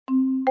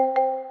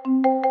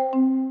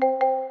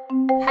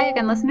Hi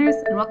again, listeners,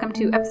 and welcome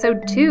to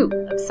episode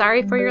 2 of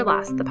Sorry for Your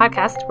Loss, the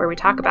podcast where we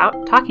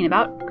talking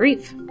about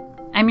grief.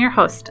 I'm your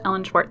host,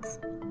 Ellen Schwartz,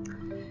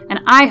 and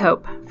I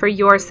hope, for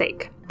your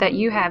sake, that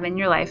you have in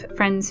your life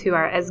friends who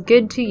are as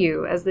good to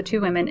you as the two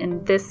women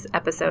in this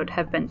episode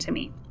have been to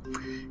me.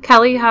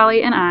 Kelly,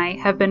 Holly, and I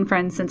have been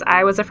friends since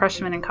I was a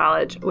freshman in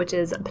college, which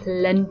is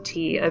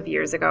plenty of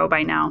years ago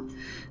by now,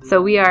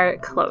 so we are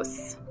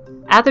close.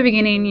 At the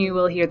beginning, you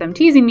will hear them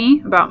teasing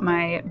me about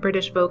my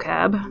British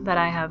vocab that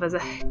I have as a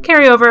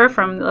carryover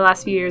from the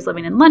last few years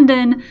living in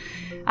London.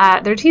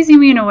 They're teasing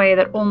me in a way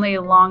that only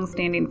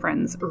long-standing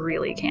friends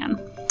really can.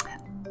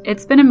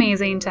 It's been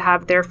amazing to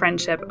have their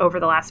friendship over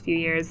the last few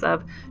years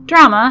of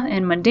drama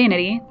and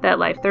mundanity that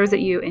life throws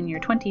at you in your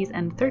 20s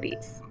and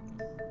 30s.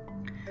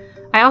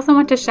 I also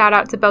want to shout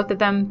out to both of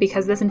them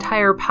because this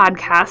entire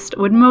podcast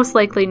would most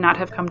likely not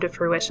have come to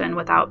fruition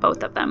without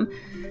both of them.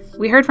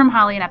 We heard from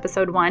Holly in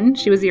episode 1.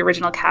 She was the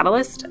original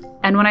catalyst,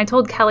 and when I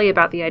told Kelly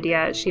about the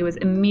idea, she was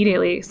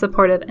immediately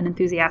supportive and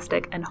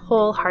enthusiastic and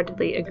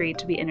wholeheartedly agreed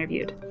to be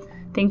interviewed.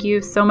 Thank you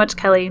so much,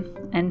 Kelly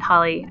and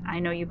Holly. I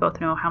know you both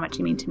know how much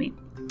you mean to me.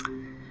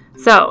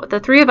 So,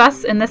 the three of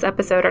us in this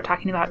episode are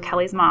talking about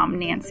Kelly's mom,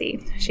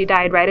 Nancy. She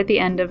died right at the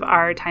end of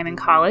our time in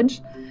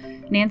college.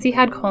 Nancy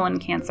had colon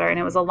cancer, and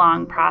it was a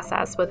long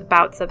process with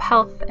bouts of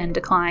health and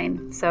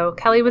decline. So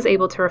Kelly was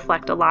able to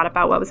reflect a lot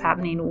about what was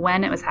happening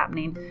when it was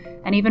happening,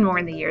 and even more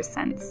in the years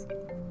since.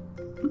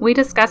 We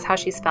discuss how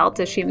she's felt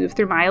as she moved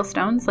through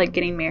milestones like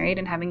getting married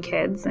and having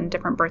kids and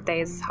different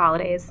birthdays,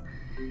 holidays,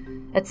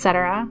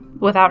 etc.,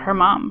 without her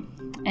mom,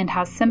 and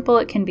how simple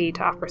it can be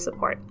to offer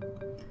support.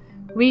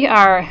 We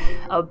are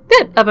a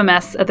bit of a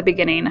mess at the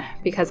beginning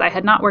because I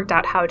had not worked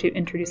out how to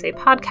introduce a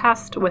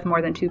podcast with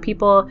more than 2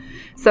 people,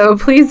 so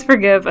please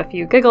forgive a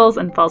few giggles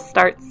and false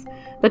starts.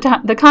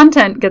 The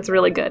content gets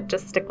really good,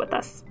 just stick with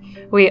us.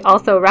 We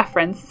also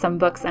reference some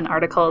books and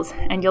articles,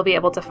 and you'll be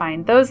able to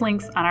find those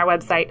links on our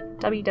website,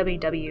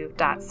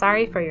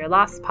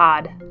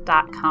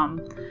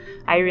 www.sorryforyourlosspod.com.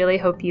 I really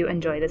hope you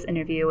enjoy this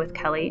interview with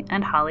Kelly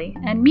and Holly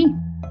and me.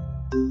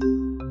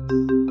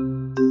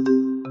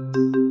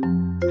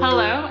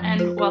 Hello,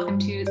 and welcome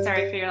to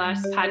Sorry for Your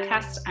Loss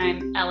podcast.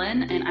 I'm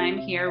Ellen, and I'm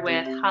here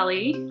with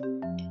Holly.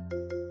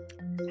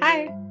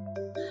 Hi.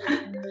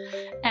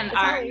 And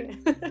Sorry.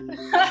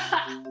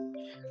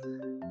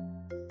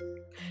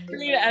 Do you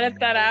need to edit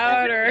that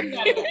out, or?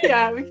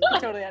 Yeah, we can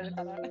totally edit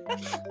that out.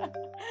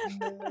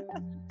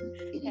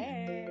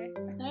 Hey.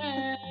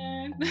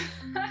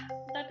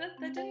 That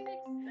didn't make sense.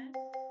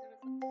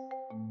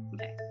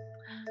 Okay.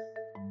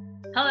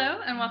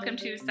 Hello, and welcome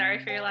to Sorry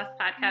for Your Last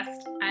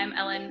podcast. I'm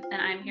Ellen, and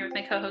I'm here with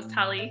my co-host,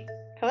 Holly.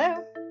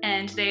 Hello.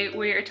 And today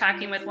we are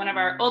talking with one of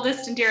our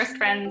oldest and dearest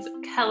friends,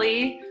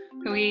 Kelly,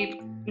 who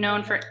we've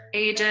known for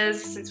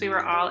ages since we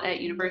were all at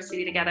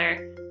university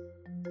together.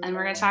 And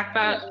we're going to talk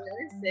about...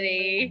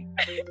 University.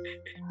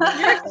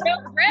 You're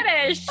so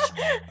British.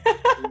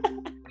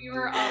 We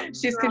were all...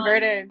 She's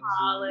converted.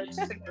 College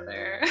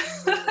together.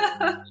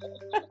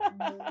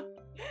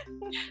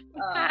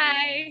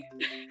 Hi.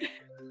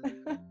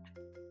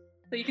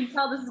 So you can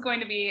tell this is going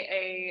to be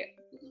a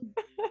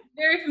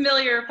very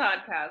familiar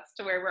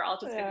podcast where we're all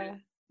just going to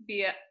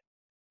be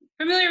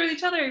familiar with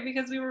each other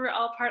because we were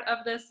all part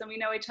of this and we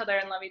know each other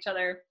and love each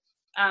other.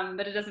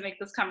 But it doesn't make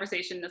this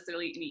conversation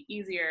necessarily any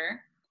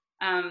easier.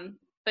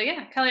 But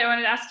yeah, Kelly, I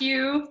wanted to ask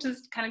you to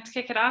kind of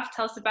kick it off.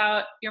 Tell us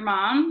about your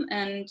mom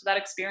and that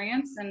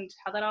experience and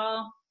how that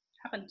all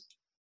happened.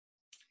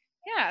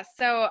 Yeah,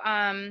 so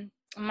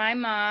my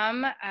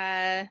mom...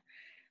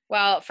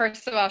 well,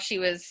 first of all,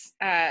 she's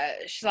a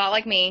lot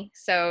like me.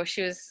 So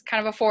she was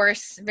kind of a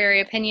force, very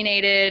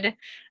opinionated,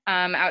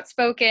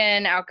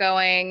 outspoken,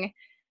 outgoing.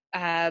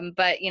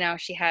 But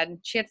she had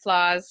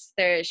flaws.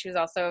 She was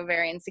also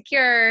very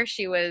insecure.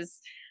 She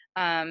was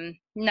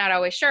not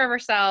always sure of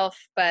herself,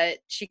 but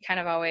she kind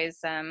of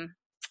always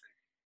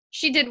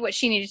she did what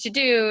she needed to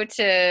do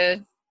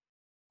to,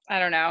 I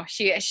don't know.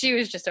 She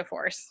was just a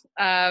force.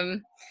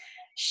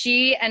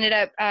 She ended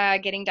up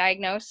getting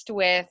diagnosed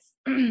with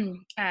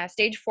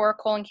stage 4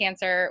 colon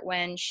cancer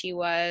when she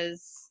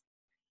was,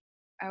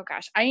 oh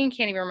gosh, I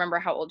can't even remember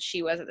how old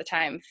she was at the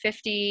time.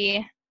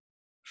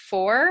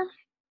 54,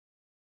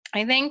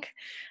 I think.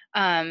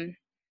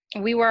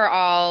 We were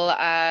all,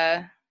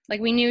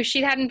 we knew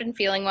she hadn't been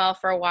feeling well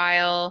for a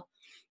while,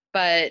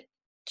 but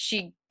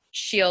she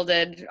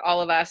shielded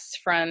all of us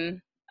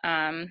from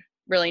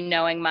really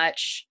knowing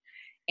much.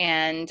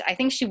 And I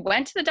think she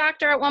went to the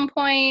doctor at one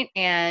point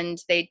and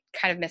they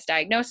kind of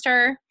misdiagnosed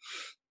her.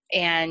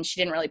 And she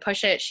didn't really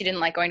push it. She didn't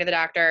like going to the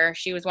doctor.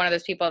 She was one of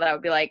those people that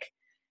would be like,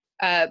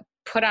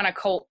 put on a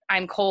cold,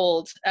 I'm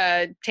cold,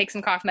 take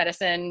some cough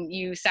medicine,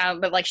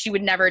 but like she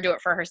would never do it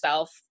for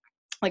herself.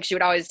 Like she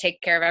would always take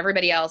care of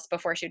everybody else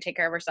before she would take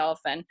care of herself.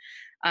 And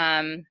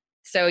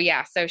so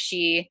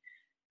she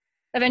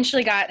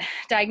eventually got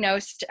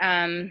diagnosed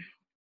and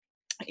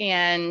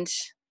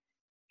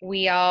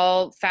we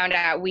all found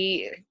out,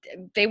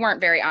 they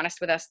weren't very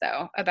honest with us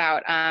though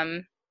about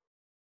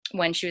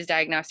when she was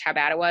diagnosed, how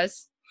bad it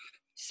was.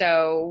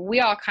 So we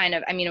all kind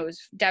of, I mean, it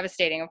was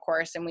devastating, of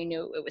course, and we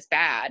knew it was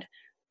bad,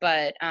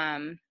 but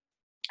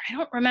I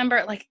don't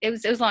remember, like, it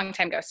was a long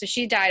time ago. So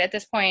she died at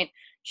this point.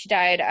 She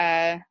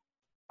died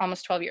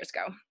almost 12 years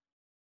ago.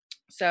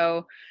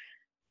 So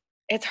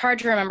it's hard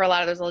to remember a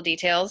lot of those little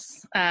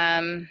details.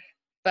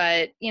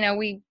 But, you know,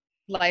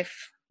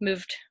 life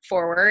moved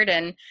forward,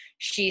 and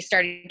she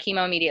started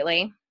chemo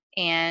immediately,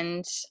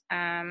 and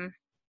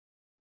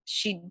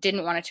she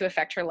didn't want it to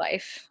affect her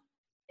life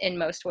in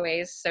most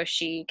ways. So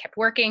she kept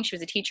working. She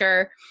was a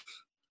teacher,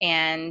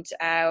 and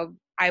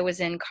I was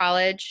in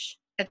college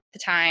at the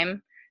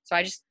time. So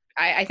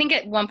I think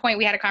at one point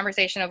we had a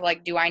conversation of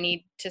like, do I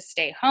need to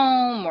stay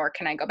home or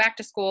can I go back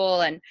to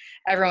school? And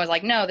everyone was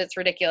like, no, that's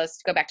ridiculous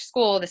to go back to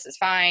school. This is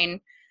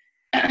fine.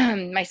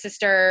 My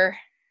sister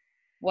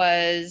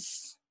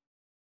was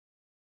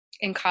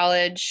in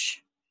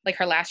college, like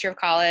her last year of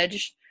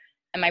college,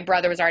 and my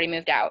brother was already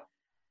moved out.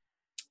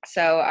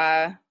 So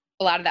a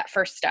lot of that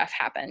first stuff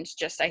happened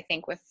just, I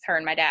think, with her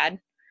and my dad.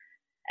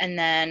 And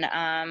then,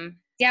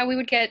 yeah, we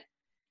would get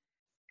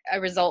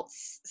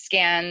results,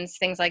 scans,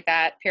 things like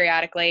that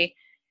periodically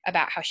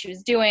about how she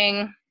was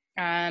doing.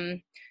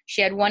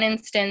 She had one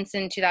instance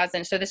in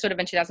 2000, so this would have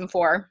been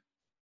 2004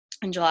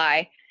 in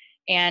July.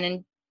 And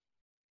in,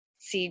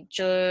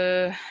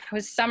 it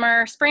was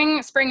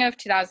spring of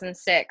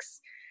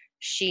 2006.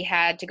 She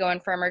had to go in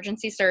for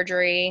emergency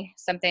surgery,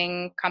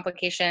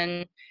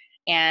 complication.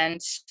 And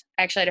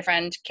I actually had a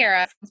friend,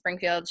 Kara from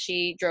Springfield.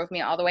 She drove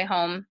me all the way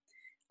home,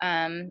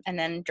 and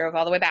then drove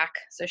all the way back.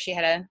 So she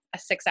had a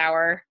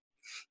 6-hour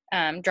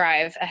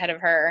drive ahead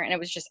of her. And it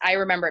was just, I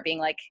remember it being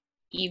like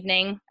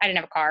evening. I didn't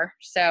have a car.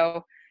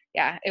 So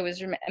yeah, it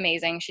was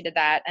amazing. She did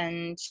that.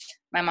 And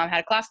my mom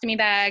had a colostomy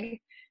bag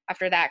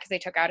after that because they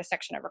took out a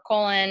section of her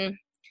colon.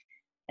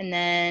 And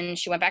then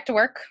she went back to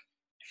work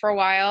for a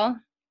while.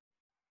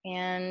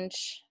 And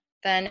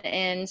then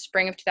in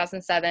spring of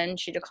 2007,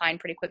 she declined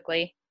pretty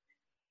quickly.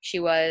 She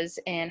was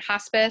in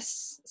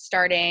hospice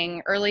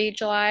starting early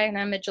July and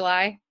then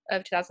mid-July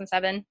of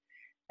 2007.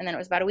 And then it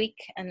was about a week,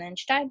 and then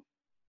she died.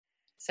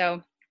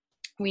 So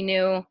we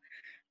knew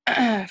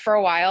for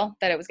a while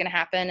that it was going to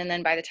happen. And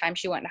then by the time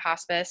she went into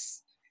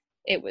hospice,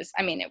 it was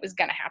going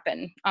to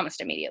happen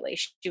almost immediately.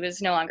 She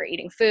was no longer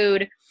eating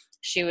food.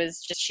 She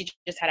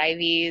just had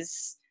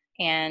IVs.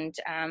 And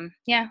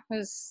yeah,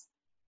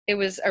 it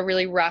was a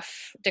really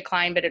rough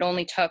decline, but it was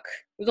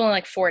only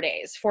like 4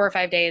 days, 4 or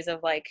 5 days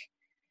of like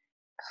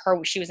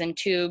she was in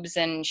tubes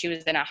and she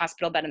was in a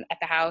hospital bed at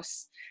the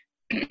house.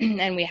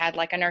 And we had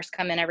like a nurse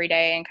come in every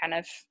day and kind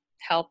of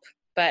help.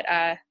 But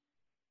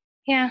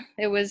yeah,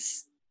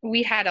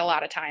 we had a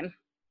lot of time.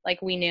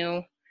 Like we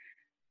knew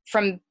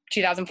from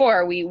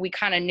 2004, we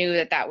kind of knew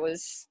that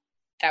was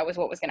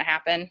what was going to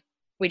happen.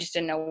 We just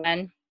didn't know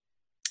when.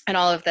 And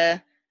all of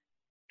the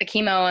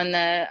chemo and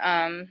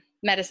the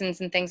medicines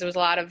and things, there was a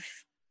lot of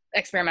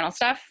experimental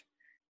stuff.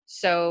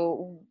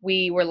 So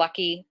we were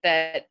lucky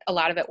that a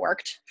lot of it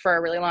worked for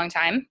a really long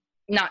time,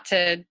 not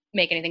to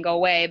make anything go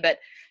away, but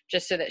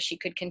just so that she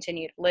could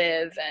continue to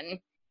live and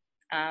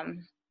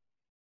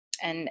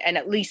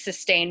at least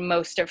sustain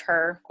most of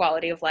her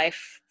quality of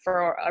life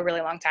for a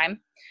really long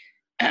time.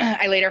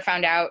 I later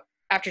found out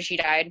after she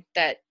died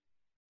that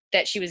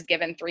she was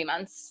given 3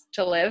 months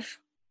to live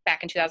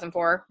back in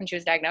 2004 when she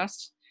was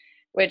diagnosed,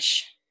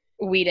 which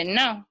we didn't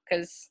know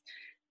because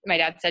my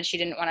dad said she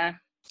didn't want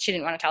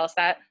to tell us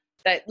that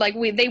like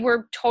they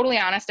were totally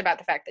honest about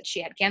the fact that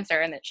she had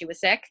cancer and that she was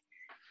sick,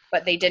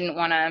 but they didn't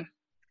want to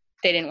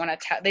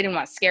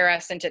scare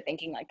us into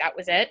thinking like that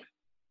was it.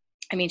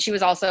 I mean, she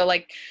was also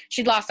like,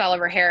 she'd lost all of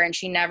her hair and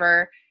she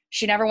never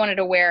wanted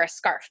to wear a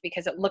scarf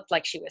because it looked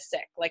like she was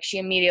sick. Like she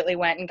immediately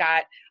went and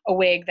got a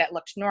wig that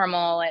looked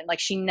normal. And like,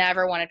 she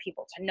never wanted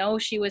people to know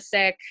she was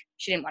sick.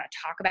 She didn't want to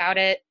talk about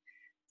it.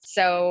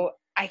 So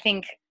I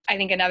think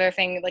another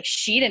thing, like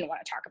she didn't want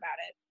to talk about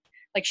it.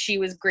 Like she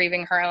was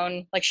grieving her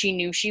own, like she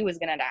knew she was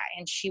going to die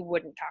and she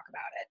wouldn't talk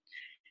about it.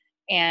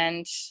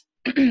 And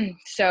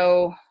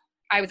so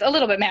I was a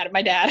little bit mad at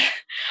my dad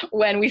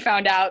when we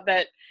found out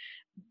that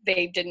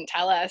they didn't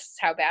tell us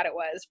how bad it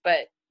was,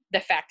 but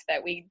the fact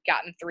that we'd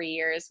gotten 3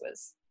 years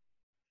was,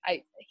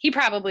 he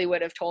probably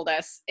would have told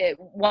us it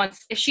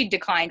once. If she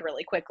declined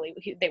really quickly,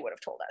 they would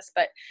have told us.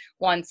 But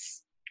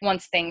once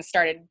things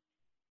started,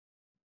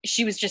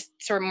 she was just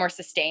sort of more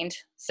sustained.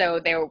 So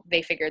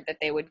they figured that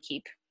they would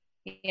keep,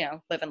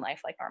 living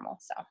life like normal.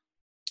 So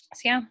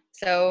yeah.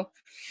 So,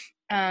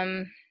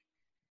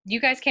 you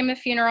guys came to the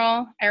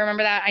funeral. I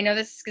remember that. I know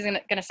this is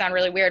going to sound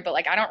really weird, but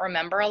like, I don't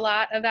remember a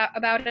lot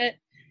about it.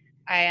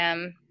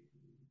 I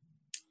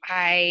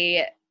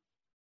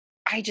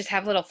just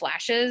have little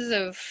flashes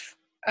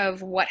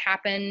of what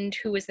happened,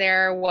 who was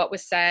there, what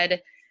was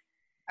said.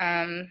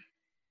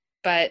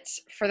 But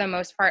for the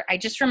most part, I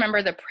just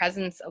remember the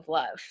presence of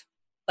love.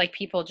 Like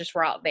people just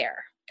were out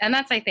there. And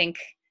I think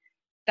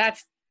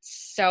that's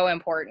so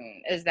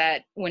important, is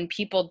that when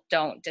people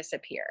don't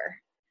disappear.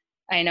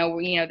 I know,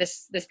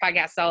 this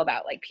podcast is all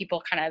about like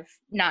people kind of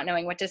not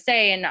knowing what to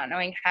say and not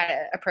knowing how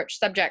to approach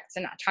subjects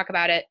and not talk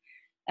about it.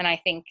 And I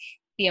think,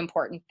 the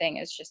important thing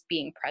is just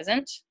being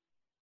present.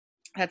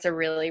 That's a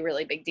really,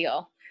 really big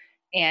deal.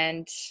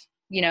 And,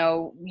 you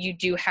know, you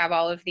do have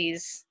all of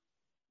these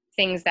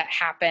things that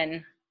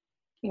happen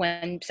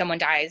when someone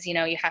dies. You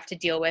know, you have to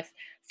deal with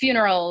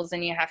funerals,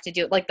 and you have to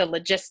deal like the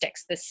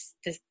logistics,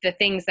 the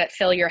things that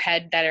fill your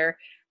head that are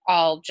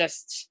all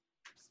just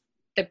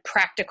the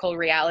practical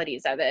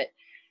realities of it.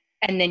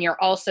 And then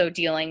you're also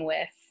dealing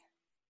with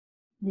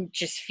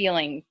just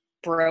feeling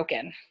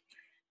broken.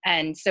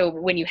 And so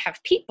when you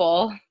have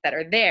people that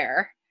are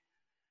there,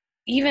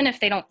 even if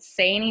they don't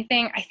say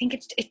anything, I think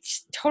it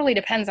totally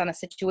depends on the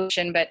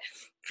situation. But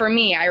for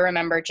me, I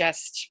remember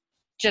just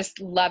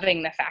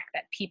loving the fact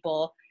that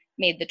people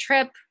made the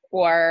trip,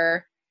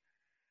 or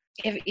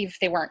if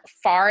they weren't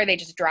far, they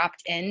just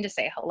dropped in to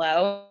say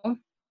hello.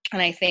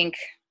 And I think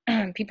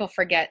people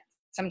forget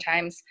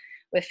sometimes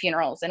with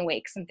funerals and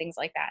wakes and things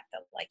like that,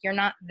 that like, you're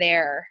not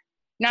there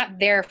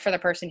for the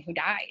person who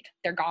died.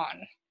 They're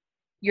gone.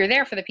 You're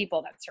there for the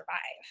people that survive.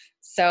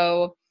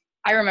 So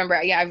I remember,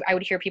 I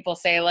would hear people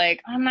say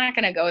like, I'm not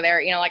going to go there.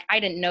 You know, like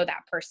I didn't know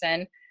that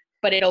person,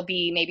 but it'll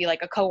be maybe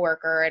like a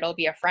coworker, it'll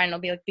be a friend,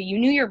 it'll be like, but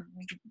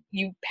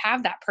you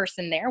have that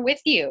person there with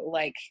you.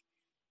 Like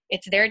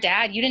it's their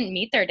dad. You didn't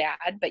meet their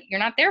dad, but you're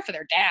not there for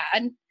their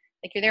dad.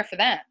 Like you're there for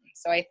them.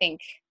 So I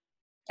think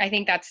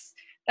that's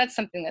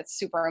something that's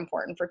super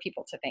important for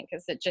people to think,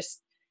 is that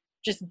just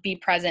be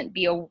present,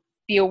 be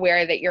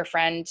aware that your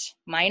friend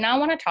might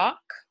not want to talk,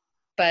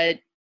 but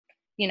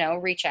you know,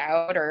 reach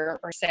out or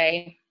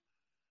say,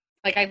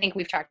 like, I think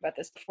we've talked about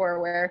this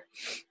before, where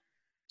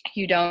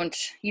you don't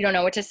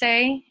know what to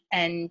say.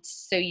 And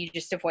so you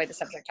just avoid the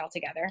subject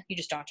altogether. You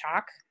just don't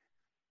talk.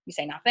 You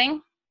say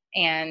nothing.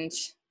 And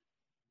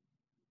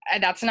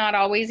that's not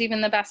always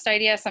even the best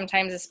idea.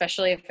 Sometimes,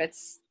 especially if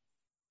it's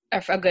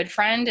a good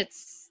friend,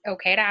 it's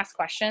okay to ask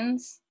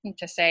questions and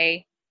to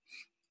say,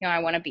 you know, I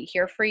want to be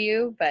here for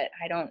you, but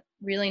I don't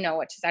really know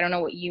what to say. I don't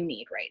know what you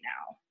need right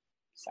now.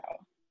 So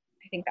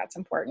I think that's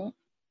important.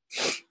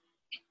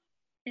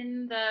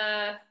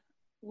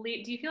 Do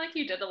you feel like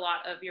you did a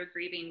lot of your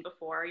grieving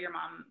before your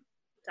mom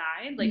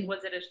died? Like,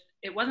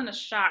 it wasn't a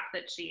shock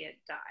that she had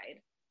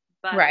died,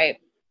 but right.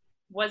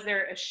 Was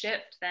there a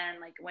shift then,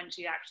 like when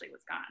she actually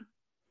was gone?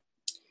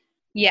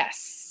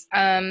 Yes.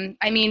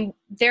 I mean,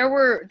 there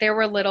were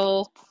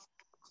little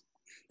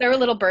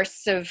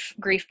bursts of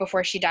grief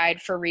before she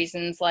died for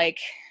reasons like,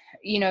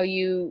 you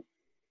know,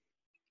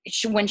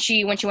 when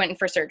she went in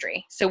for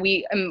surgery. So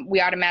we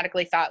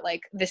automatically thought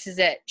like, this is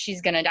it,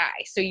 she's going to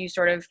die. So you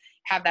sort of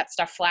have that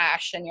stuff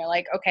flash and you're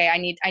like, okay, I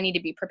need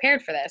to be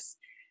prepared for this.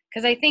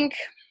 Cause I think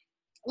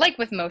like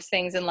with most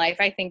things in life,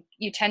 I think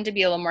you tend to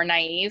be a little more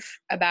naive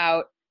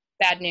about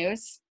bad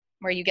news,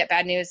 where you get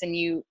bad news and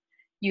you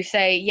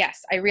say,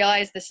 yes, I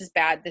realize this is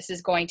bad. This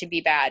is going to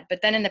be bad.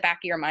 But then in the back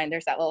of your mind,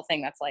 there's that little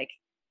thing that's like,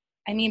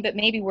 I mean, but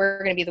maybe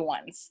we're going to be the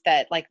ones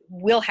that like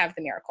will have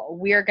the miracle.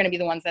 We're going to be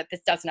the ones that this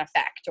doesn't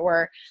affect,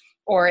 or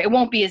it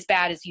won't be as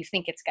bad as you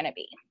think it's going to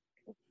be.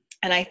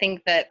 And I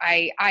think that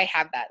I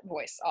have that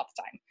voice all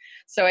the time.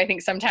 So I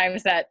think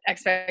sometimes that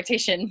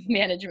expectation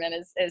management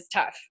is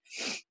tough,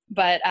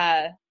 but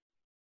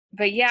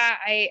yeah,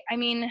 I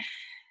mean,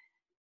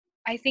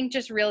 I think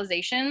just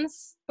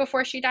realizations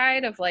before she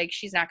died of like,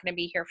 she's not going to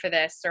be here for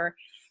this,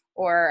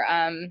 or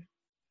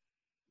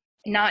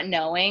not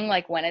knowing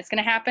like when it's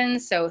going to happen.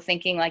 So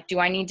thinking like, do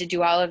I need to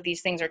do all of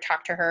these things or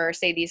talk to her or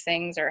say these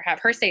things or have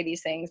her say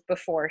these things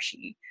before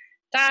she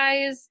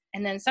dies?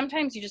 And then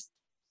sometimes you just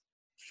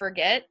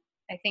forget.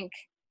 I think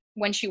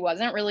when she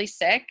wasn't really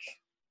sick,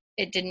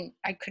 I didn't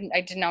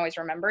always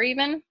remember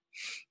even.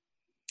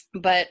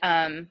 But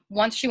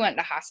once she went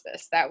to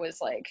hospice, that was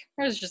like,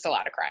 there was just a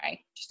lot of crying,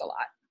 just a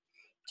lot.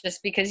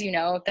 Just because you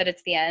know that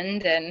it's the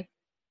end. And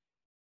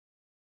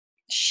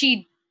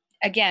she,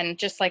 again,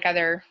 just like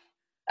other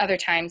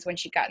times when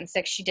she'd gotten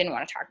sick, she didn't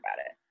want to talk about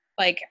it.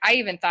 Like I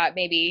even thought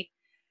maybe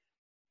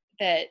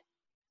that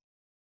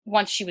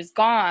once she was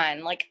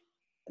gone, like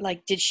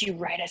did she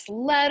write us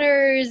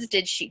letters?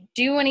 Did she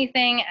do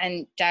anything?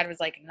 And Dad was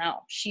like, no,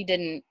 she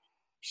didn't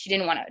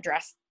want to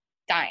address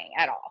dying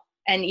at all.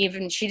 And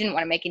even she didn't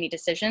want to make any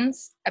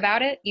decisions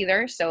about it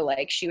either. So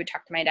like she would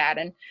talk to my dad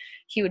and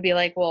he would be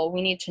like, well,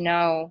 we need to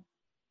know,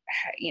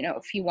 you know,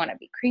 if you want to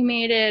be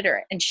cremated,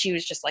 and she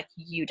was just like,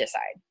 you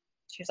decide.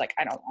 She was like,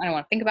 I don't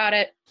want to think about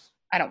it.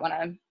 I don't want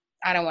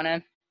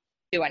to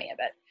do any of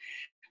it,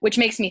 which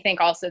makes me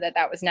think also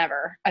that was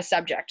never a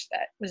subject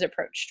that was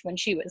approached when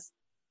she was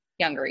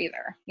younger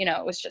either. You know,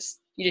 it was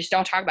just, you just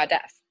don't talk about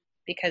death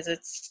because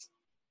it's,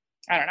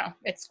 I don't know,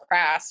 it's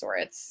crass or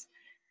it's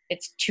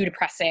too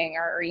depressing,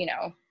 or, you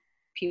know,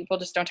 people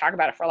just don't talk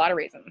about it for a lot of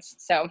reasons.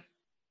 So,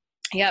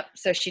 yep.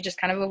 So she just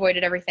kind of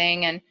avoided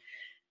everything.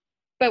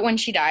 But when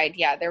she died,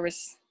 yeah, it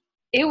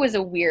was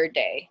a weird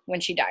day when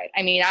she died.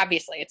 I mean,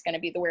 obviously it's going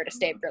to be the weirdest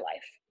day of your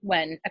life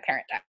when a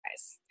parent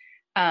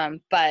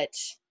dies. But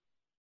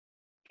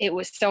it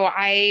was, so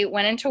I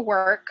went into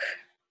work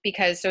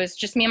because, so it was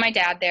just me and my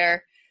dad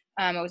there.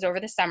 It was over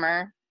the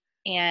summer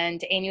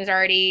and Amy was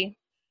already,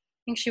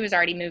 I think she was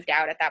already moved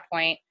out at that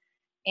point.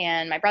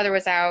 and my brother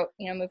was out,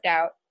 moved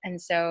out.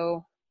 And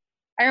so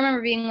I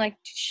remember being like,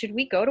 should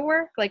we go to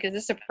work? Like, is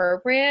this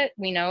appropriate?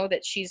 We know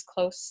that she's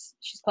close.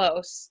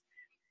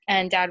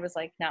 And Dad was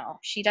like, no,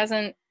 she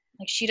doesn't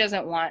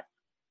want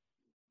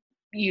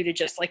you to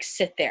just like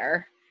sit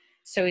there.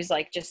 So he's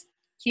like, just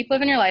keep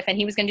living your life. And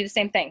he was going to do the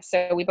same thing.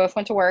 So we both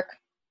went to work,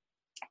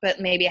 but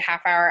maybe a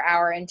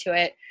hour into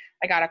it,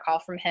 I got a call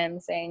from him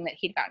saying that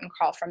he'd gotten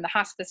a call from the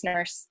hospice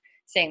nurse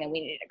saying that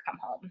we needed to come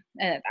home,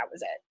 and that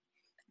was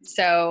it.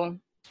 So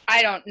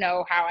I don't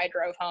know how I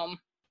drove home.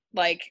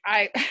 Like,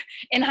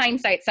 in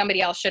hindsight,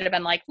 somebody else should have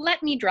been like,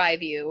 let me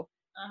drive you,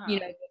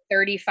 the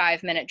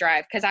 35-minute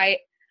drive. Cause I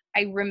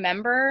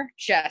remember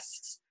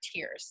just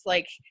tears.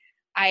 Like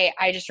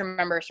I just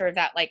remember sort of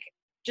that, like,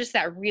 just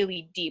that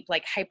really deep,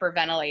 like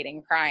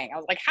hyperventilating crying. I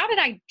was like, how did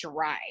I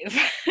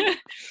drive?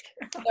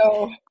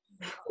 So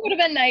it would have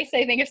been nice,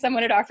 I think, if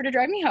someone had offered to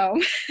drive me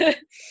home.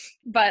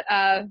 But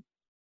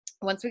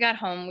once we got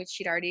home,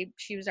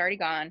 she was already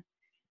gone.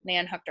 They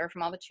unhooked her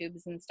from all the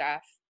tubes and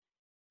stuff.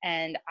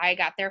 And I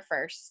got there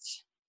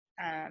first.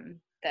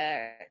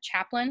 The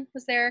chaplain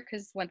was there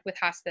because with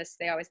hospice,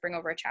 they always bring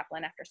over a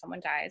chaplain after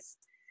someone dies.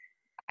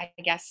 I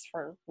guess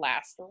for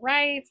last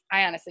rites.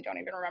 I honestly don't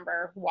even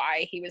remember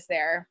why he was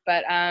there,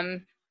 but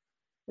it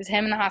was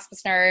him and the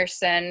hospice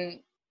nurse, and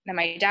then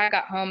my dad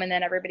got home, and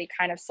then everybody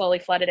kind of slowly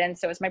flooded in.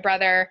 So it was my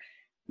brother,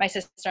 my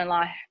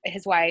sister-in-law,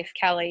 his wife,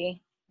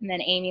 Kelly, and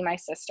then Amy, my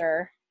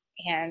sister,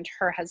 and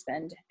her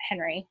husband,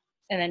 Henry,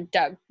 and then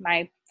Doug,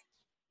 my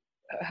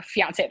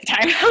fiance at the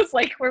time. I was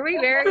like, were we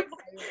very,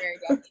 very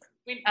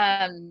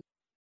good?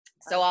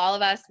 So all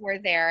of us were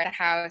there at the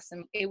house,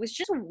 and it was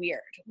just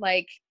weird.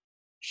 Like,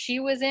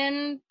 she was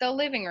in the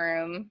living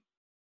room.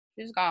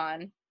 She was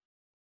gone.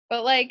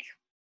 But, like,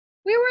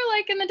 we were,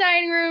 like, in the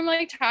dining room,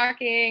 like,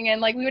 talking.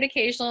 And, like, we would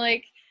occasionally,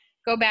 like,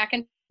 go back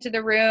into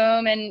the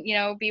room and,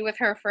 be with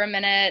her for a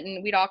minute.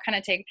 And we'd all kind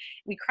of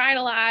we cried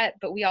a lot,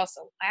 but we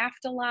also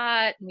laughed a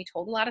lot. And we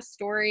told a lot of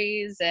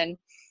stories. And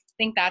I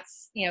think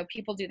that's,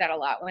 people do that a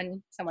lot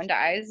when someone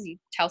dies. You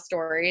tell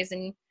stories.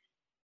 And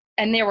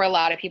there were a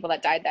lot of people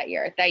that died that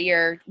year. That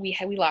year, we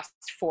lost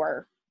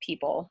 4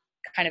 people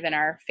kind of in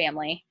our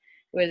family.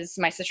 It was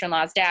my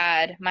sister-in-law's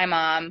dad, my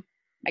mom,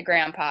 my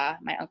grandpa,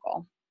 my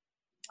uncle.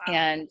 Wow.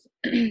 And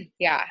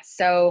yeah,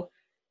 so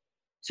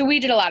we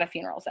did a lot of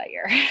funerals that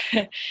year.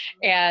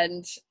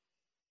 And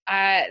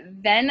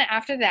then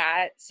after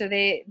that, so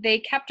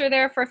they kept her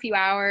there for a few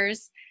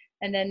hours,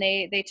 and then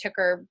they took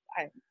her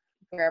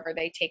wherever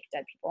they take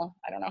dead people.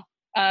 I don't know.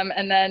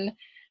 And then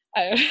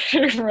I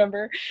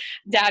remember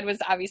Dad was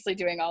obviously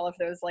doing all of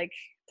those like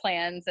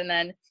plans, and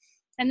then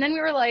we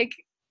were like,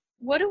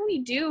 what do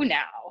we do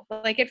now?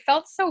 Like, it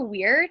felt so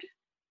weird.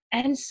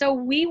 And so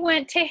we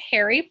went to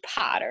Harry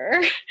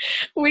Potter.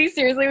 We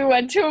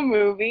went to a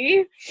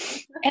movie.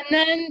 And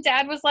then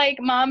Dad was like,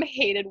 Mom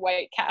hated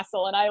White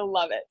Castle and I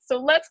love it, so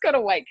let's go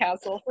to White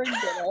Castle for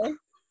dinner.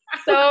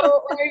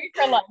 So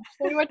for lunch.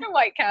 So we went to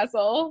White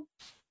Castle.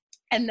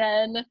 And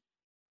then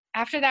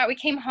after that, we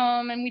came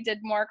home and we did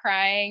more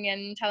crying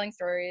and telling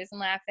stories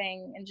and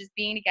laughing and just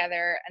being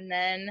together. And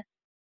then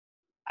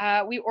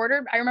I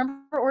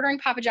remember ordering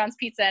Papa John's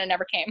pizza, and it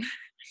never came.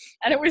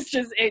 And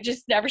it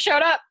just never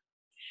showed up.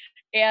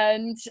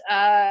 And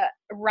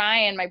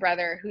Ryan, my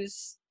brother,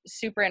 who's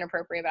super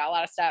inappropriate about a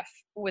lot of stuff,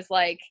 was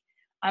like,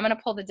 I'm going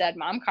to pull the dead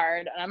mom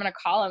card, and I'm going to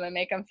call him and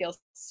make him feel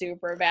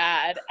super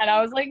bad. And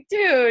I was like,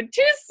 dude,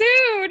 too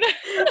soon.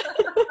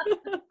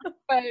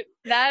 But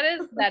that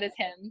is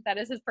him. That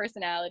is his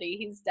personality.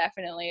 He's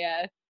definitely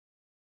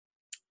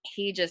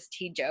he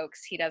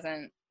jokes.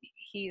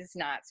 He's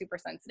not super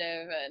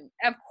sensitive. And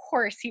of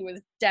course he was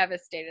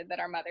devastated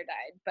that our mother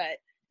died, but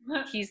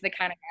he's the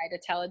kind of guy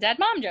to tell a dead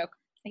mom joke.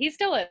 He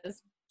still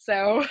is.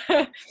 So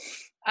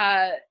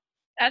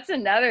that's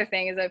another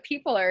thing, is that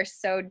people are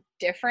so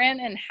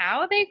different in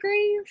how they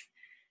grieve.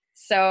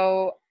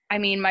 So, I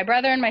mean, my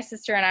brother and my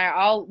sister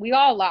and we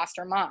all lost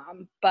our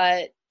mom,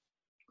 but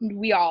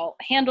we all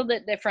handled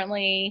it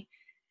differently.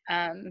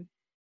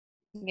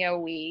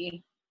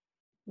 We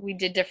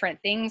did different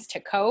things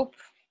to cope.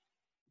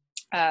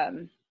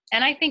 And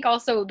I think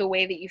also the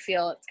way that you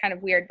feel, it's kind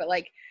of weird, but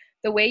like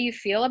the way you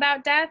feel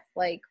about death,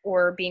 like,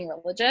 or being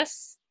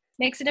religious,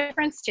 makes a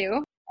difference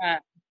too.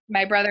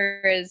 My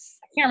brother I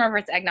can't remember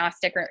if it's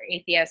agnostic or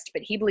atheist,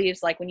 but he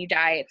believes like when you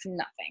die, it's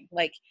nothing.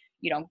 Like,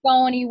 you don't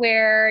go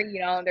anywhere,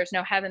 there's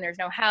no heaven, there's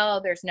no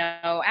hell, there's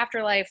no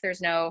afterlife, there's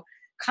no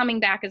coming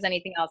back as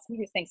anything else. He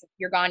just thinks if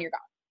you're gone, you're gone.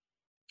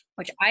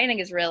 Which I think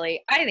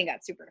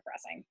that's super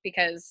depressing,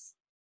 because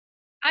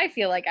I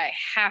feel like I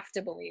have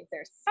to believe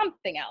there's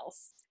something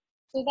else.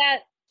 So that,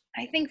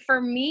 I think for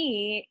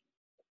me,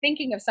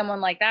 thinking of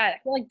someone like that, I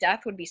feel like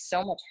death would be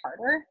so much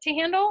harder to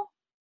handle,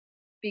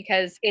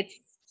 because it's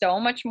so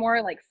much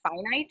more like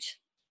finite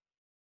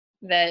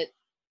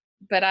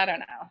but I don't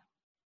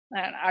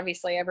know.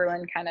 Obviously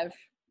everyone kind of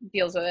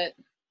deals with it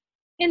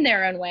in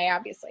their own way,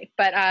 obviously.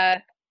 But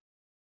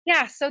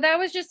yeah, so that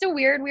was just a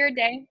weird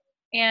day.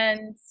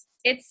 And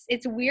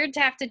it's weird to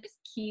have to just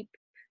keep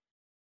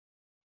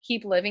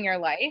living your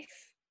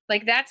life.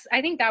 Like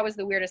I think that was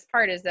the weirdest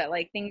part, is that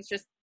like things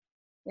just,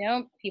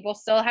 people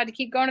still had to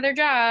keep going to their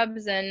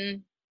jobs,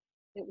 and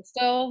it was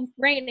still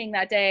raining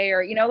that day,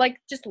 or,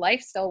 like just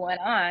life still went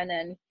on.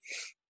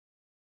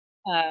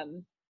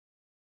 Um,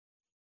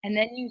 and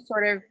then you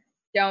sort of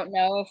don't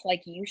know if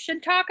like you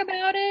should talk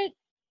about it.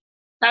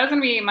 That was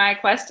gonna be my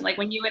question. Like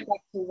when you went back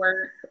to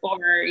work,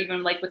 or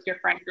even like with your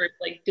friend group,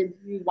 like did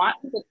you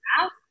want people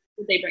to ask?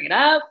 Did they bring it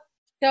up?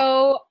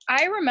 So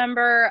I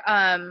remember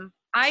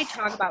I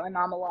talk about my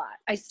mom a lot.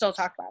 I still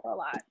talk about her a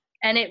lot.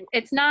 And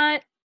it's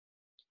not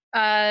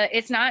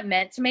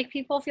meant to make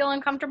people feel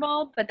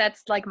uncomfortable, but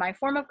that's like my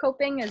form of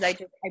coping, is I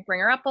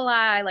bring her up a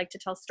lot. I like to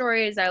tell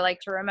stories. I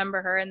like to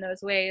remember her in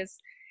those ways.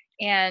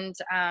 And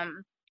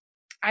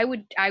I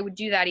would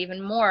do that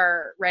even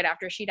more right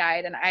after she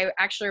died. And I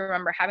actually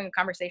remember having a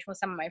conversation with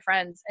some of my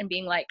friends and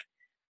being like,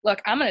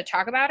 look, I'm going to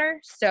talk about her.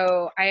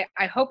 So I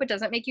hope it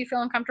doesn't make you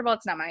feel uncomfortable.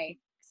 It's not my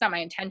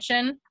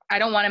intention. I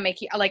don't want to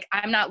make you like,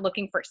 I'm not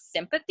looking for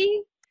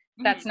sympathy.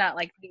 That's not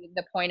like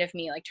the point of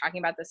me like talking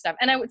about this stuff.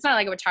 And it's not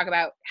like I would talk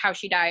about how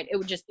she died. It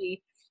would just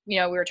be, we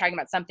were talking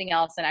about something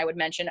else, and I would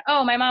mention,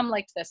 oh, my mom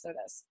liked this or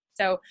this.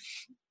 So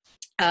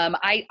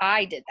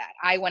I did that.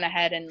 I went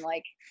ahead and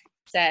like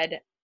said,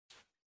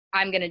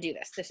 I'm going to do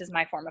this. This is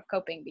my form of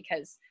coping,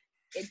 because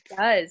it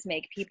does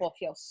make people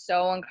feel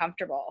so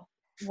uncomfortable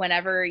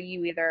whenever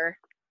you either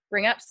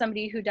bring up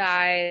somebody who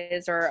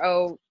dies,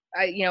 or,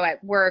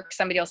 at work,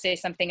 somebody will say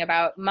something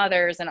about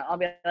mothers, and I'll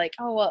be like,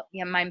 oh, well,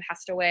 yeah, mine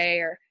passed away.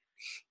 Or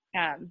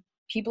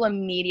people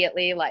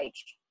immediately, like,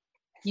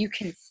 you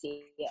can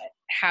see it,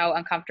 how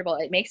uncomfortable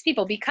it makes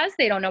people, because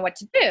they don't know what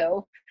to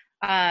do.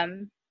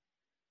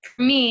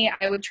 For me,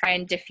 I would try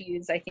and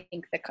diffuse, I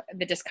think,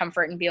 the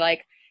discomfort, and be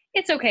like,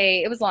 it's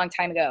okay. It was a long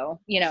time ago,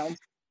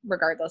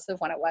 regardless of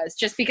when it was.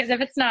 Just because if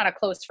it's not a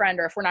close friend,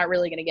 or if we're not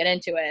really going to get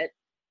into it,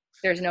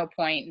 there's no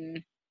point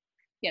in,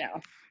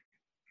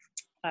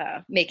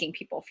 making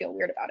people feel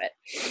weird about it.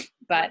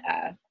 But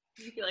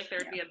do you feel like there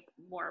would be a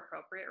more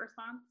appropriate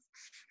response?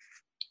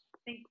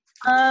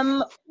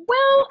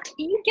 Well,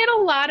 you get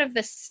a lot of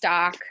the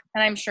stock,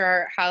 and I'm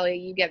sure, Holly,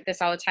 you get this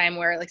all the time,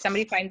 where like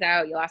somebody finds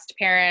out you lost a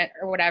parent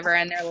or whatever,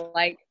 and they're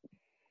like,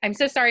 I'm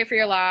so sorry for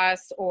your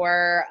loss,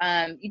 or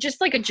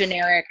just like a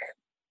generic,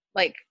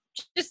 like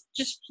just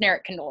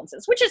generic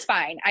condolences, which is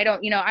fine. I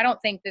don't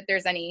think that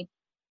there's any,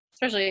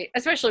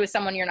 especially with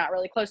someone you're not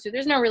really close to,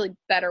 there's no really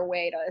better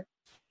way to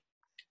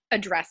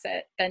address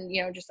it than,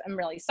 just, I'm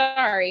really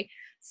sorry.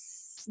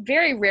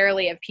 Very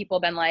rarely have people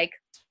been like,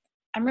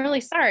 I'm really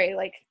sorry,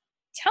 like,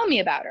 tell me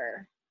about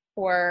her,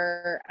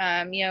 or,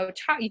 do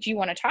you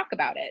want to talk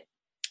about it?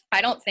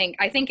 I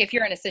think if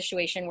you're in a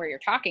situation where you're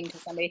talking to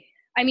somebody,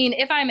 I mean,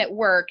 if I'm at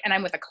work and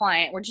I'm with a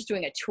client, we're just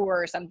doing a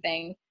tour or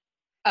something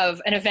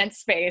of an event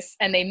space,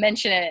 and they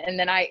mention it, and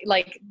then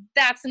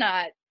that's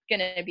not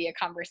going to be a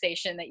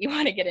conversation that you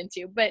want to get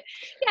into. But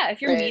yeah, if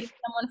you're meeting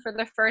someone for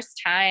the first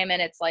time,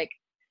 and it's like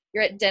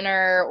you're at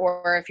dinner,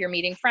 or if you're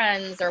meeting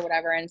friends or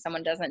whatever, and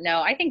someone doesn't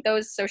know, I think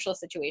those social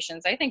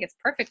situations, I think it's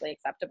perfectly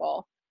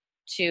acceptable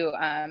to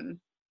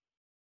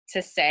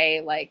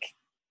say, like,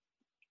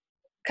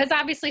 because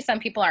obviously some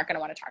people aren't going to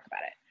want to talk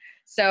about it.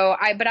 So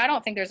but I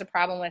don't think there's a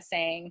problem with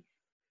saying,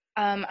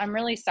 I'm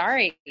really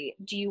sorry.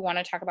 Do you want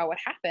to talk about what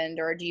happened,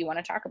 or do you want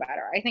to talk about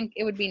it? I think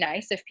it would be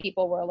nice if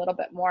people were a little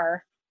bit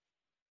more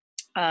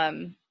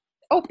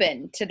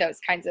open to those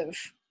kinds of,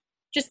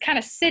 just kind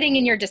of sitting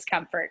in your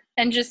discomfort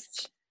and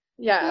just.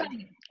 Yeah.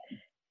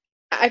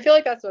 I feel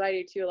like that's what I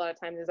do too a lot of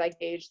times, is I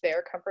gauge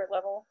their comfort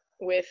level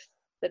with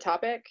the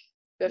topic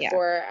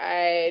before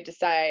I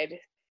decide,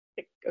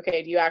 like,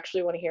 okay, do you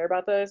actually want to hear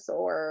about this,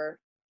 or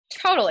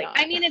totally not?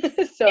 I mean,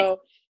 it's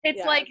so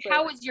it's like,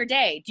 how was your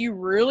day? Do you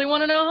really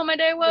want to know how my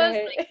day was?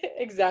 Right. Like,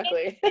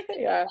 exactly.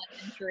 Yeah.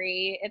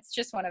 It's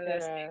just one of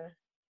those things.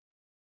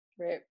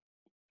 Right.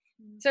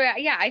 So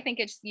yeah, I think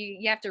it's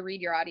you have to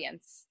read your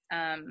audience.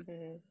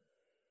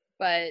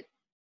 But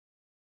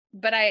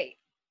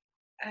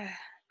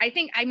I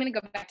think I'm going to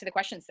go back to the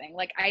questions thing.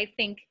 Like, I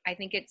think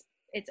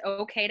it's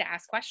okay to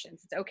ask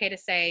questions. It's okay to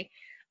say,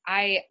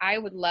 I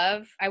would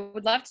love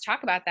to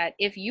talk about that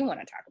if you want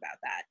to talk about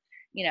that,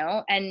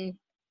 and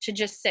to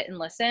just sit and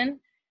listen.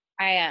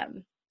 I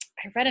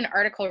read an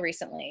article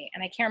recently,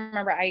 and I can't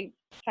remember, I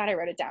thought I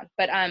wrote it down,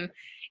 but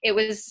it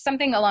was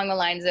something along the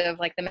lines of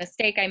like the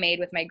mistake I made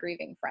with my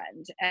grieving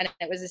friend. And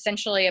it was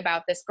essentially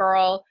about this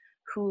girl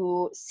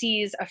who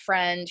sees a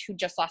friend who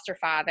just lost her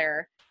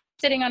father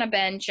sitting on a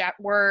bench at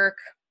work,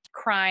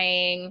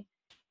 crying,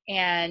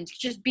 and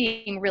just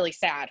being really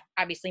sad,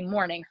 obviously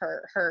mourning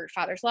her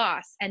father's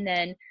loss. And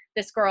then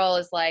this girl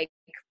is like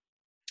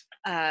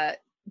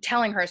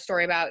telling her a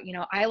story about,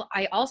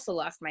 I also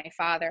lost my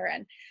father,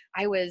 and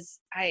I was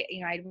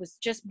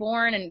just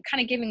born, and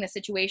kind of giving the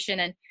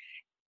situation.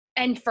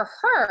 And for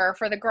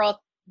the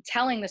girl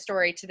telling the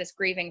story to this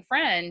grieving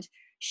friend,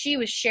 she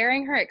was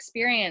sharing her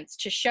experience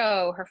to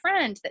show her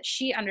friend that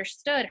she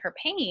understood her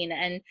pain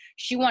and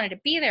she wanted to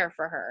be there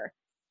for her.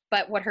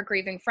 But what her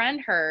grieving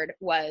friend heard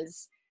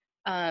was,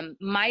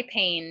 my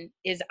pain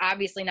is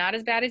obviously not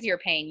as bad as your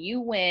pain.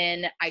 You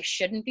win. I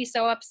shouldn't be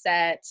so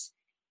upset,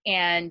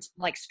 and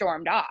like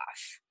stormed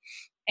off.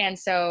 And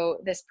so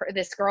this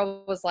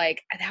girl was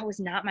like, that was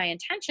not my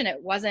intention. I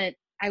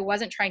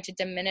wasn't trying to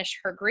diminish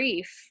her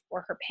grief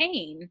or her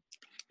pain,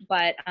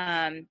 but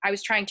I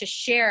was trying to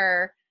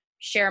share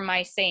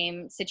my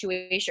same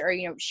situation, or,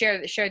 you know,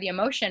 share the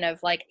emotion of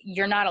like,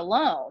 you're not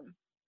alone.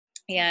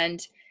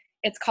 And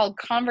it's called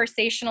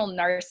conversational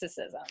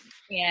narcissism.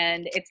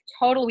 And it's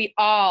total, we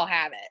all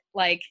have it.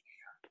 Like,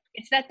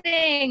 it's that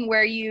thing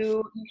where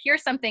you hear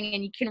something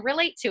and you can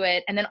relate to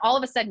it, and then all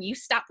of a sudden you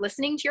stop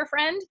listening to your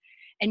friend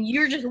and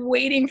you're just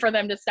waiting for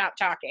them to stop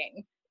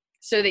talking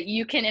so that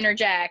you can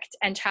interject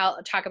and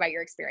talk about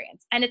your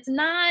experience. And it's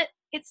not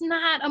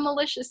a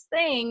malicious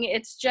thing.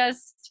 It's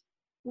just,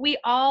 we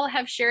all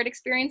have shared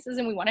experiences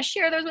and we want to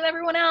share those with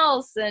everyone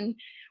else. And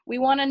we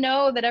want to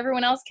know that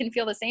everyone else can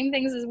feel the same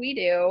things as we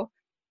do.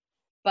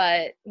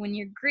 But when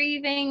you're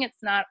grieving,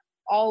 it's not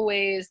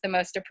always the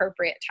most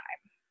appropriate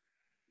time.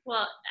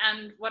 Well,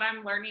 and what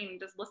I'm learning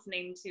just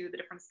listening to the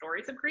different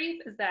stories of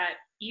grief is that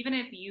even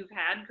if you've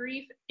had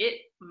grief,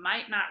 it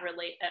might not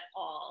relate at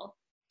all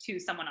to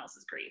someone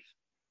else's grief.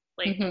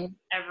 Like,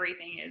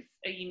 everything is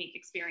a unique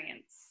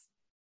experience.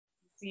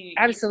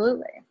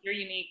 Absolutely. You're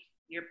unique.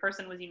 Your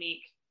person was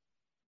unique.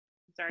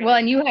 Sorry. Well,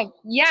 and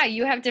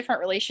you have different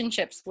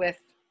relationships with,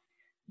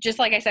 just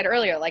like I said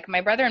earlier, like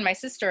my brother and my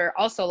sister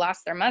also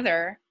lost their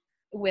mother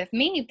with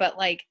me, but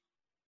like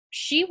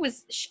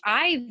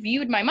I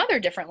viewed my mother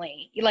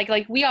differently.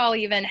 Like we all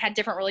even had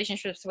different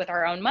relationships with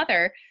our own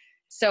mother.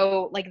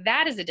 So like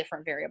that is a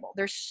different variable.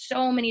 There's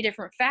so many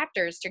different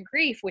factors to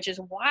grief, which is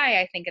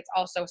why I think it's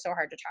also so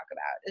hard to talk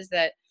about, is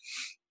that,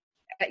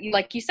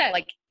 like you said,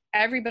 like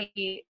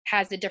everybody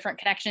has a different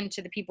connection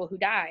to the people who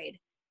died.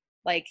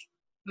 Like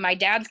my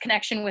dad's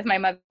connection with my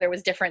mother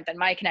was different than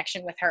my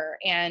connection with her.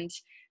 And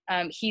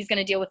he's going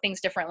to deal with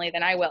things differently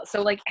than I will.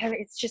 So like,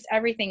 it's just,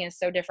 everything is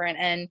so different.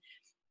 And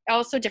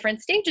also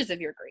different stages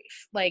of your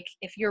grief. Like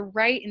if you're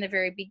right in the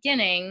very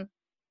beginning,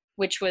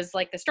 which was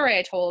like the story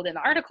I told in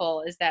the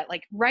article, is that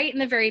like right in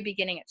the very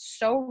beginning, it's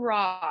so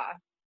raw.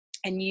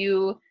 And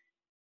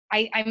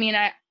I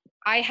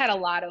had a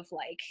lot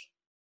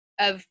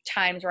of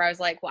times where I was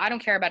like, well, I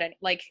don't care about it.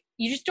 Like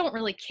you just don't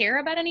really care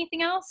about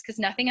anything else because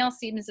nothing else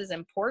seems as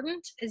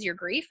important as your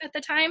grief at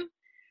the time.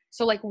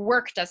 So like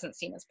work doesn't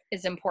seem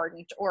as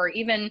important, or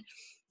even,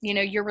 you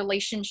know, your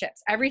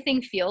relationships,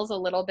 everything feels a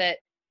little bit,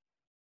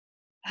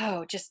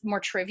 just more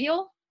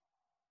trivial.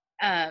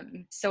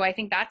 So I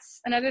think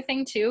that's another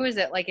thing too, is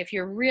that like, if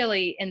you're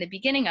really in the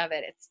beginning of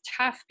it, it's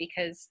tough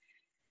because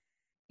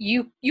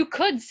you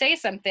could say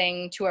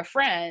something to a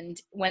friend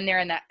when they're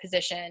in that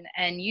position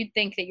and you'd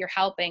think that you're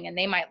helping and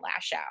they might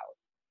lash out.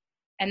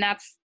 And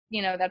that's,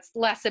 you know, it's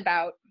less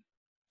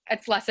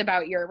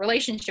about your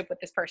relationship with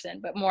this person,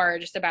 but more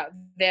just about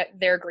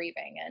their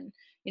grieving and,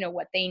 you know,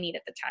 what they need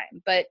at the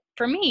time. But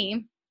for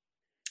me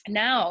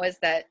now is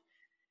that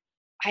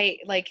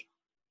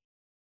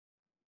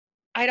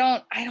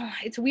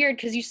it's weird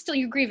because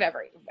you grieve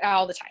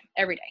all the time,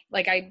 every day.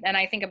 Like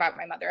I think about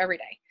my mother every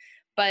day,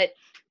 but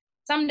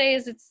some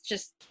days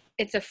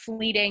it's a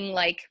fleeting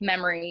like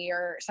memory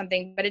or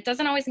something, but it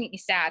doesn't always make me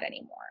sad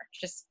anymore.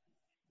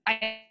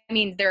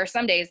 There are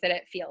some days that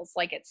it feels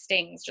like it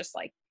stings, just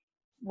like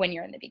when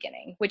you're in the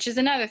beginning, which is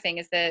another thing,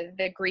 is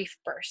the grief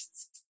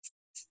bursts.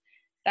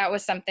 That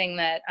was something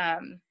that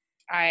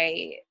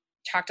I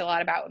talked a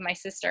lot about with my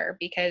sister,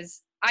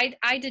 because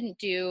I didn't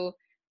do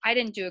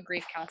a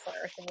grief counselor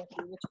or thing with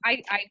you, which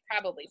I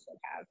probably should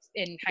have.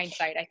 In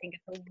hindsight, I think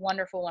it's a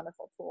wonderful,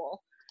 wonderful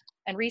tool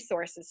and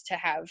resources to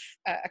have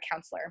a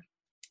counselor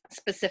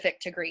specific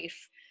to grief.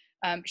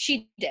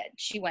 She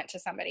went to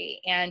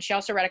somebody, and she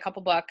also read a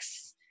couple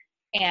books.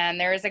 And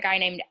there is a guy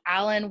named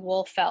Alan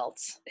Wolfelt,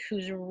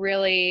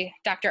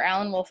 Dr.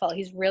 Alan Wolfelt.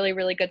 He's really,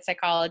 really good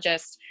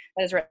psychologist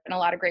that has written a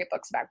lot of great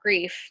books about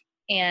grief.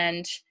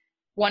 And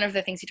one of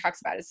the things he talks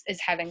about is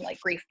having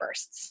like grief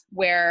bursts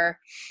where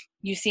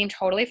you seem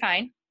totally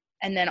fine.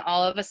 And then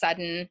all of a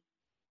sudden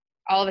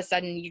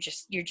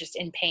you're just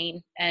in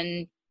pain,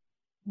 and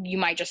you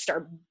might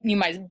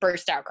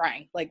burst out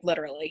crying, like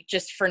literally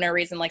just for no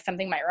reason. Like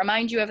something might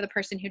remind you of the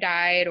person who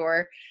died,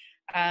 or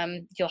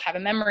you'll have a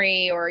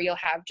memory, or you'll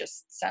have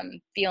just some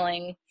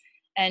feeling,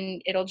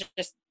 and it'll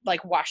just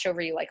like wash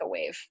over you like a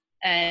wave,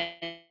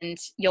 and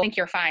you'll think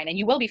you're fine, and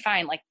you will be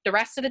fine like the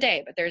rest of the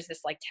day. But there's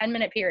this like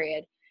 10-minute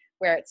period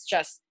where it's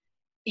just,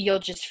 you'll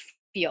just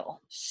feel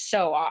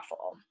so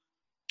awful.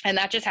 And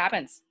that just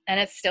happens. And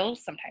it still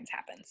sometimes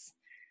happens.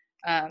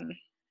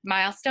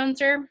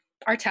 Milestones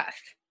are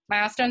tough.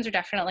 Milestones are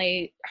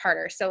definitely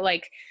harder. So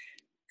like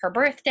her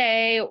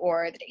birthday,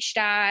 or the day she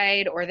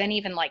died, or then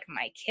even like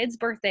my kids'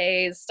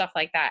 birthdays, stuff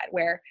like that,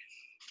 where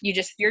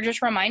you're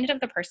just reminded of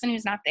the person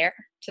who's not there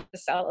to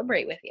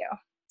celebrate with you.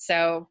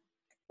 So,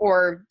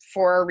 or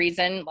for a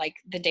reason, like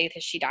the day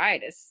that she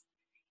died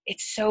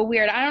it's so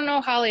weird. I don't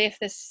know, Holly, if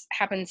this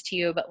happens to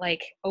you, but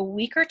like a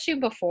week or two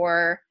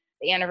before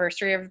the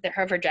anniversary of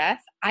her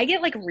death, I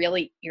get like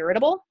really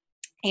irritable.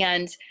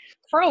 And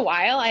for a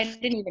while, I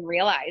didn't even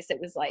realize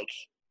it was like,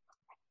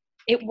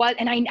 it was,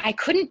 and I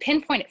couldn't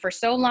pinpoint it for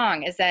so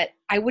long, is that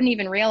I wouldn't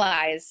even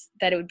realize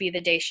that it would be the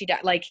day she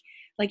died. Like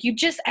you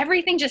just,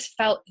 everything just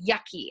felt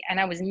yucky, and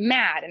I was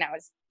mad and I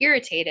was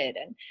irritated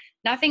and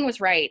nothing was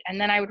right. And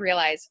then I would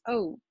realize,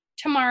 oh,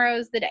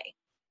 tomorrow's the day.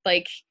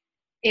 Like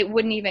it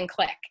wouldn't even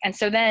click. And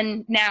so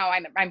then now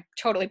I'm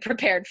totally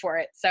prepared for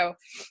it. So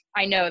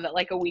I know that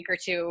like a week or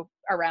two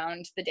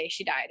around the day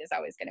she died is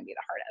always going to be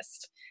the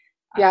hardest.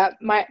 Yeah,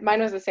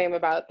 mine was the same.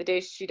 About the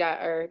day she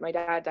died, or my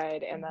dad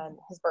died, and then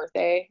his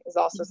birthday is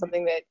also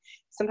something that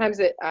sometimes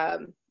it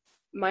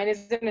mine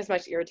isn't as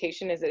much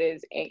irritation as it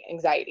is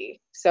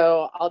anxiety.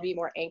 So I'll be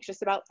more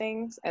anxious about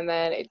things, and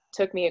then it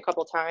took me a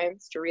couple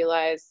times to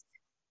realize,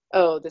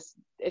 oh,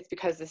 it's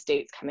because this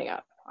date's coming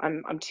up.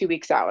 I'm 2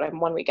 weeks out. I'm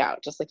 1 week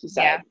out, just like you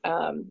said.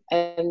 Yeah.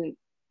 And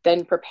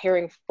then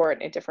preparing for it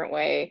in a different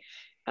way.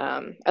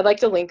 I'd like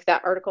to link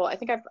that article. I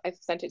think I've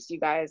sent it to you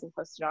guys and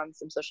posted on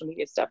some social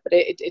media stuff, but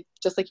it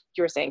just like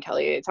you were saying,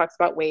 Kelly, it talks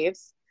about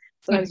waves.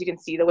 Sometimes you can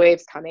see the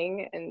waves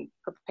coming and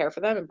prepare for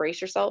them and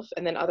brace yourself.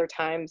 And then other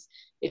times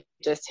it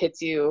just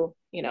hits you,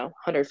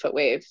 100-foot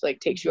wave, like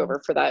takes you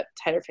over for that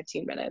 10 or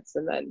 15 minutes.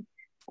 And then,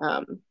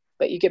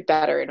 but you get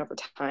better, and over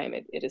time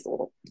it is a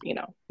little,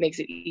 makes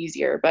it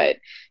easier. But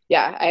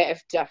yeah,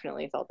 I've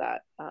definitely felt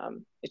that.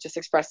 It just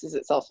expresses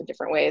itself in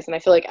different ways. And I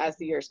feel like as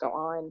the years go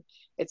on,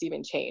 it's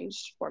even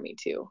changed for me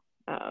too.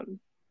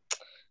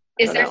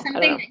 Is there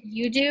something that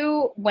you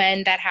do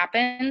when that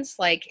happens?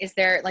 Like, is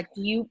there like,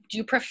 do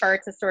you prefer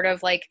to sort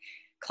of like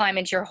climb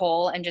into your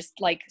hole and just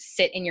like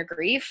sit in your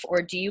grief?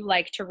 Or do you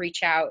like to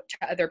reach out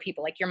to other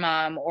people, like your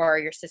mom or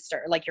your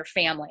sister, like your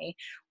family,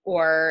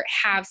 or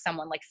have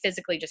someone like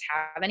physically just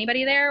have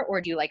anybody there?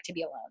 Or do you like to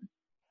be alone?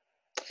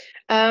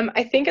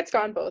 I think it's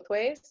gone both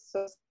ways.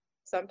 So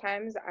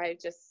sometimes I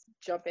just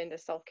jump into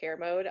self-care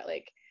mode.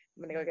 Like,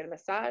 I'm going to go get a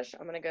massage.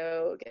 I'm going to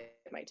go get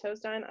my toes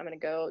done. I'm going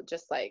to go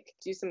just like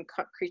do some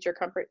creature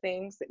comfort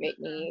things that make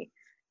me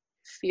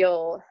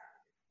feel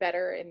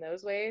better in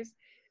those ways.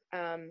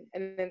 And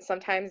then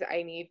sometimes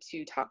I need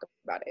to talk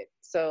about it.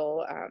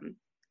 So,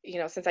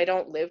 since I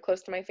don't live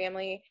close to my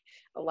family,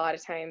 a lot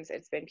of times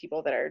it's been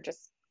people that are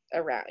just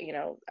around,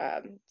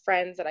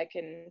 friends that I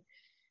can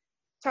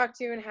talk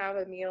to and have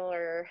a meal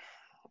or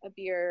a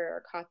beer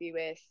or coffee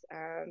with,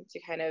 to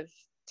kind of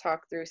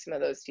talk through some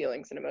of those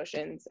feelings and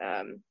emotions.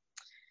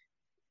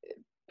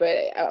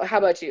 But how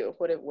about you?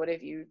 What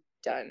have you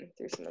done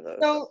through some of those?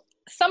 So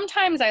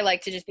sometimes I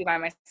like to just be by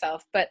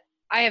myself, but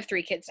I have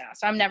 3 kids now,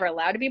 so I'm never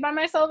allowed to be by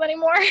myself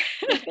anymore.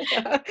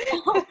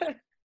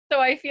 So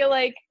I feel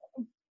like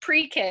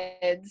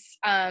pre-kids,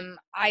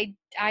 I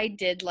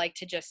did like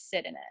to just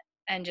sit in it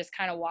and just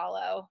kind of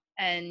wallow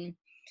and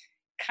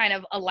kind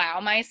of allow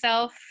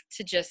myself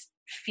to just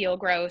feel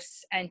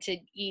gross and to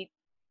eat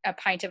a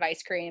pint of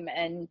ice cream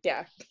and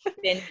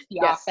binge the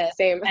Office.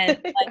 Same. And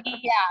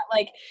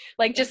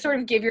like just sort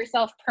of give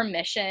yourself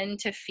permission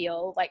to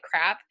feel like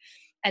crap.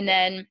 And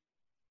then,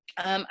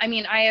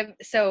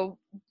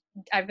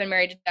 I've been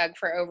married to Doug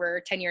for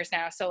over 10 years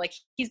now. So like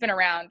he's been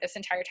around this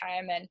entire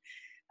time. And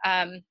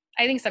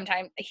I think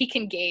sometimes he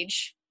can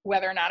gauge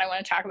whether or not I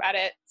want to talk about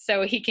it.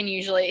 So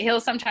he'll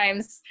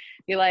sometimes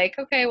be like,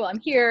 okay, well, I'm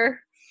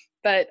here,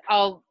 but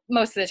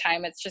most of the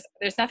time it's just,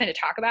 there's nothing to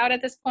talk about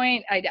at this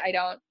point.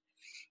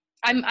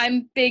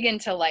 I'm big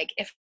into like,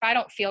 if I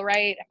don't feel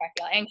right, if I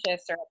feel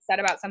anxious or upset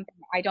about something,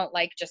 I don't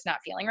like just not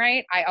feeling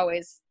right. I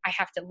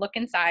have to look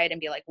inside and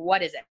be like,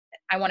 what is it?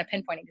 I want to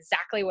pinpoint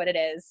exactly what it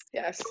is.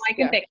 Yes. So I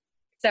can fix it.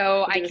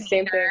 So I can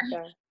same thing.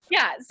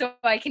 Yeah. So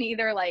I can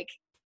either like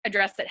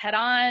address it head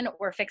on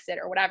or fix it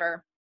or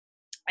whatever.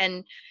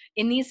 And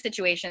in these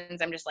situations,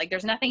 I'm just like,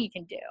 there's nothing you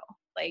can do.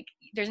 Like,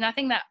 there's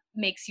nothing that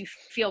makes you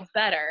feel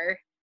better.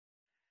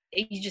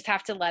 You just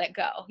have to let it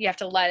go. You have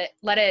to let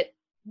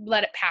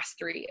it pass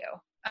through you.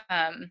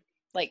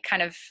 Like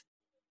kind of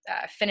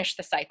finish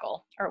the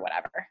cycle or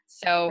whatever.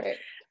 So right.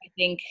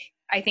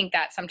 I think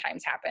that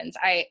sometimes happens.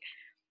 I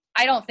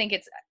think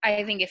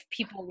if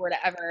people were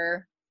to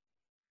ever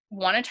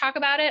want to talk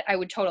about it, I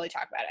would totally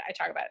talk about it. I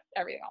talk about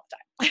everything all the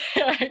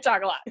time. I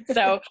talk a lot.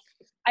 So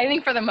I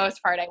think for the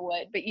most part I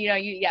would, but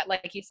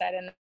like you said,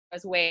 in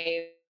those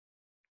waves,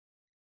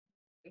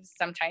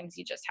 sometimes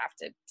you just have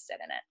to sit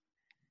in it.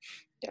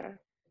 Yeah.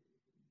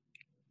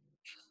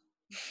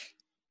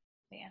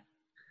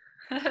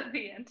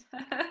 The end.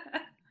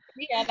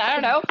 Yeah, I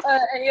don't know.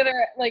 Any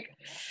other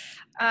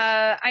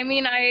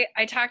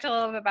I talked a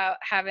little bit about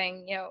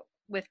having,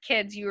 with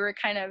kids. You were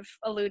kind of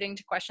alluding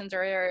to questions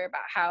earlier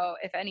about how,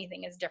 if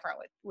anything, is different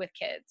with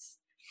kids.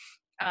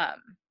 I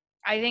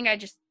think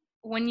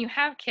when you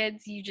have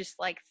kids, you just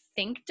like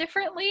think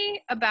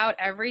differently about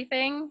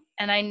everything.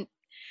 And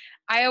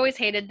I always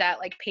hated that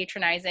like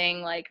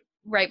patronizing, like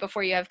right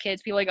before you have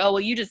kids, people are like, oh,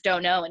 well, you just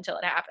don't know until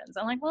it happens.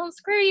 I'm like, well,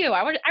 screw you.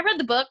 I read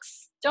the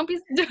books. Don't be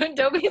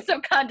so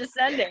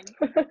condescending.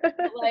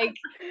 Like,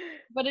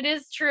 but it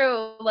is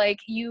true. Like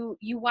you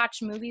watch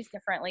movies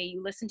differently.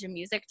 You listen to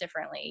music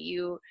differently.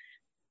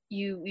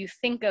 You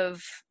think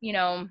of,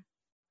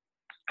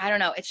 I don't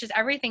know, it's just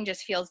everything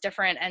just feels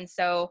different. And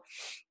so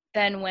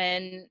then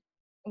when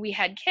we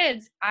had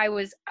kids, I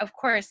was, of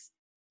course,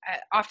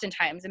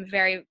 oftentimes I'm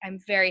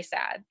very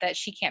sad that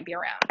she can't be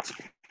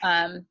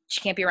around.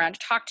 She can't be around to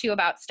talk to you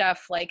about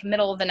stuff like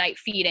middle of the night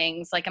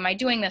feedings. Like, am I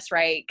doing this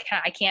right?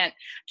 I can't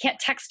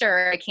text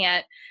her. I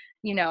can't,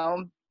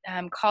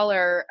 call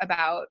her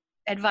about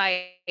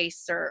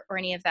advice or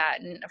any of that.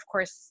 And of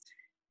course,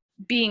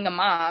 being a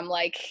mom,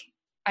 like,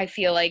 I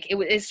feel like it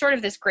is sort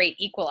of this great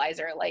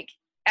equalizer. Like,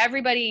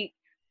 everybody,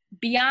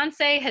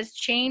 Beyonce has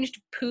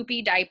changed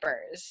poopy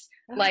diapers.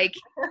 Like,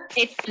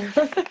 it's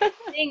the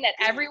thing that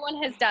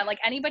everyone has done. Like,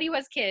 anybody who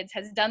has kids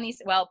has done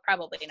these. Well,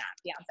 probably not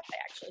Beyonce,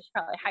 actually. She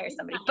probably hire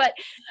somebody. But,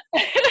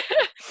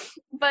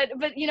 but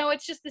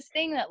it's just this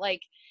thing that,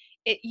 like,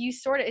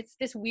 it's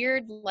this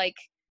weird, like,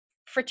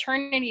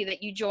 fraternity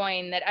that you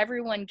join, that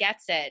everyone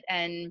gets it.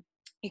 And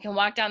you can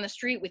walk down the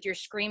street with your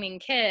screaming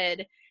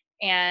kid,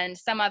 and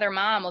some other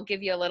mom will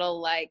give you a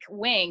little, like,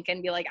 wink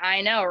and be like,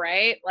 I know,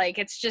 right? Like,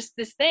 it's just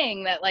this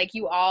thing that, like,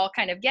 you all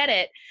kind of get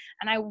it.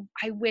 And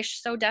I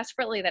wish so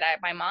desperately that I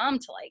had my mom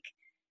to, like,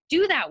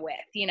 do that with,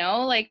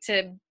 like,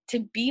 to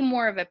be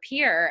more of a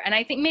peer. And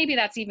I think maybe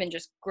that's even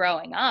just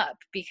growing up,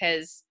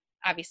 because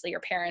obviously your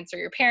parents are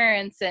your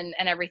parents and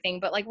everything.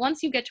 But, like,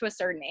 once you get to a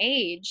certain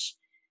age,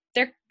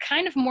 they're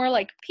kind of more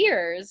like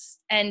peers,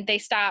 and they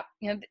stop,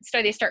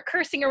 they start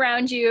cursing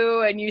around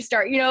you, and you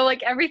start,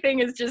 like, everything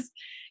is just,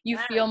 you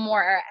feel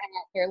more at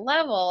your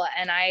level.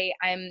 And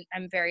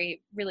I'm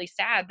really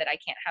sad that I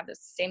can't have the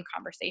same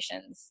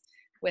conversations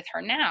with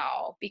her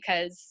now,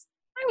 because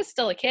I was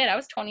still a kid. I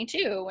was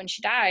 22 when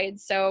she died.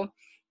 So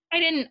I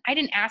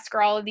didn't ask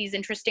her all of these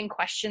interesting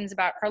questions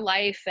about her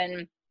life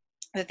and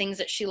the things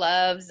that she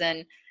loves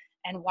and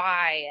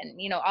why,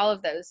 and, all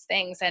of those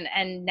things.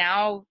 And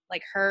now,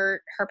 like,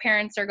 her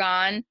parents are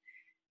gone.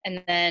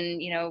 And then,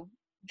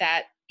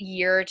 that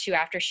year or two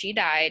after she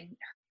died,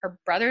 her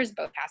brothers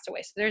both passed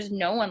away. So there's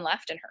no one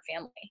left in her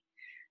family.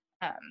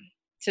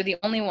 So the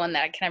only one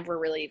that I can ever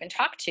really even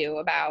talk to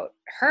about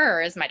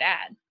her is my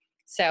dad.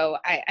 So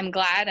I'm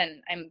glad,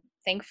 and I'm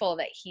thankful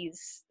that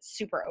he's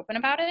super open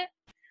about it.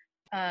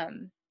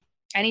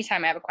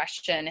 Anytime I have a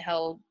question,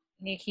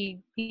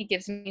 he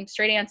gives me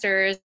straight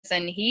answers,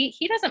 and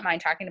he doesn't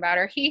mind talking about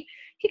her. He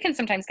can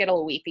sometimes get a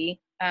little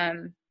weepy.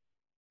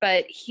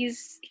 But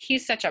he's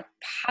such a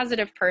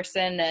positive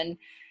person, and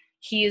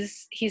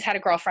he's had a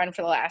girlfriend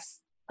for the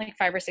last, like,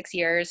 5 or 6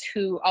 years,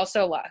 who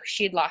also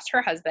she'd lost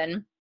her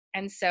husband.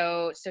 And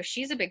so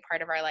she's a big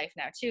part of our life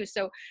now too.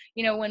 So,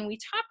 when we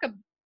talk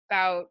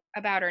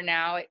about her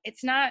now,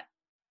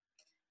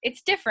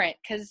 it's different,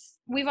 because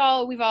we've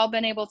all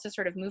been able to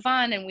sort of move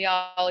on, and we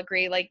all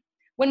agree, like,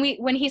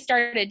 when he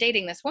started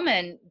dating this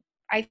woman,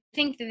 I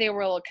think that they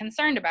were a little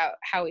concerned about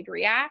how he'd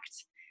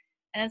react.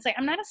 And it's like,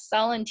 I'm not a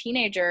sullen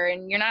teenager,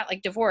 and you're not,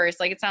 like, divorced.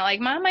 Like, it's not like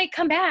Mom might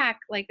come back.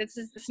 Like,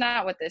 it's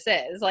not what this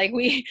is. Like,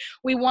 we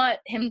want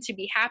him to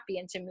be happy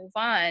and to move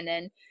on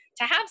and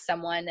to have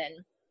someone. And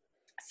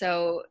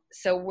so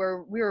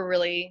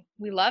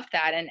we loved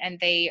that, and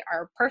they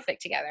are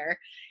perfect together.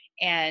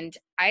 And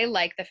I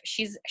like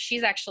she's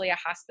actually a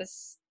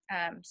hospice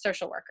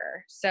social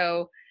worker.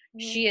 So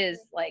she is,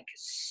 like,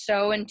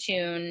 so in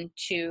tune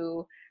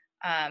to,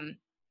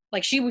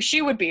 like,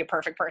 she would be a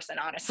perfect person,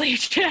 honestly,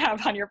 to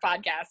have on your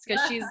podcast,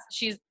 because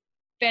she's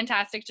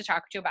fantastic to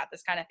talk to about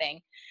this kind of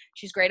thing.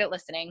 She's great at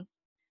listening.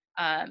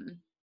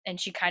 And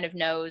she kind of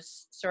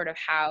knows sort of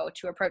how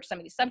to approach some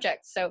of these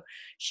subjects. So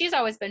she's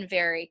always been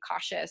very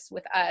cautious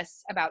with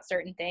us about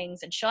certain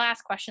things, and she'll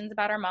ask questions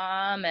about our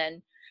mom.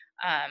 And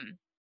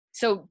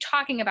so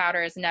talking about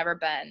her has never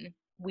been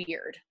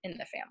weird in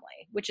the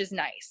family, which is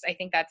nice. I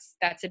think that's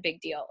a big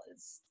deal,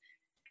 is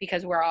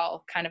because we're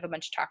all kind of a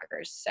bunch of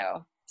talkers.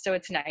 So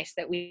it's nice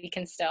that we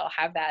can still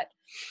have that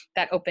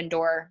open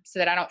door, so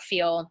that I don't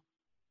feel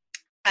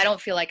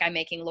like I'm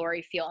making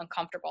Lori feel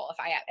uncomfortable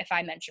if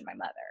I mention my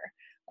mother.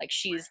 Like,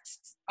 she's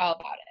all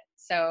about it.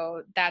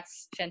 So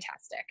that's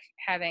fantastic.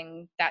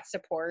 Having that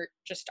support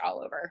just all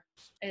over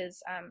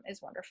is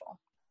wonderful.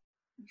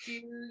 Do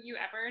you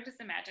ever just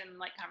imagine,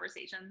 like,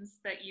 conversations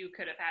that you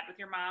could have had with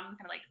your mom,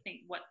 kind of, like,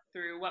 think what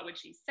would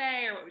she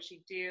say, or what would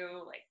she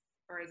do? Like,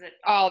 or is it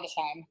all the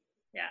time?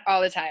 Yeah.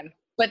 All the time.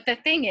 But the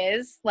thing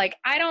is, like,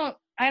 I don't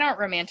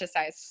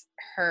romanticize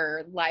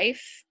her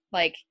life.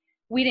 Like,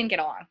 we didn't get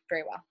along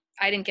very well.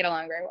 I didn't get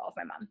along very well with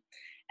my mom.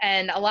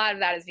 And a lot of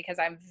that is because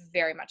I'm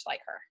very much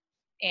like her.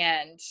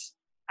 And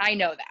I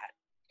know that.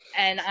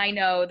 And I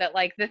know that,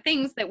 like, the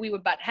things that we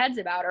would butt heads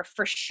about are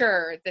for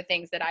sure the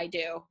things that I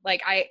do.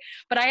 Like, I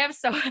have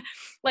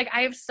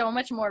so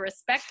much more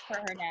respect for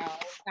her now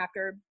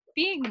after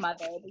being a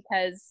mother,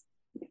 because,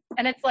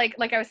 and it's like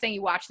I was saying,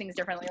 you watch things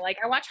differently. Like,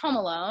 I watch Home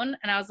Alone,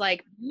 and I was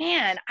like,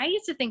 man, I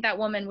used to think that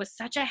woman was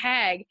such a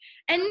hag.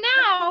 And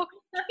now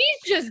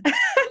she's just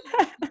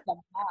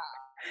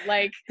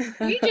like,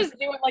 we just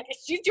do it, like,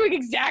 she's doing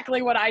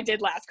exactly what I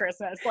did last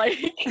Christmas. Like,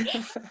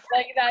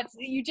 like, that's,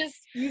 you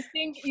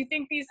think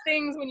these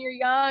things when you're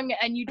young,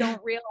 and you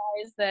don't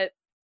realize that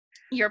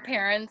your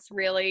parents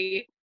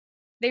really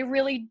they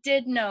really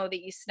did know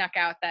that you snuck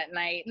out that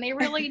night, and they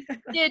really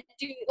did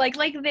do like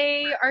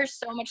they are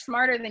so much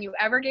smarter than you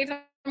ever gave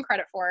them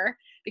credit for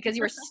because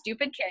you were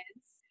stupid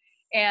kids.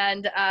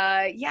 And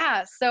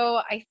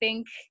so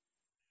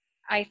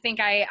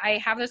I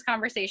have those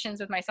conversations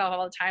with myself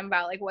all the time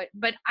about like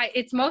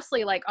it's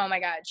mostly like, oh my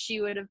God,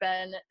 she would have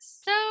been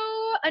so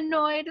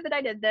annoyed that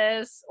I did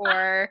this,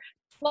 or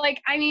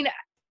like, I mean,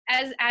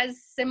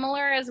 as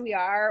similar as we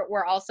are,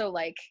 we're also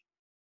like,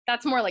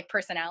 that's more like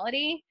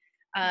personality.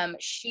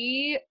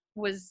 She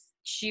was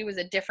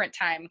a different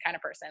time kind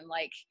of person,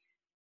 like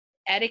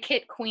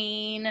etiquette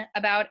queen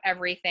about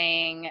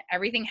everything.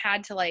 Everything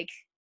had to like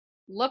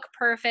look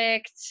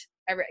perfect.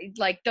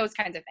 Like those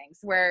kinds of things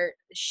where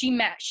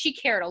she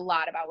cared a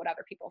lot about what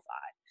other people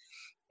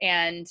thought,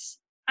 and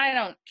I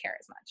don't care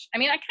as much. I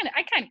mean, I kind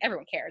of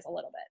everyone cares a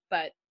little bit,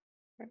 but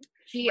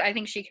I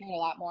think she cared a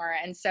lot more.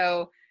 And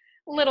so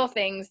little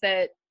things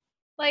that,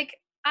 like,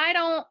 I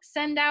don't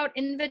send out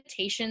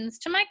invitations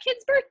to my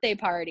kids' birthday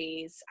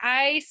parties.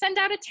 I send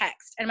out a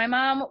text, and my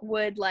mom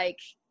would like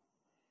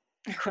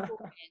cringe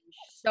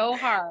so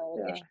hard.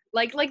 Yeah.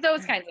 Like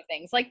those kinds of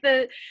things, like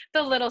the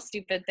little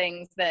stupid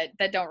things that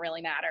don't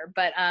really matter.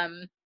 But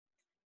and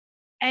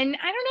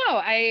I don't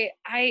know, I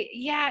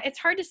it's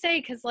hard to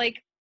say, because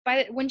like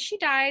when she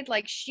died,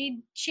 like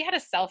she had a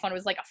cell phone. It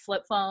was like a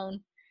flip phone,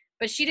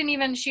 but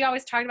she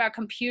always talked about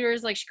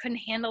computers, like she couldn't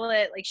handle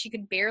it, like she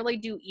could barely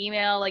do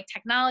email, like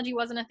technology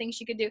wasn't a thing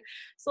she could do.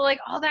 So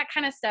like all that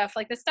kind of stuff,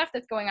 like the stuff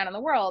that's going on in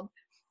the world,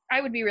 I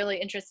would be really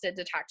interested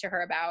to talk to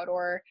her about,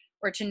 or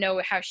to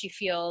know how she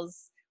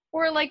feels,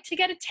 or like to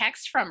get a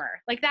text from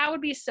her. Like that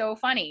would be so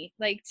funny,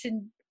 like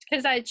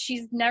because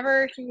she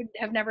would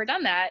have never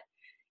done that.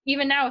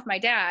 Even now with my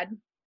dad,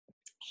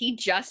 he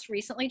just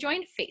recently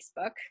joined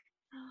Facebook,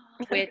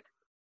 which,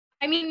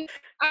 I mean,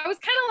 I was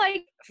kind of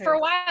like, for a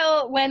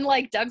while when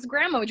like Doug's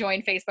grandma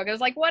joined Facebook, I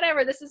was like,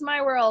 whatever, this is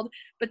my world.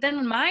 But then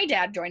when my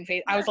dad joined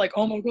Facebook, I was like,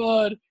 oh my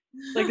God,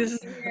 like this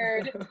is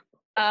weird.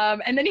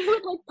 And then he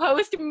would like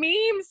post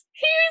memes.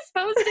 He's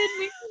posted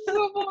memes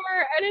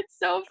before, and it's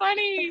so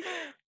funny.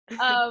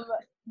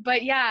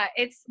 But yeah,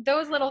 it's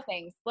those little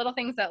things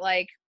that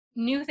like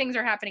new things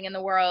are happening in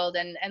the world,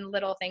 and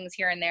little things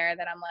here and there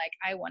that I'm like,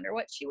 I wonder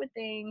what she would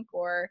think.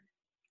 Or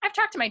I've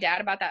talked to my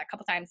dad about that a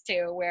couple times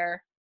too,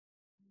 where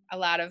a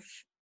lot of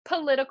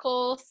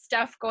political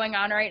stuff going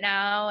on right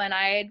now, and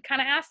I'd kind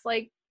of asked,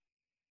 like,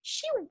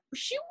 she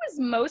was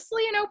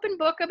mostly an open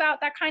book about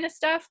that kind of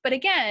stuff, but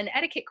again,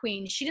 etiquette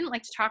queen, she didn't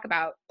like to talk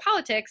about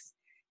politics.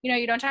 You know,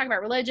 you don't talk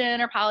about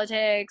religion or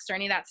politics or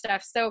any of that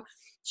stuff. So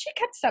she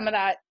kept some of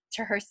that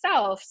to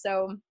herself.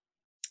 So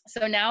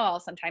now I'll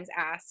sometimes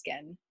ask,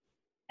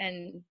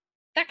 and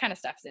that kind of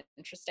stuff is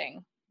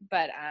interesting.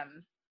 But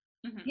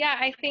yeah,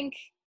 I think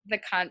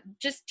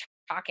just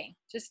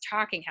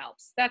talking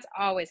helps. That's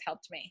always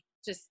helped me.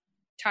 Just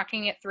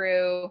talking it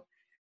through,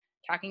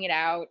 talking it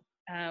out.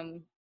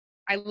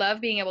 I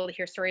love being able to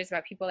hear stories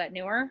about people that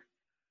knew her.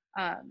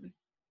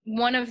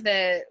 One of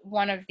the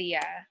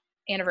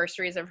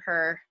anniversaries of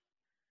her,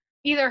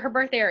 either her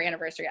birthday or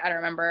anniversary, I don't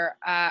remember.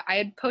 I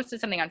had posted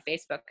something on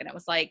Facebook, and it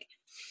was like,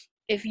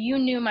 if you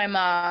knew my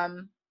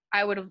mom,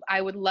 I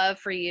would love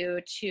for you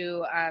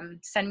to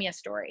send me a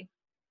story.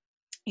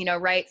 You know,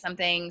 write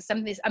something,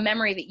 a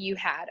memory that you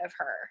had of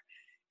her,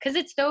 because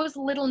it's those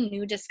little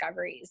new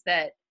discoveries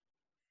that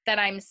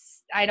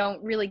I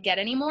don't really get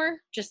anymore.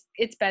 Just,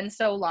 it's been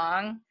so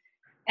long.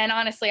 And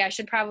honestly, I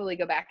should probably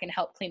go back and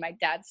help clean my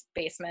dad's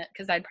basement,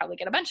 because I'd probably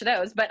get a bunch of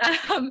those. But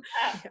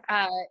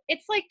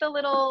it's like the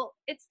little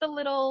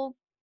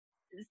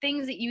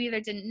things that you either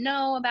didn't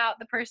know about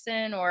the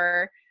person,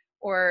 or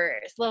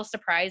little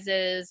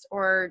surprises,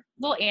 or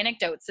little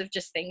anecdotes of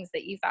just things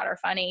that you thought are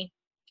funny.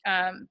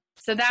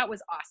 So that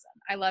was awesome.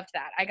 I loved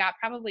that. I got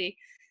probably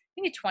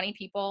maybe 20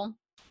 people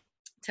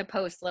to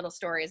post little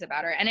stories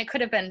about her. And it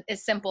could have been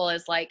as simple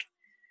as like,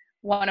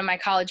 one of my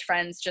college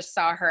friends just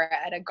saw her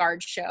at a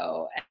guard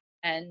show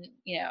and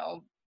you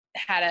know,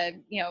 had a,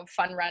 you know,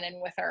 fun run-in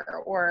with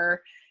her,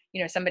 or,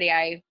 you know, somebody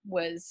I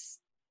was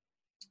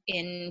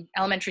in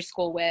elementary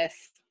school with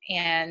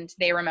and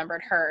they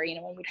remembered her, you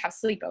know, when we'd have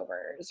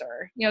sleepovers,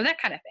 or, you know,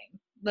 that kind of thing.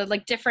 The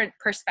like different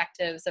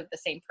perspectives of the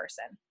same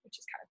person, which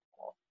is kind of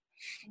cool.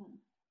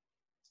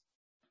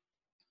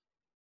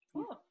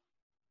 Cool.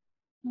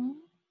 Mm-hmm.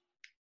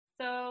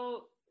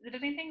 So did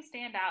anything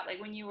stand out,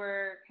 like when you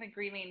were kind of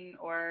grieving,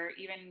 or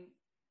even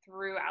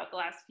throughout the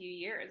last few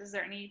years? Is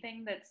there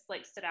anything that's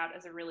like stood out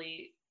as a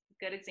really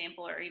good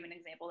example, or even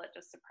example that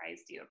just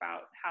surprised you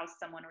about how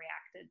someone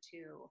reacted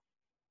to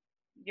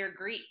your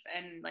grief,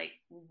 and like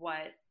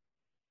what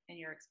in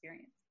your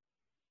experience?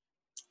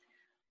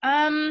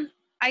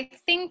 I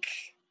think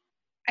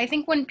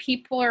when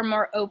people are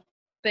more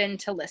open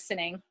to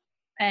listening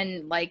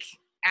and like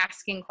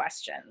asking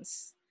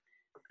questions,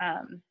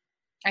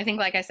 I think,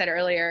 like I said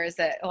earlier, is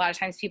that a lot of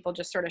times people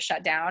just sort of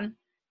shut down.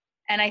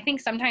 And I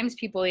think sometimes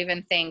people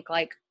even think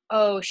like,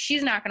 oh,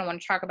 she's not going to want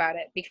to talk about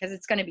it because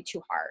it's going to be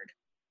too hard.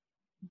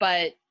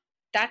 But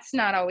that's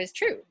not always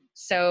true.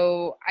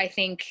 So I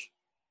think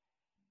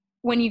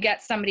when you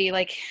get somebody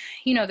like,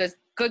 those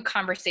good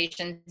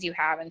conversations you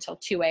have until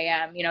 2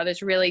 a.m.,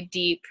 those really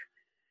deep,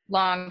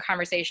 long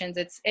conversations.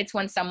 It's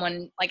when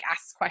someone like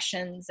asks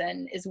questions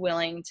and is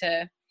willing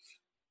to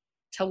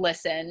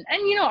listen.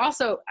 And,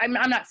 also I'm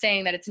not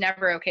saying that it's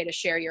never okay to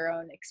share your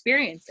own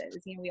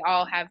experiences. We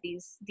all have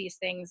these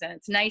things, and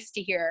it's nice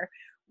to hear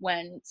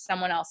when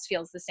someone else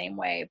feels the same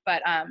way.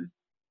 But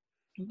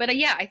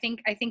yeah, I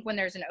think when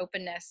there's an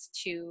openness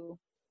to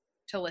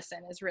listen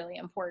is really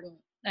important.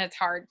 And it's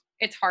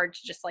hard to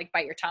just like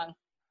bite your tongue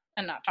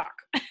and not talk.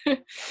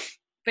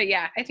 But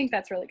yeah, I think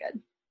that's really good.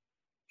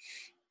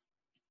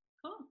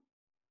 Cool.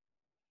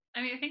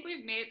 I mean, I think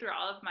we've made it through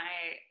all of my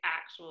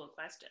actual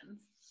questions.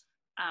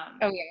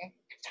 Okay.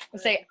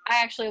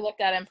 I actually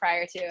looked at him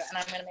prior to, and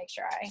I'm going to make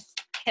sure I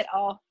hit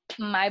all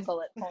my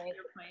bullet points.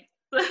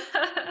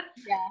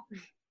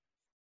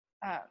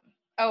 Yeah.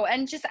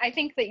 And just, I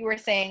think that you were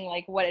saying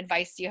like, what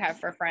advice do you have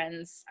for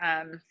friends?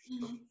 And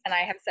I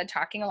have said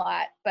talking a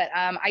lot, but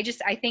I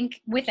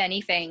think with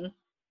anything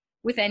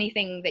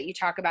that you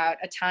talk about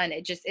a ton,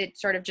 it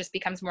sort of just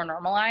becomes more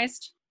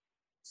normalized.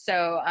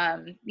 So,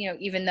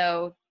 even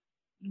though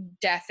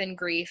death and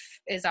grief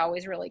is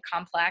always really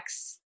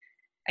complex,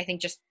 I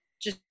think just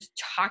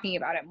talking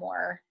about it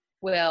more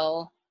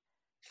will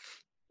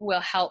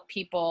help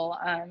people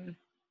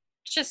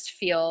just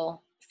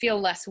feel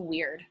less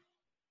weird.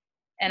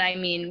 And I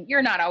mean,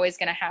 you're not always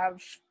going to have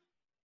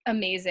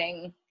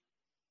amazing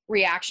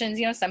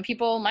reactions. Some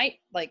people might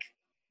like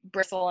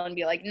bristle and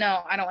be like,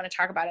 no, I don't want to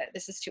talk about it.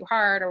 This is too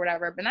hard or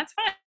whatever, but that's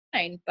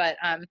fine. But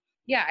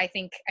yeah, I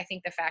think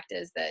the fact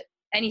is that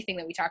anything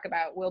that we talk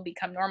about will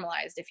become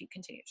normalized if you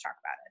continue to talk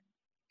about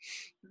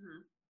it.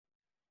 Mm-hmm.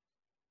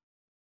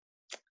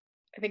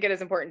 I think it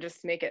is important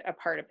just to make it a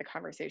part of the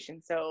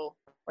conversation. So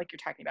like you're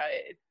talking about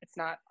it's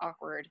not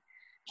awkward,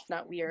 it's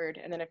not weird.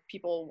 And then if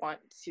people want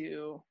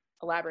to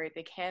elaborate,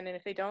 they can. And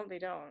if they don't, they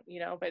don't,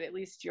 but at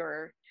least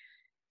you're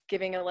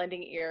giving a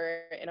lending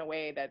ear in a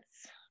way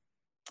that's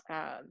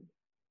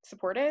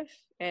supportive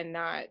and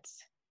not,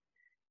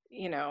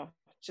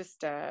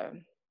 just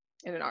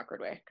in an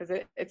awkward way. Because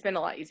it's been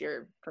a lot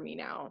easier for me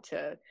now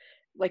to,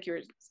 like you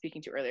were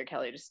speaking to earlier,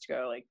 Kelly, just to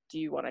go like, do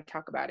you want to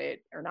talk about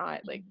it or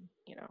not? Like,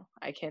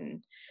 I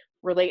can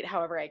relate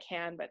however I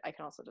can, but I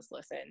can also just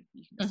listen.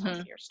 You can just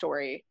listen to your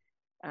story.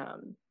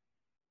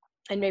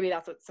 And maybe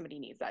that's what somebody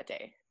needs that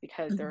day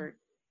because they're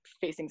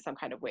facing some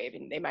kind of wave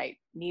and they might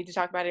need to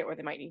talk about it or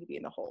they might need to be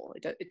in the hole.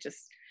 It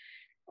just,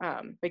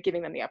 but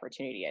giving them the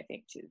opportunity, I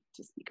think,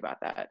 to speak about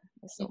that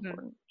is so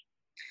important.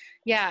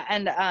 Yeah.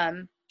 And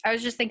I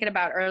was just thinking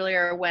about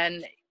earlier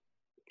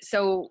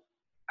so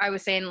I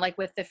was saying like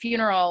with the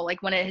funeral,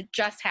 like when it had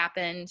just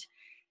happened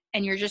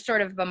and you're just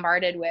sort of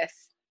bombarded with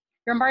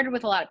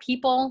a lot of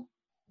people,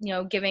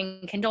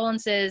 giving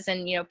condolences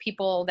and,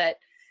 people that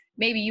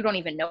maybe you don't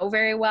even know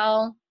very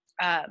well.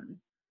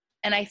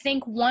 And I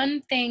think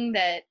one thing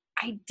that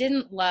I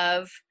didn't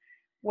love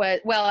was,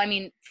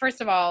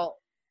 first of all,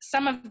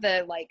 some of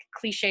the like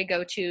cliche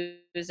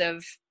go-tos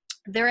of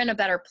they're in a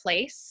better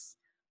place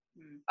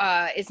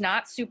is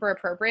not super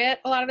appropriate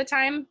a lot of the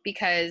time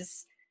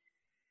because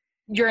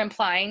you're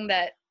implying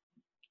that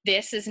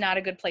this is not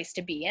a good place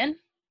to be in,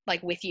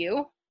 like with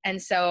you.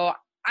 And so,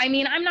 I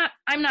mean, I'm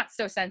not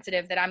so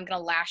sensitive that I'm going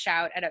to lash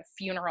out at a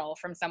funeral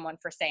from someone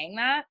for saying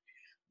that.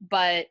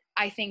 But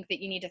I think that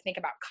you need to think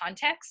about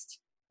context.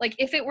 Like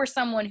if it were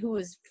someone who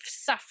was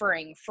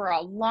suffering for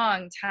a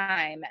long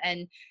time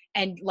and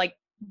like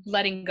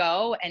letting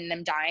go and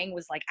them dying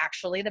was like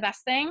actually the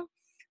best thing,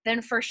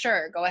 then for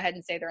sure, go ahead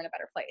and say they're in a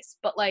better place.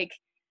 But like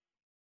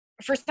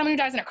for someone who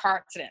dies in a car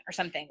accident or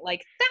something,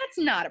 like that's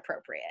not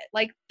appropriate.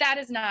 Like that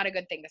is not a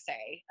good thing to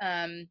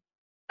say.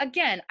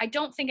 Again, I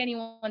don't think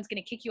anyone's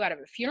going to kick you out of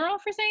a funeral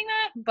for saying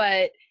that,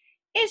 but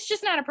it's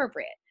just not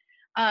appropriate.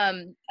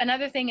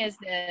 Another thing is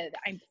that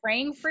I'm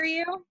praying for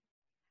you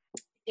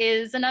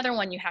is another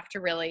one you have to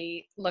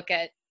really look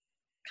at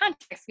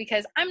context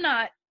because I'm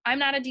not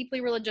a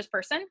deeply religious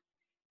person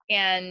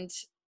and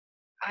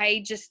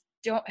I just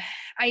don't,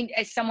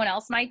 someone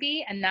else might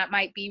be, and that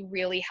might be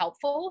really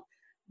helpful,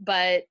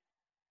 but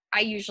I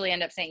usually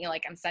end up saying,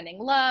 like, I'm sending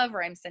love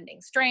or I'm sending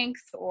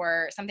strength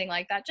or something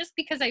like that, just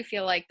because I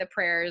feel like the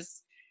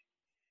prayers,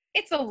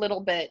 it's a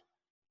little bit,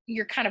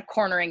 you're kind of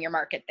cornering your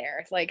market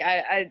there. Like,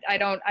 I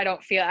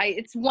don't feel,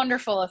 it's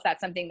wonderful if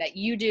that's something that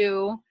you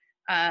do.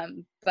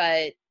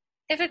 But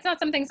if it's not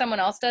something someone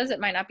else does, it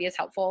might not be as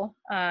helpful.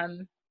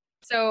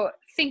 So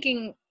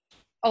thinking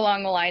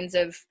along the lines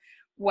of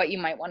what you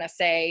might want to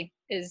say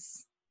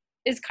is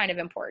kind of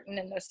important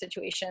in those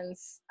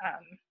situations.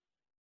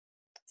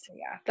 So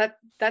yeah,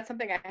 that's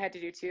something I had to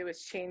do too,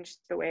 was change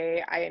the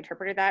way I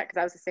interpreted that, because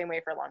I was the same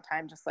way for a long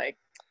time, just like,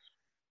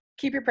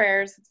 keep your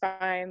prayers, it's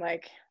fine,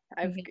 like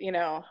I've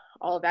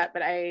all of that.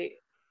 But I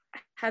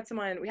had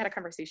we had a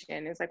conversation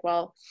and it's like,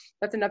 well,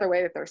 that's another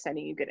way that they're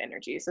sending you good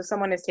energy. So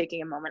someone is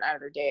taking a moment out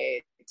of their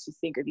day to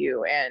think of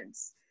you, and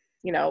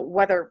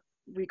whether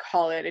we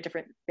call it a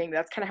different thing,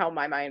 that's kind of how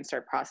my mind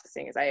started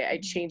processing. Is I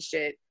changed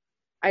it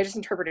I just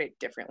interpret it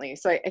differently.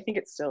 So I think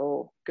it's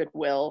still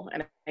goodwill,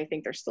 and I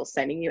think they're still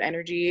sending you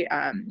energy.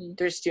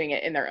 They're just doing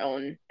it in their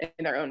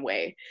own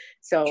way.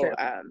 So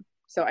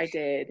so I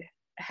did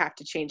have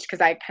to change,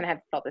 because I kind of had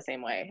felt the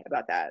same way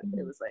about that.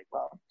 It was like,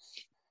 well,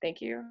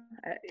 thank you,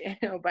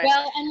 but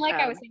well, and like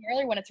I was saying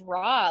earlier, when it's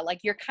raw, like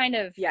you're kind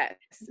of, yes,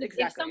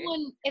 exactly.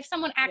 If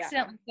someone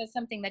accidentally does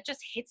something that just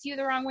hits you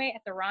the wrong way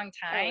at the wrong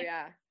time,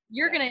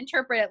 you're yeah. going to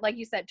interpret it, like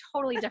you said,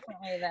 totally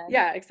differently than.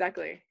 Yeah,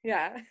 exactly.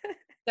 Yeah.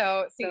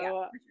 So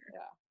yeah.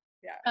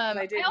 And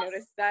I did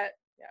notice that.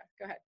 Yeah,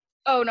 go ahead.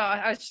 Oh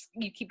no,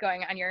 you keep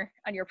going on your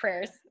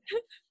prayers.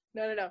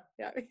 No.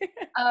 Yeah.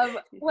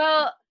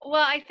 Well,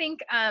 I think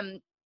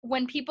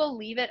when people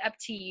leave it up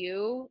to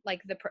you,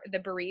 like the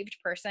bereaved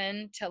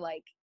person, to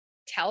like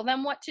tell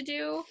them what to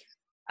do,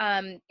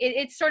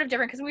 it's sort of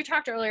different, because we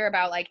talked earlier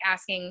about like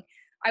asking,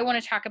 I want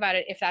to talk about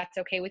it if that's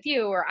okay with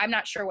you, or I'm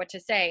not sure what to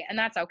say, and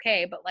that's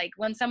okay. But like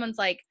when someone's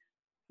like,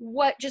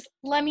 just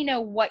let me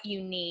know what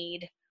you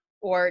need,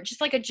 or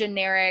just like a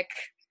generic,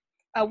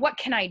 what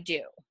can I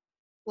do?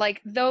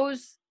 Like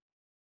those,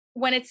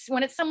 when it's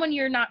someone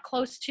you're not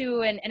close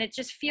to, and it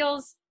just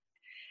feels,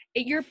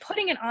 you're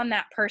putting it on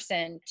that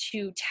person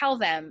to tell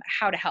them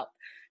how to help.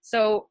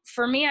 So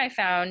for me, I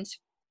found,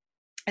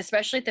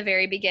 especially at the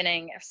very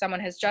beginning, if someone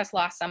has just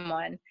lost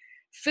someone,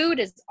 food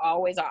is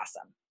always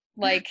awesome.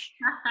 Like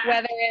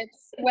whether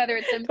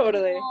it's a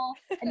totally meal,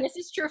 and this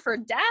is true for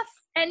death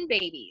and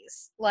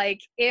babies.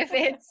 Like if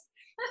it's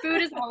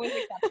food is always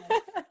acceptable.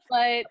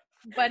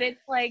 But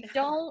it's like,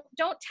 don't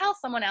tell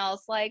someone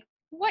else like,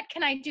 what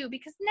can I do?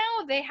 Because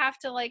now they have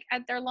to like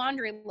add their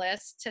laundry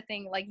list to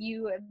think like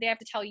they have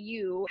to tell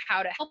you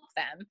how to help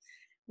them,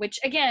 which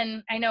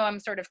again, I know I'm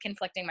sort of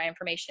conflicting my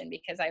information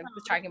because I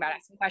was talking about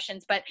asking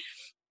questions, but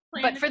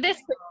for this,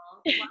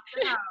 walk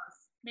the house.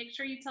 Make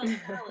sure you tell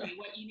Sally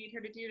what you need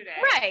her to do today.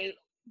 Right.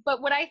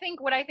 But what I think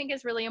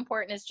is really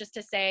important is just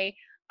to say,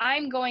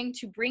 I'm going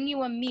to bring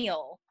you a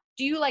meal.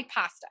 Do you like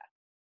pasta?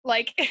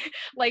 Like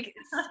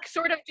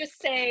sort of just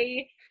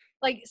say,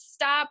 like,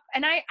 stop.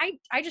 And I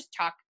just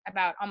talk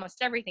about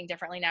almost everything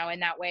differently now in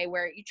that way,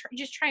 where you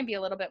just try and be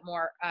a little bit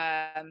more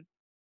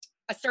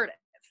assertive,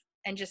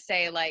 and just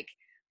say like,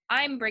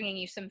 I'm bringing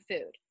you some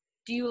food.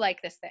 Do you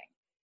like this thing?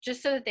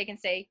 Just so that they can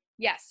say,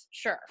 yes,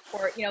 sure.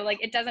 Or,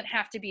 like, it doesn't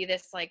have to be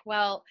this like,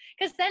 well,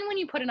 because then when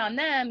you put it on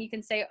them, you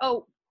can say,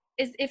 oh,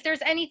 if there's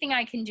anything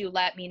I can do,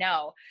 let me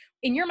know.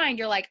 In your mind,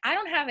 you're like, I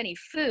don't have any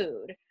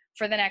food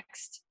for the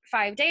next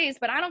 5 days,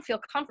 but I don't feel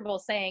comfortable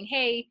saying,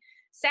 hey,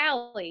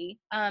 Sally,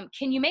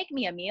 can you make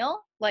me a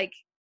meal? Like,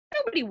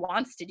 nobody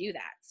wants to do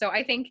that. So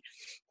I think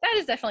that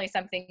is definitely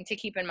something to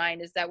keep in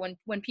mind, is that when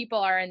people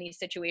are in these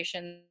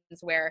situations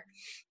where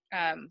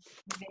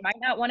they might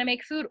not want to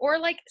make food, or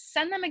like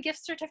send them a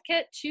gift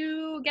certificate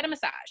to get a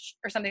massage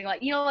or something,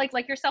 like,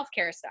 like your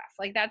self-care stuff.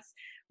 Like, that's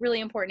really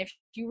important. If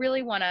you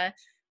really want to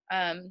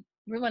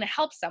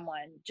help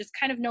someone, just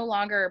kind of no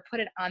longer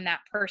put it on that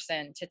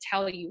person to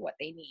tell you what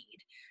they need,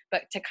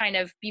 but to kind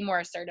of be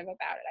more assertive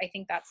about it. I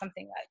think that's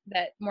something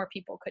that more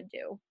people could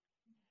do.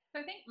 So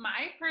I think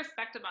my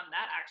perspective on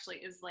that actually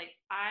is like,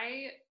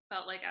 I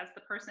felt like as the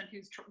person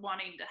who's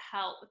wanting to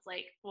help, it's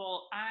like,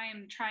 well,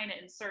 I'm trying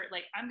to insert,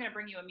 like, I'm going to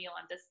bring you a meal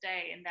on this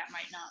day, and that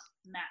might not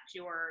match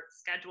your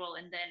schedule.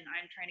 And then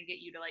I'm trying to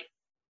get you to like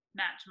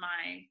match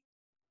my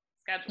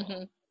schedule.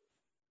 Mm-hmm.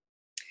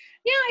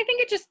 Yeah, I think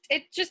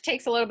it just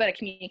takes a little bit of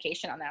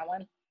communication on that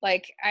one.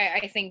 Like,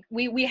 I think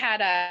we had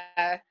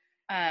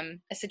a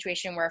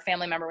situation where a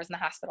family member was in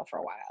the hospital for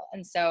a while.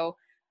 And so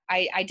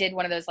I did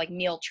one of those like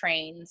meal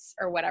trains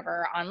or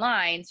whatever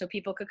online, so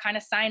people could kind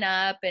of sign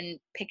up and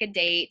pick a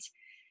date.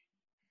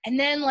 And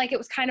then like, it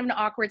was kind of an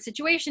awkward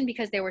situation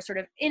because they were sort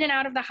of in and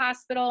out of the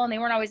hospital and they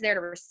weren't always there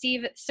to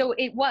receive it. So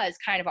it was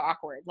kind of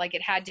awkward. Like,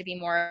 it had to be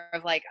more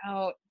of like,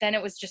 oh, then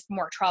it was just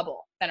more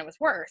trouble than it was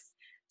worth.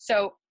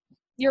 So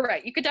you're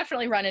right. You could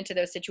definitely run into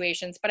those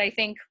situations, but I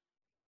think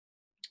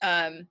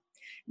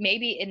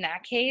maybe in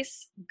that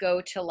case,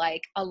 go to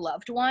like a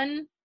loved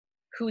one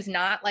who's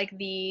not like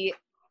the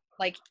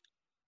like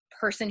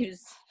person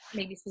who's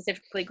maybe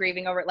specifically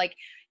grieving over it. Like,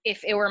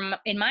 if it were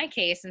in my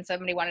case and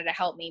somebody wanted to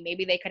help me,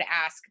 maybe they could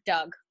ask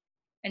Doug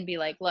and be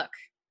like, look,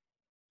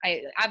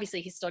 obviously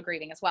he's still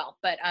grieving as well,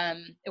 but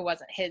it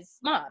wasn't his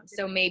mom.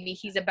 So maybe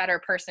he's a better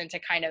person to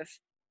kind of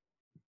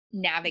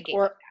navigate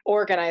or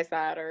organize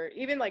that, or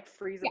even like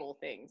freezable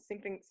things,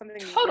 something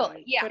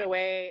totally you can put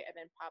away and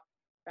then pop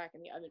back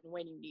in the oven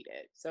when you need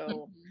it.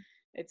 So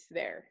it's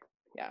there.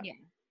 Yeah.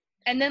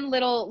 And then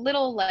little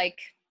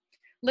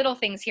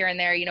things here and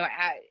there,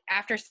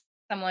 after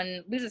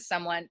someone loses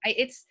someone,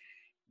 it's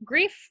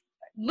grief.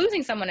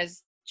 Losing someone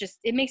is just,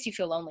 it makes you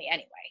feel lonely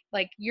anyway.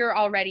 Like,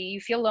 you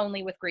feel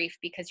lonely with grief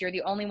because you're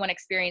the only one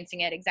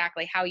experiencing it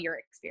exactly how you're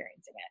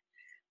experiencing it.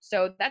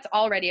 So that's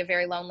already a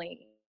very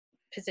lonely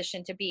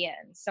position to be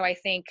in. So I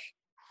think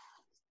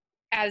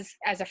as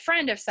a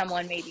friend of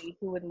someone maybe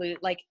who would lose,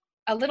 like,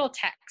 a little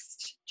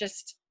text,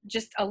 just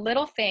a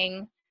little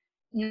thing,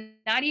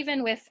 not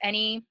even with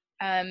any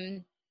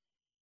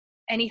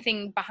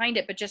anything behind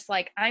it, but just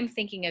like, I'm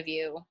thinking of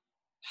you.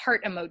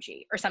 heart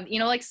emoji or something,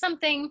 like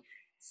something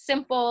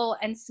simple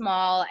and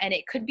small, and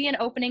it could be an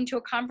opening to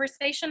a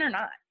conversation or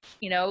not,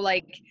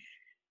 like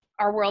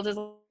our world is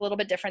a little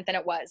bit different than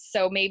it was.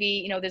 So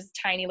maybe, there's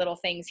tiny little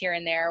things here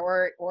and there,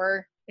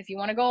 or if you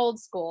want to go old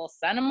school,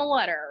 send them a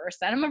letter or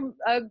send them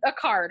a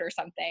card or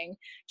something,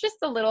 just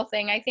a little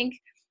thing. I think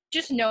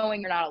just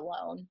knowing you're not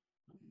alone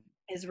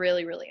is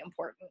really, really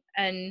important.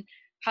 And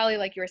Holly,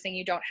 like you were saying,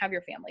 you don't have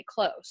your family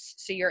close,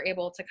 so you're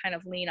able to kind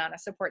of lean on a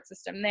support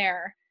system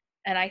there.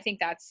 And I think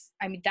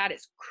that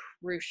is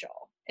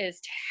crucial,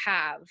 is to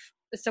have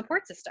a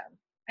support system.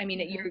 I mean,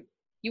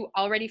 you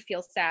already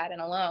feel sad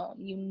and alone.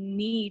 You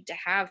need to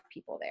have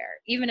people there,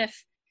 even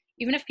if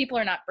people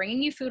are not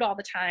bringing you food all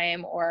the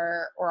time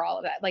or all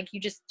of that. Like, you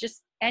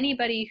just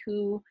anybody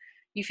who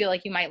you feel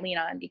like you might lean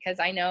on, because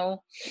I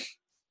know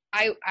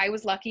I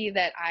was lucky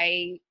that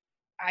I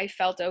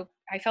felt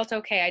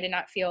okay. I did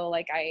not feel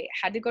like I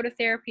had to go to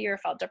therapy or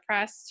felt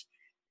depressed.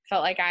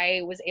 Felt like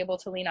I was able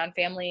to lean on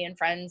family and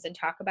friends and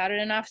talk about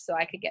it enough so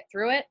I could get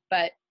through it.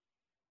 But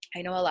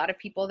I know a lot of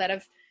people that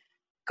have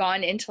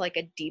gone into like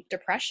a deep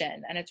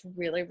depression, and it's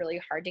really, really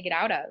hard to get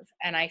out of.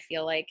 And I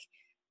feel like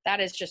that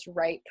is just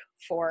ripe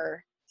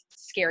for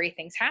scary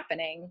things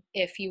happening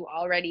if you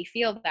already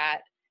feel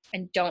that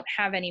and don't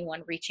have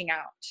anyone reaching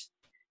out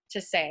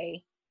to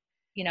say,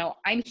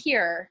 I'm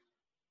here.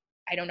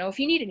 I don't know if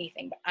you need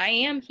anything, but I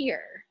am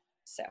here.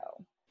 So,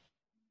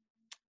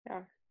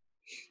 yeah.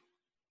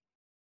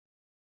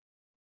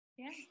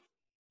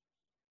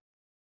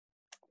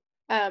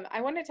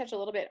 I want to touch a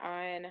little bit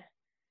on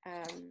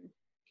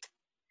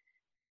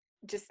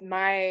just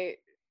my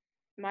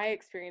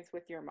experience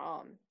with your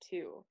mom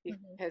too,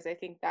 because I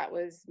think that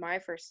was my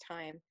first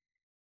time,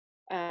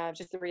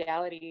 just the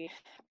reality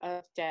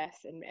of death,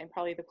 and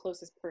probably the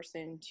closest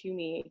person to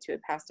me to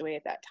have passed away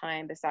at that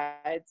time,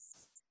 besides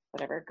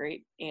whatever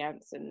great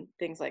aunts and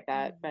things like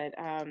that. But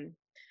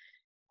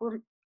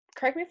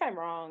correct me if I'm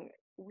wrong,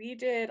 we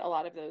did a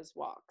lot of those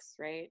walks,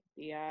 right?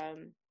 The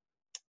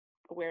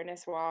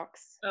awareness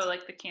walks. Oh,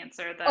 like the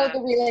cancer. The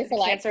Relay for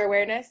Life. Cancer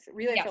awareness,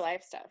 Relay for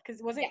Life stuff.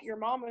 Because wasn't your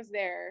mom was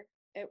there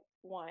at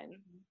one?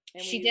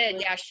 And she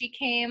did, yeah. She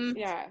came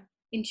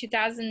in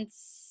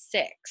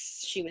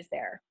 2006. She was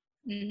there.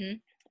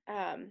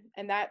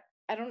 And that,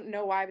 I don't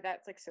know why, but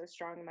that's like so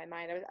strong in my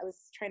mind. I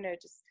was trying to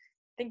just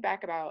think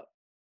back about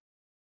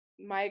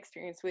my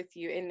experience with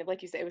you, and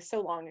like you said, it was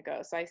so long ago,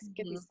 so I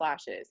get these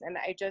flashes, and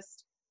I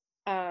just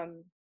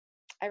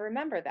I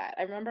remember that.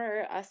 I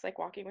remember us like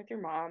walking with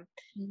your mom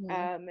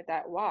at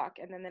that walk,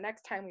 and then the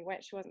next time we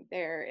went, she wasn't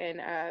there, and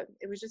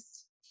it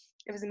was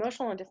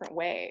emotional in a different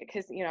way,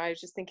 because I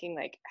was just thinking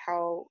like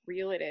how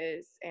real it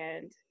is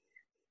and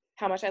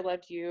how much I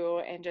loved you,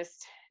 and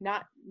just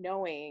not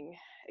knowing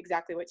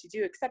exactly what to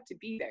do except to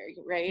be there,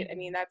 right? I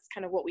mean, that's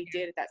kind of what we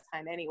did at that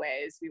time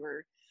anyways. We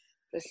were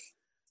this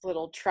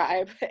little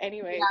tribe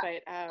anyway,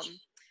 but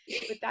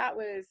that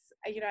was,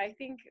 I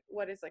think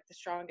what is like the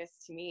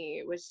strongest to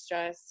me was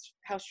just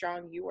how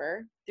strong you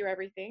were through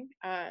everything.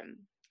 And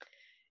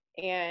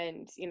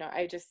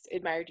I just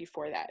admired you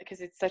for that,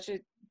 because it's such a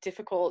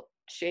difficult,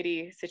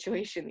 shitty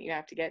situation that you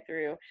have to get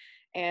through.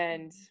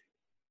 And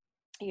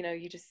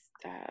you just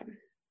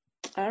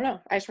I don't know,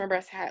 I just remember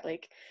us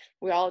like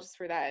we all just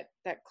were that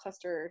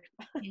cluster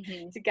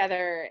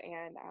together.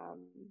 And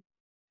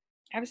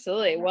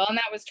absolutely. Well, and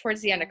that was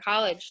towards the end of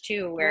college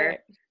too,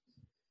 where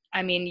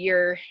I mean,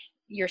 you're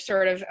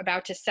sort of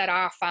about to set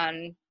off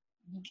on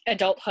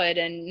adulthood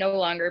and no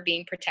longer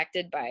being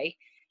protected by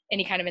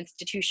any kind of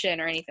institution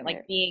or anything,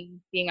 like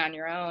being on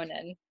your own.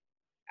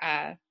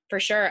 And for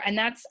sure. And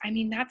that's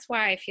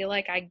why I feel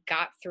like I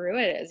got through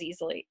it as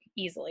easily.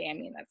 I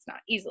mean, that's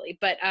not easily,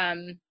 but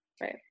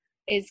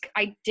is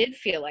I did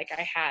feel like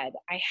I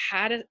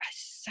had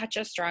such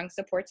a strong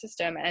support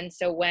system. And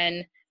so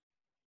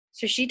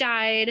she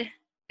died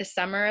the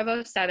summer of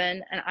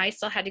 2007, and I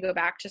still had to go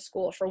back to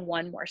school for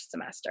one more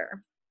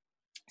semester.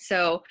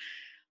 So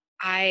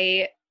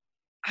I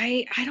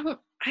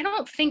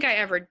don't think I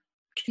ever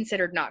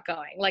considered not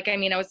going. Like, I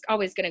mean, I was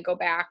always going to go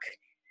back.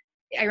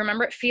 I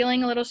remember it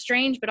feeling a little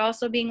strange, but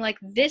also being like,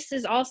 this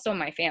is also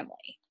my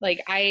family.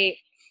 Like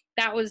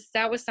that was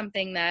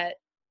something that,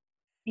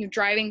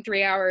 driving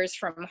 3 hours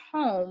from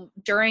home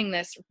during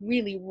this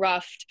really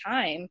rough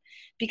time,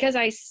 because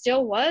I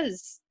still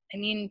was, I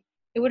mean,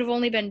 it would have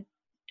only been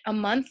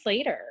less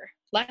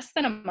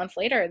than a month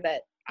later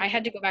that I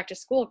had to go back to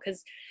school,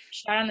 because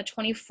she died on the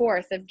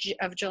 24th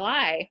of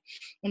July,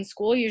 when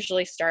school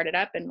usually started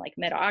up in like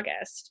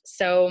mid-August.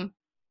 So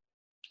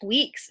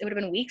it would have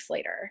been weeks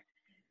later.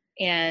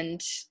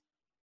 And,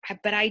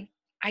 but I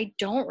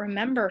don't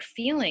remember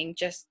feeling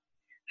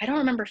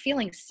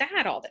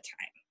sad all the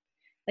time.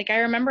 Like, I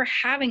remember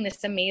having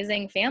this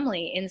amazing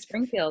family in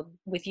Springfield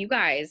with you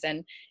guys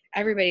and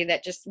everybody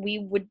that just, we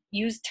would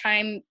use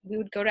time, we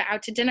would go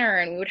out to dinner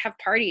and we would have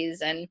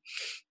parties. And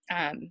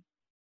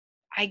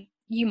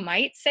you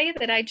might say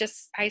that I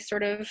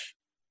sort of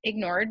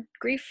ignored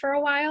grief for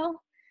a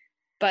while,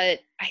 but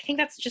I think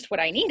that's just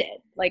what I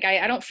needed. Like,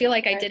 I don't feel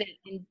like I did it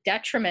in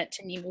detriment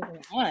to me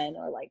moving on,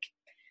 or like,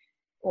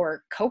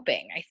 or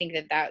coping. I think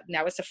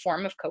that was a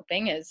form of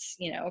coping, is,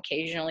 you know,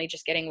 occasionally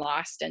just getting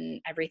lost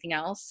and everything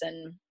else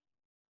and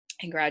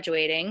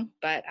graduating.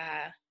 But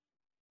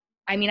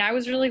I mean, I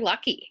was really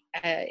lucky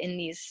in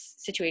these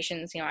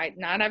situations. You know,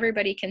 not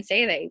everybody can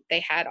say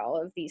they had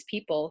all of these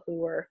people who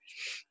were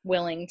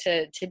willing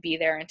to be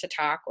there and to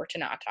talk or to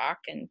not talk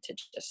and to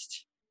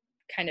just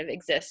kind of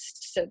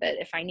exist so that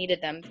if I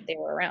needed them, they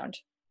were around.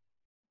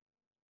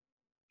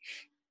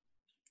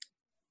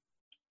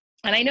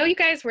 And I know you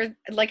guys were,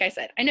 like I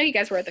said, I know you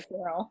guys were at the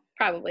funeral.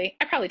 Probably.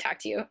 I probably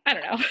talked to you. I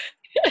don't know.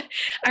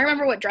 I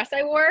remember what dress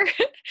I wore.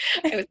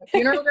 It was a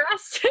funeral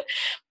dress.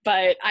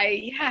 But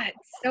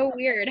it's so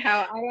weird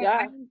how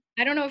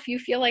I don't know if you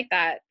feel like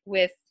that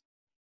with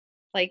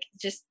like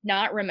just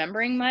not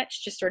remembering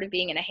much, just sort of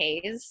being in a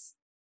haze.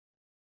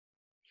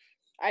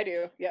 I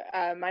do.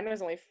 Yeah. Mine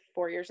was only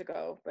 4 years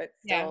ago, but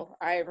still,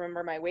 I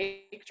remember my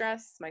wake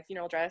dress, my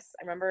funeral dress.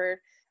 I remember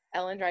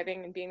Ellen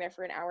driving and being there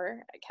for an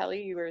hour.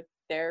 Kelly, you were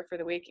there for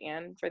the wake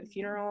and for the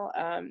funeral.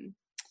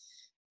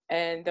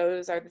 And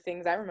those are the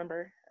things I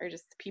remember, are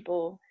just the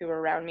people who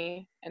were around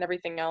me, and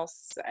everything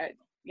else. I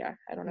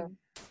don't know.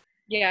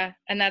 Yeah.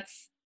 And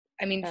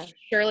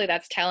surely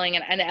that's telling.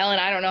 And Ellen,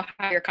 I don't know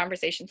how your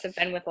conversations have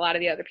been with a lot of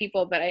the other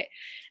people, but I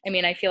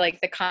feel like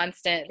the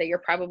constant that you're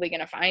probably going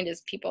to find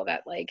is people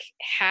that like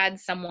had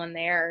someone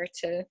there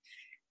to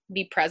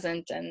be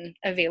present and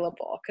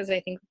available. 'Cause I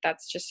think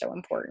that's just so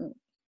important.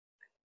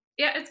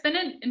 Yeah, it's been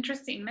an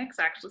interesting mix,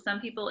 actually. Some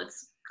people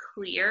it's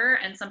clear,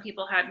 and some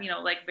people had, you know,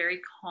 like very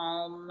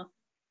calm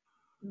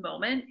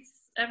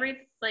moments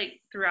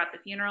throughout the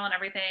funeral and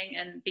everything.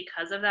 And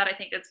because of that, I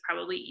think it's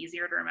probably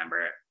easier to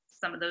remember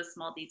some of those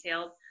small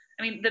details.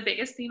 I mean, the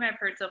biggest theme I've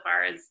heard so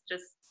far is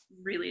just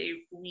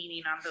really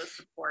leaning on those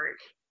support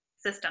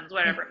systems,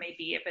 whatever it may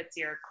be, if it's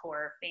your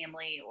core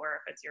family or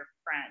if it's your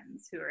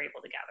friends who are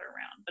able to gather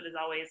around. But it's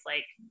always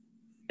like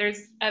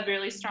there's a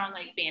really strong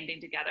like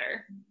banding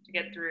together to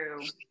get through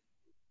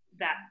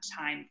that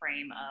time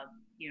frame of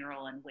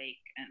funeral and wake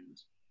and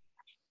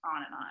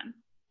on and on.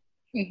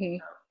 Mm-hmm.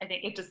 So I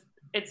think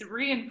it's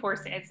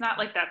reinforcing. It's not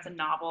like that's a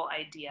novel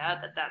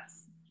idea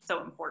that's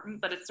so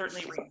important, but it's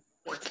certainly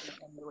reinforcing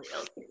and really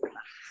illustrating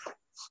that.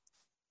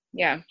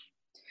 Yeah.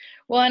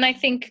 Well, and I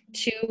think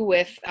too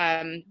with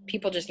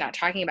people just not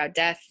talking about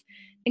death,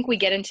 I think we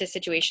get into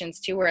situations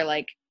too where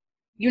like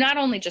you not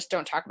only just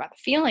don't talk about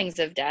the feelings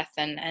of death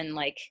and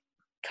like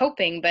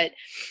coping, but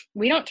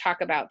we don't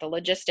talk about the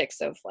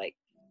logistics of like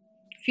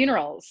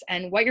funerals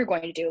and what you're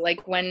going to do.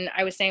 Like when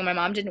I was saying my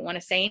mom didn't want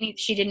to say anything,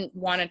 she didn't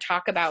want to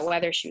talk about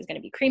whether she was going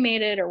to be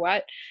cremated or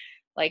what,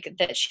 like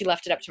that she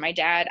left it up to my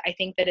dad. I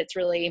think that it's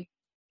really,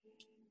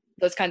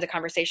 those kinds of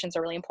conversations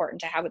are really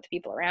important to have with the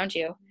people around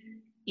you,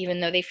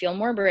 even though they feel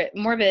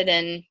morbid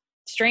and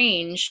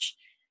strange.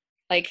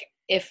 Like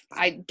if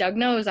Doug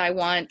knows I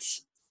want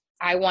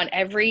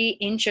every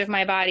inch of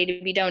my body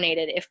to be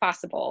donated if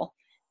possible,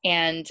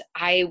 and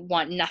I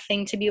want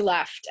nothing to be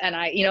left. And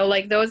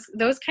like those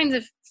kinds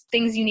of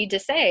things you need to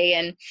say.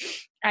 And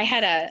I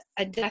had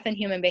a death and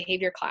human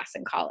behavior class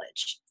in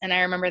college. And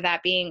I remember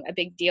that being a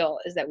big deal,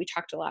 is that we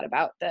talked a lot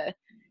about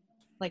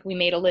we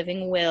made a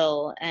living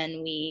will,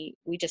 and we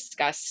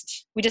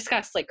discussed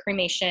like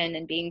cremation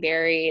and being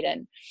buried.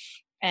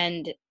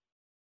 And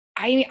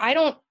I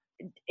don't,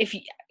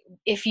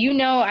 if you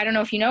know, I don't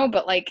know if you know,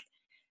 but like,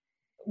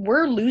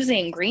 we're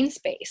losing green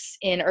space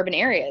in urban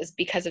areas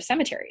because of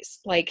cemeteries.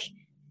 Like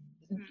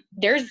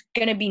there's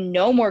going to be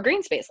no more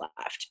green space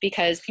left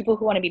because people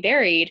who want to be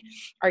buried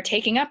are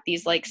taking up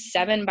these like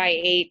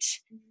 7x8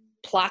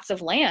 plots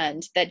of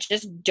land that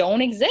just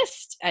don't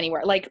exist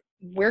anywhere. Like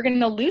we're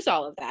going to lose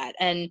all of that.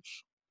 And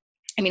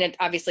I mean, it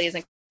obviously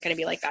isn't going to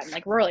be like that in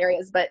like rural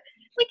areas, but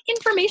like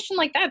information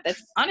like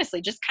that's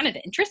honestly just kind of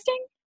interesting.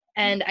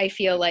 And I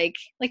feel like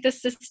the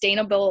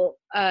sustainable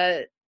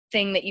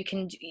thing that you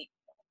can do.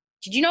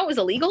 Did you know it was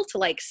illegal to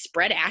like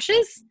spread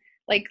ashes?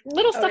 Like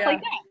little stuff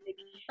like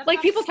that.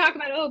 Like people talk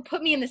about,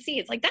 put me in the sea.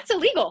 It's like, that's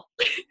illegal.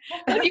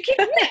 Like, you can't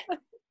do that.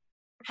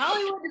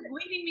 Hollywood is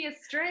leading me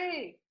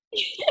astray.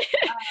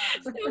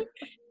 So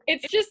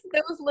it's just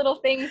those little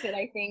things that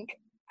I think,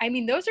 I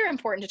mean, those are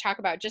important to talk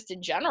about just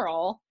in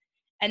general.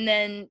 And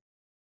then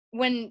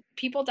when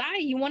people die,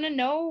 you want to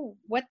know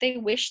what they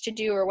wish to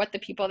do or what the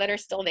people that are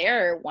still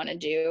there want to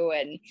do.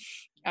 And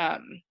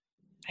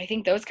I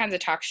think those kinds of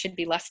talks should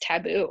be less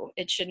taboo.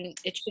 It should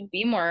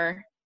be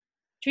more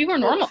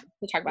normal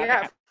to talk about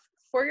that.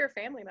 For your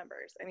family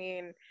members. I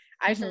mean,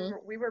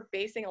 we were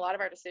basing a lot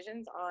of our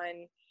decisions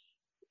on,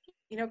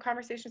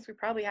 conversations we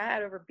probably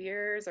had over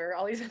beers or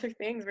all these other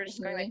things. We're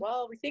just going like,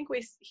 well, we think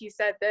he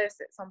said this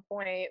at some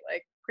point,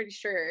 like pretty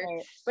sure,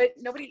 right. But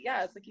nobody,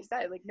 it's like you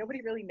said, like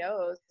nobody really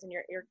knows, and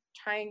you're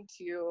trying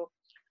to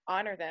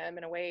honor them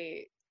in a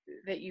way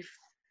that you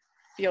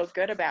feel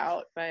good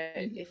about. But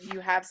if you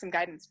have some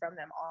guidance from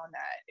them on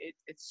that,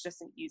 it's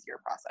just an easier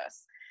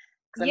process.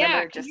 Because I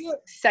remember just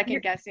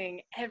second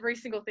guessing every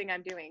single thing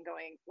I'm doing,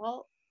 going,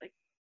 well, like,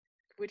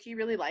 would he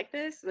really like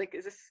this? Like,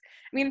 is this,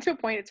 I mean, to a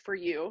point it's for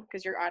you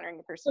because you're honoring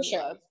the person you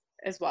love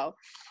as well.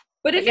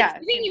 But if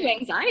it's giving you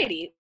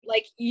anxiety,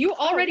 like you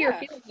already are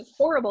feeling this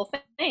horrible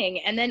thing,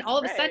 and then all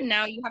of a sudden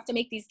now you have to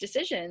make these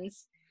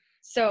decisions.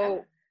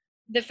 So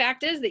the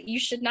fact is that you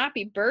should not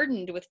be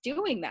burdened with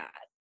doing that.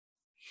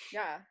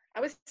 Yeah, I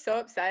was so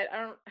upset.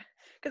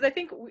 Because I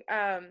think we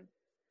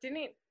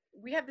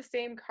have the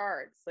same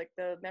cards, like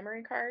the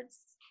memory cards.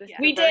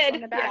 We did.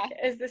 On the back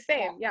is the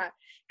same. Yeah.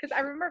 Because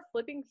I remember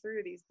flipping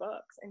through these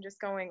books and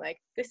just going like,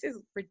 this is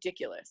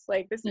ridiculous.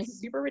 Like, this is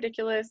super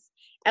ridiculous.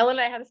 Ellen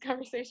and I had this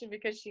conversation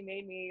because she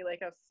made me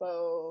like a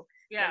faux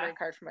memory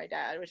card for my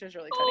dad, which was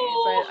really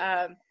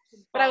funny.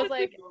 But I was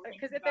like,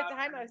 because at the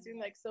time I was doing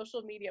like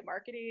social media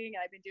marketing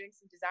and I've been doing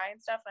some design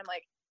stuff. And I'm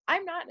like,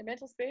 I'm not in a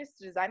mental space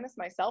to design this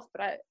myself,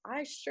 but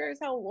I sure as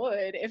hell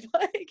would if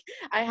like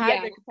I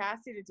had the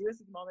capacity to do this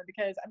at the moment,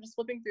 because I'm just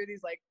flipping through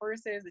these like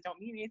verses that don't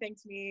mean anything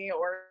to me,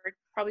 or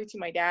probably to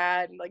my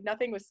dad, and like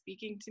nothing was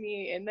speaking to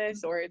me in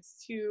this, or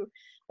it's too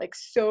like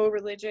so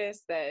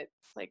religious that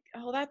like,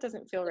 oh, that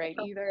doesn't feel right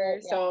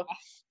either. So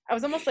I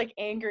was almost like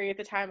angry at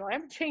the time. Like,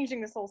 I'm changing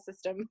this whole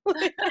system.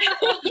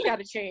 You got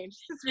to change.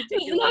 This is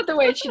ridiculous. It's not the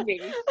way it should be.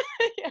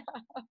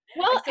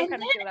 Well, I still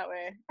kind of feel that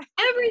way.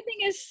 Everything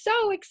is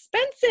so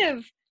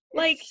expensive.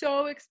 Like, it's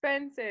so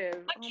expensive.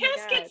 A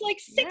casket's like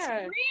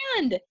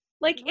 $6,000.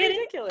 Like,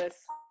 ridiculous.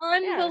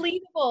 It is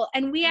unbelievable.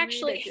 And we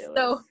actually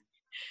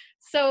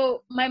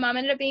so my mom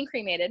ended up being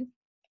cremated,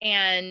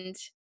 and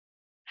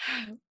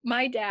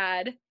my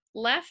dad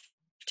left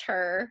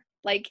her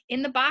like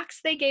in the box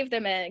they gave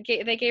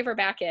her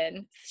back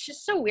in. It's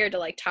just so weird to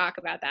like talk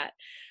about that.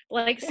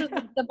 Like, so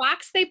the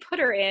box they put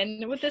her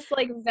in with this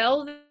like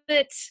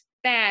velvet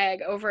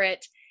bag over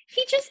it,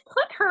 he just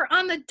put her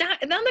on the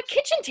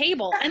kitchen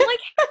table and like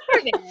had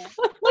her there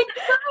like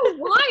for a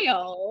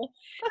while.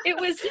 It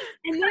was just,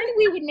 and then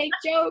we would make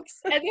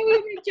jokes and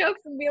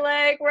be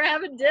like, we're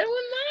having dinner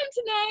with mom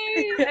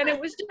tonight, and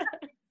it was just,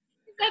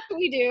 that's what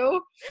we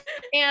do.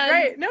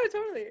 And no,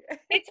 totally.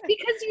 It's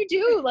because you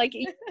do, like,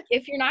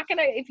 if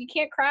you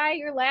can't cry,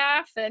 you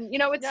laugh, and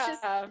it's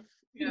just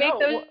you make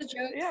those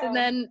jokes. And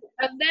then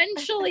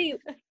eventually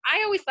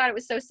I always thought it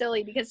was so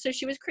silly because so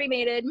she was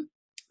cremated,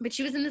 but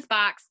she was in this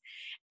box,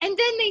 and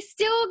then they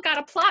still got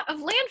a plot of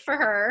land for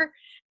her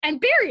and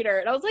buried her,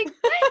 and I was like,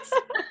 what?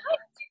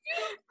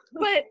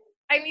 But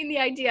I mean, the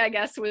idea, I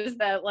guess, was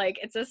that like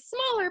it's a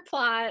smaller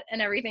plot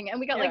and everything, and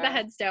we got like the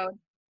headstone.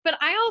 But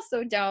I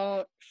also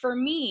don't, for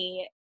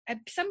me,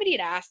 somebody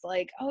had asked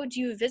like, oh, do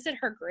you visit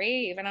her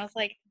grave? And I was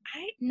like,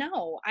 I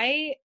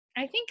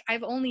think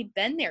I've only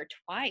been there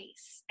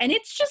twice, and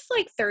it's just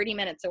like 30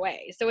 minutes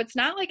away. So it's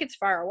not like it's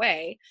far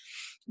away,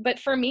 but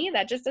for me,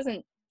 that just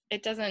doesn't,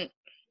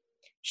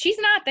 she's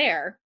not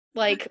there.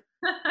 Like,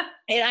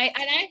 and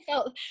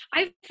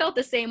I felt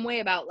the same way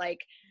about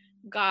like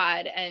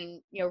God and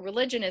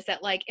religion, is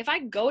that like if I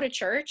go to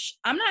church,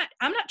 I'm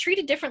not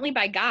treated differently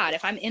by God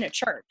if I'm in a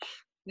church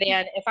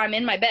than if I'm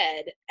in my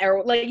bed,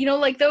 or like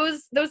like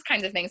those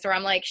kinds of things where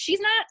I'm like,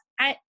 she's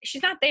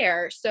not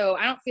there, so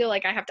I don't feel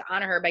like I have to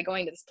honor her by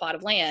going to this plot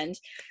of land,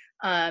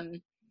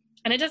 and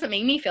it doesn't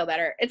make me feel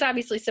better. It's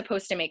obviously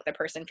supposed to make the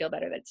person feel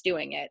better that's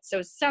doing it.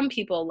 So some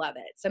people love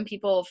it, some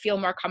people feel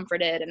more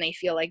comforted and they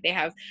feel like they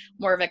have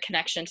more of a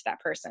connection to that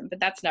person, but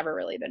that's never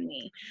really been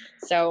me.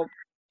 So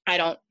I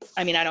don't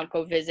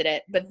go visit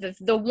it. But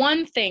the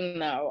one thing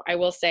though I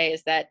will say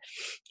is that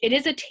it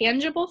is a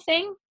tangible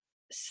thing.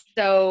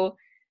 So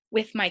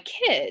with my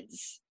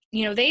kids,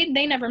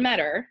 they never met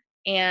her,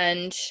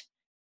 and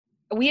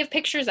we have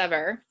pictures of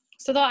her.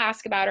 So they'll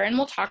ask about her and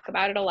we'll talk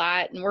about it a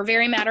lot. And we're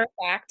very matter of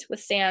fact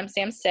with Sam.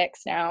 Sam's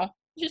 6 now.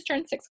 He just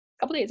turned 6 a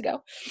couple days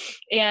ago.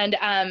 And,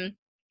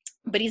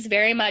 but he's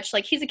very much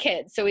like, he's a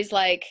kid. So he's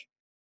like,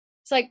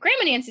 it's like,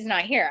 Grandma Nancy's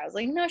not here. I was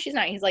like, no, she's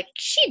not. He's like,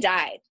 she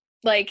died.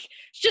 Like,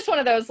 it's just one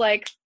of those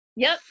like,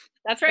 yep,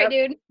 that's right,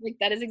 dude. Like,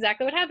 that is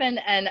exactly what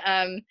happened. And,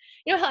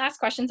 he'll ask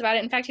questions about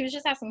it. In fact, he was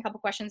just asking a couple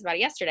questions about it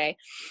yesterday.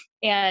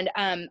 And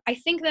I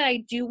think that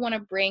I do want to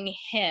bring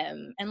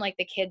him and like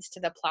the kids to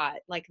the plot,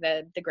 like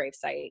the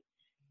gravesite,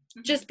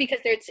 just because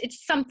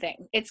it's something.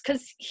 It's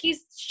because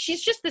she's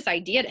just this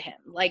idea to him,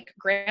 like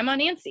Grandma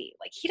Nancy.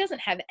 Like, he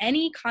doesn't have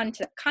any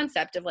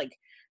concept of like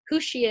who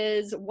she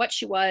is, what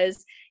she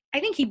was. I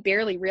think he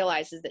barely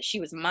realizes that she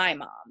was my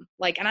mom.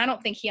 Like, and I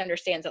don't think he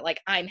understands that like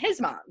I'm his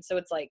mom. So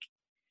it's like,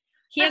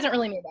 he hasn't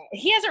really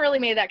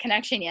made that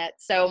connection yet.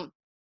 So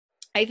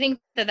I think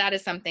that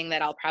is something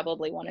that I'll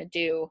probably want to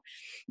do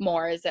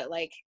more, is that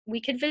like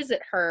we could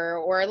visit her,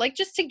 or like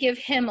just to give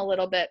him a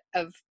little bit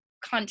of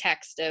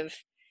context of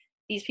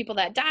these people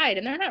that died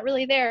and they're not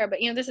really there, but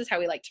this is how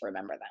we like to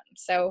remember them.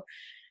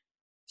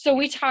 So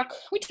we talk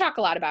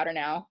a lot about her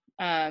now.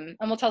 And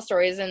we'll tell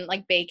stories, and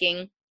like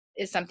baking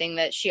is something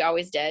that she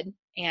always did.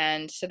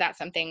 And so that's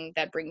something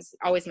that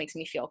always makes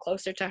me feel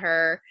closer to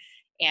her.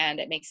 And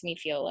it makes me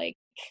feel like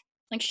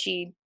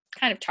she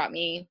kind of taught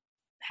me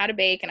how to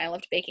bake, and I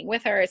loved baking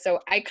with her. So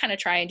I kind of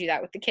try and do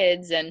that with the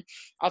kids, and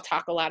I'll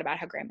talk a lot about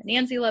how Grandma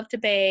Nancy loved to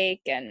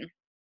bake. And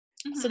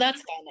so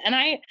that's fun. And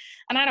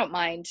I don't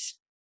mind,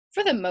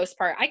 for the most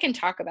part. I can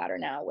talk about her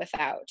now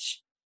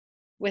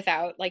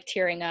without like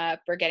tearing up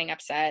or getting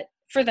upset.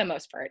 for the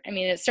most part. I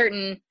mean, it's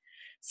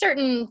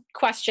certain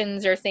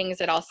questions or things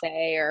that I'll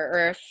say,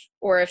 or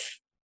if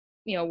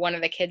you know, one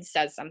of the kids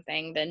says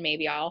something, then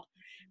maybe I'll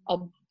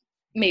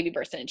maybe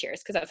burst into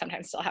tears, because that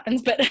sometimes still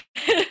happens. But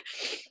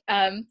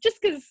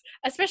just because,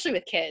 especially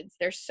with kids,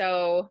 they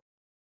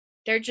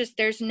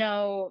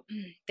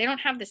don't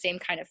have the same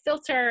kind of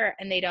filter,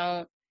 and they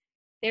don't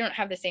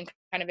have the same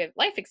kind of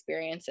life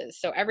experiences.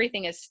 So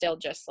everything is still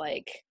just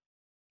like,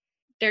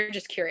 they're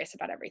just curious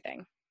about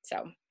everything.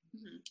 So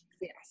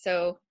yeah,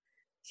 so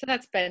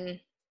that's been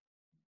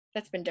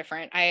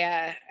different.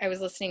 I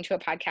was listening to a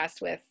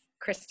podcast with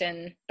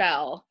Kristen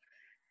Bell,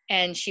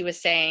 and she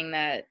was saying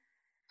that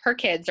her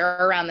kids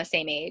are around the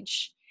same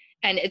age.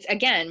 And it's,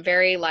 again,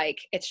 very like,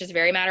 it's just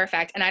very matter of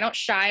fact. And I don't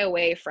shy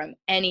away from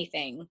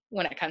anything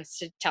when it comes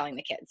to telling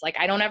the kids. Like,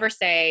 I don't ever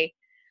say,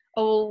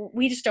 oh,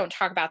 we just don't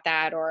talk about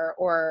that,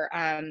 or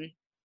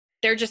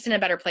they're just in a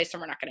better place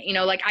and we're not going to, you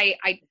know, like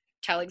I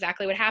tell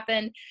exactly what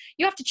happened.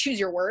 You have to choose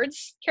your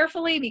words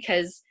carefully,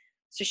 because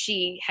so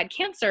she had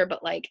cancer,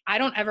 but like, I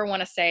don't ever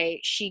want to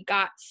say she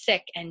got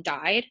sick and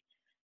died,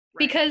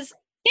 because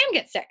Sam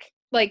gets sick.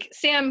 Like,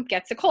 Sam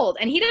gets a cold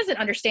and he doesn't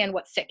understand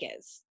what sick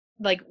is,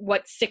 like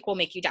what sick will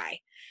make you die.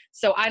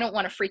 So I don't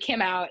want to freak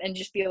him out and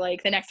just be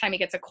like, the next time he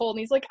gets a cold and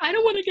he's like, I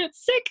don't want to get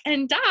sick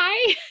and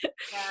die.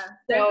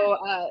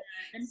 Yeah.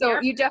 So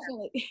you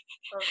definitely,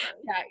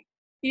 yeah,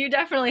 you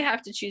definitely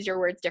have to choose your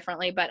words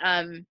differently. But,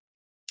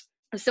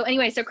 so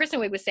anyway, so Kristen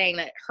Wiig was saying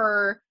that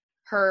her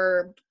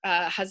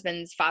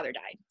husband's father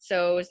died.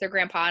 So it was their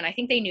grandpa, and I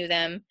think they knew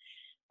them.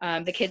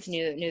 The kids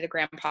knew the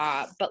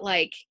grandpa, but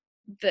like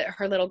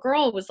her little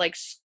girl was like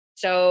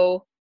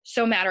so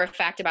matter of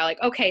fact about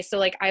like, okay, so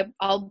like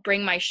I'll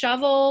bring my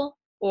shovel,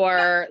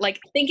 or like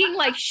thinking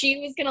like she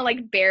was gonna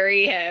like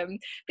bury him,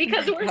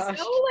 because so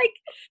like,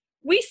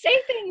 we say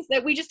things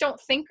that we just don't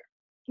think.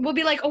 We'll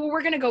be like, oh, well,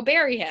 we're gonna go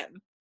bury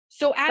him.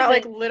 So as not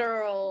like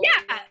literal.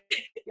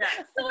 Yeah.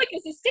 So like,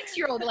 as a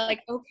 6-year-old, like,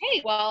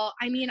 okay, well,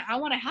 I mean, I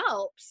want to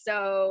help,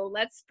 so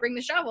let's bring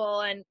the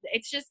shovel. And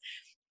it's just,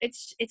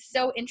 it's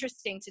so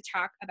interesting to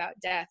talk about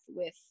death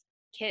with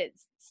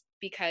kids,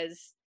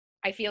 because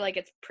I feel like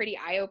it's pretty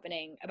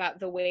eye-opening about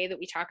the way that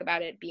we talk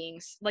about it being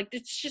like,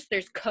 it's just,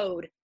 there's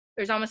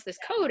almost this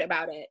code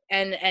about it,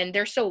 and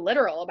they're so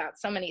literal about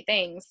so many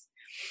things.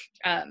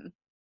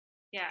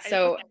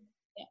 So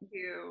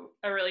do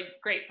a really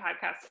great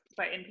podcast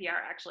by NPR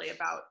actually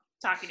about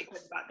talking to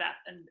kids about death,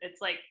 and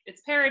it's like,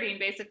 it's parodying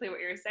basically what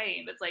you're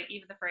saying. It's like,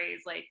 even the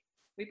phrase like,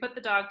 we put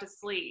the dog to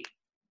sleep,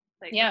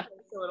 like, yeah,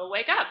 so it'll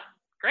wake up.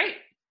 Great.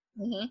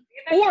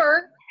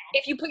 Or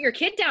if you put your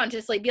kid down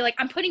to sleep, be like,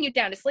 I'm putting you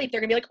down to sleep.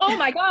 They're gonna be like, oh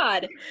my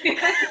God. So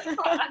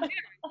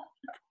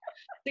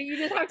you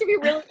just have to be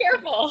really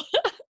careful.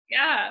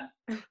 Yeah.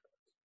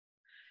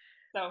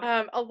 So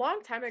a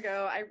long time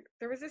ago,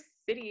 there was this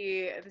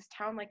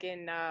town like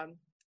in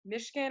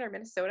Michigan or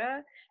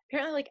Minnesota.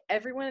 Apparently, like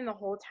everyone in the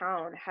whole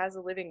town has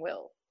a living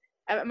will.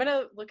 I'm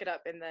gonna look it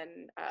up and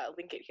then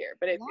link it here.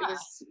 But it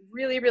was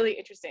really, really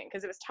interesting,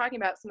 because it was talking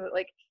about some of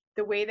like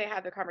the way they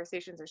have the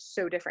conversations are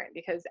so different,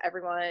 because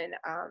everyone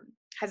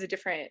has a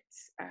different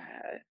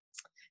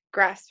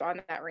grasp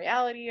on that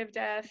reality of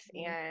death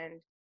and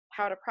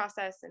how to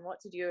process and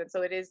what to do. And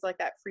so it is like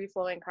that free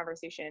flowing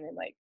conversation, and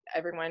like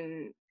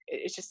everyone,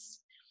 it's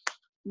just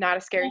not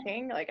a scary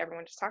thing. Like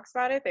everyone just talks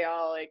about it. They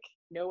all like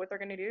know what they're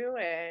going to do.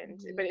 And,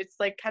 but it's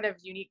like kind of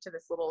unique to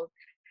this little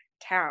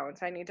town.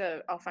 So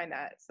I'll find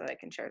that so that I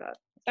can share that.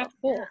 That's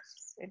cool.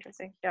 It's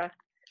interesting. Yeah.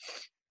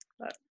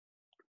 But.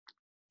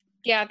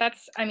 Yeah.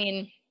 I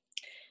mean,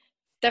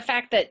 the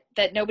fact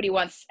that nobody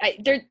wants,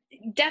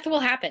 death will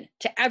happen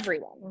to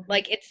everyone.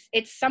 Like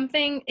it's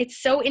something,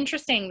 it's so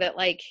interesting that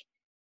like,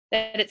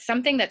 that it's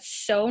something that's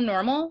so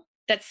normal,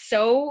 that's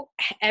so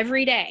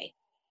every day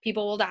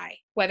people will die,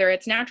 whether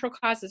it's natural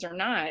causes or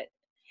not,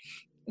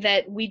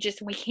 that we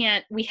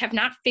have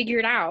not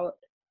figured out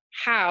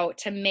how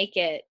to make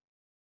it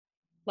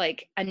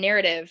like a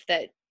narrative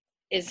that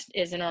is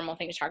a normal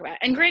thing to talk about.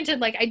 And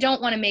granted, like, I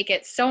don't want to make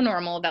it so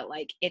normal that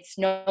like it's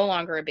no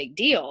longer a big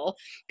deal.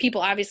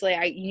 People obviously,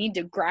 you need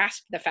to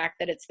grasp the fact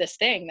that it's this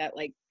thing that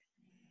like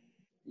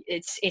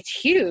it's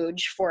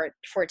huge for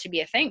it to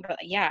be a thing. But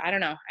yeah, I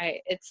don't know.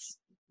 It's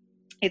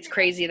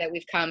crazy that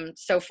we've come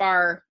so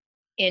far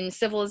in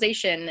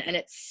civilization and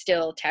it's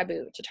still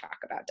taboo to talk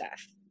about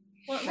death.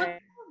 Well,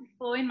 what's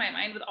blowing my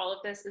mind with all of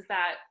this is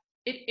that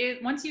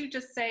it once you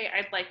just say,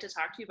 I'd like to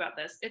talk to you about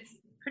this, it's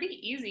pretty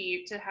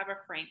easy to have a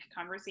frank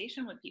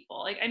conversation with people.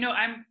 Like, I know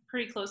I'm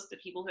pretty close to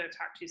people who I've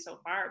talked to so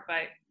far,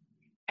 but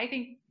I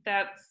think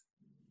that's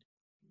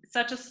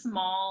such a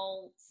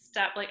small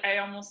step. Like, I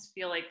almost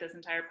feel like this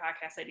entire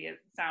podcast idea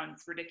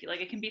sounds ridiculous.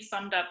 Like, it can be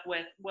summed up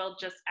with, well,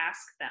 just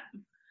ask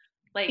them.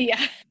 Like,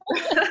 yeah.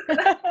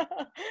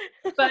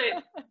 But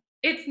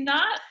it's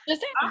not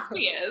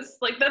obvious.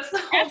 Like, that's the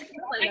whole thing.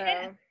 Like,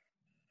 yeah.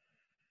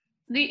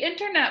 The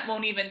internet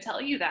won't even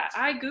tell you that.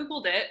 I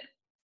Googled it,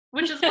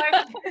 which is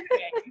why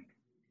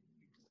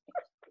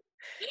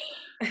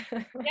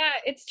Yeah,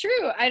 it's true.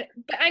 But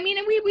I mean,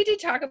 and we do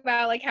talk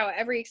about like how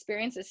every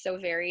experience is so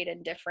varied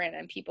and different,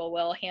 and people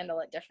will handle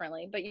it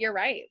differently. But you're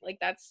right. Like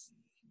that's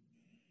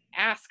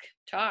ask,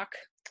 talk.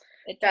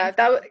 And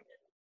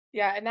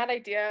that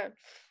idea,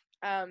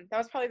 that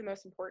was probably the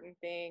most important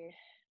thing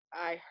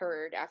I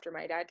heard after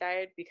my dad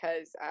died,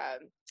 because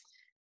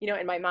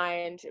in my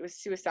mind it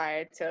was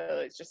suicide,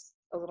 so it's just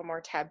a little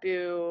more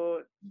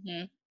taboo.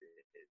 Mm-hmm.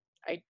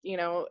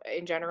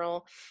 In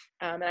general.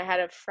 And I had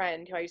a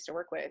friend who I used to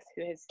work with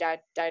who his dad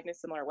died in a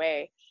similar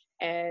way.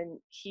 And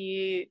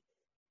he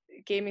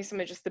gave me some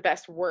of just the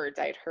best words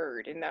I'd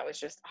heard. And that was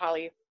just,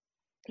 Holly,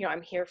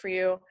 I'm here for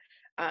you.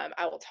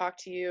 I will talk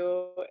to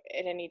you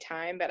at any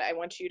time, but I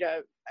want you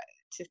to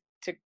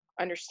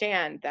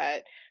understand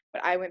that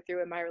what I went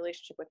through in my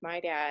relationship with my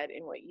dad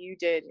and what you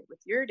did with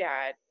your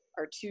dad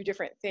are two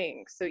different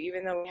things. So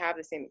even though we have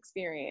the same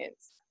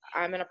experience,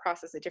 I'm going to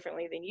process it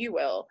differently than you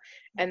will.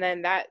 And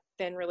then that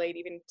then relate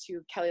even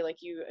to Kelly, like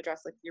you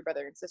addressed, like your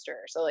brother and sister.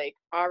 So like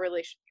our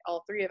relation,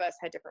 all three of us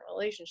had different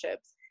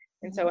relationships.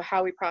 And so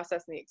how we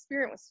processed the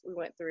experience we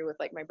went through with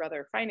like my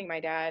brother finding my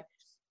dad,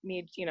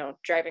 me,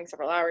 driving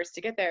several hours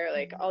to get there,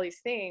 like all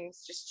these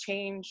things just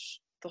change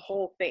the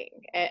whole thing.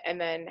 And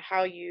then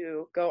how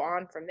you go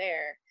on from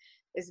there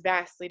is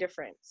vastly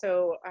different.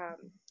 So,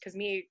 cause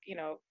me,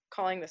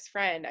 calling this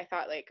friend, I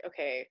thought like,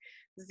 okay,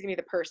 this is gonna be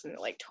the person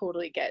that like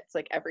totally gets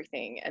like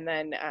everything. And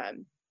then,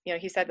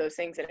 he said those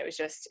things, and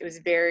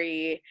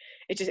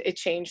it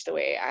changed the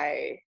way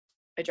I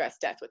address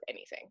death with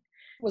anything.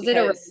 Was it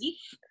a relief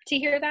to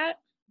hear that?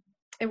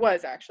 It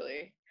was,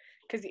 actually,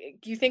 because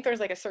you think there's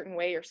like a certain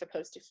way you're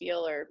supposed to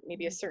feel, or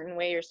maybe a certain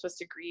way you're supposed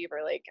to grieve,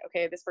 or like,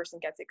 okay, this person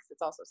gets it because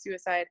it's also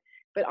suicide,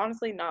 but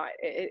honestly not.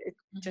 It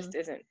just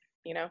isn't.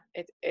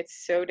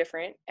 It's so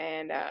different,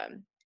 and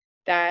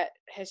that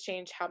has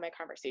changed how my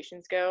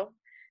conversations go.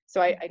 So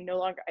I no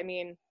longer, I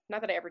mean,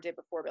 not that I ever did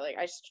before, but like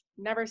I just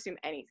never assume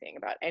anything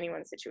about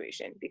anyone's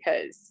situation,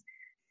 because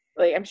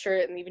like I'm sure,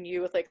 and even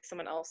you with like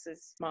someone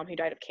else's mom who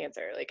died of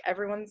cancer, like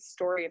everyone's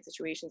story and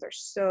situations are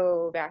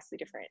so vastly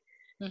different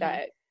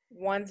that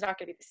one's not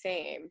going to be the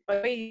same. But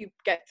the way you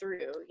get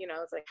through,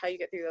 it's like how you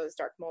get through those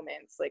dark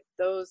moments, like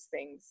those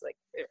things, like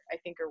I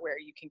think are where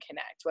you can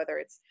connect, whether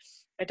it's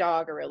a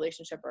dog, a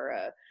relationship, or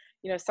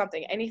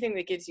something, anything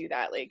that gives you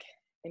that like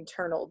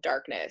internal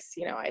darkness,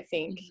 I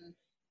think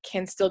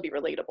can still be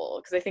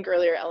relatable. Because I think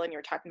earlier, Ellen, you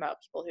were talking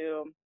about people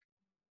who,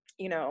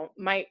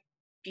 might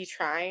be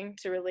trying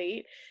to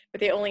relate, but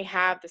they only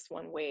have this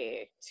one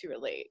way to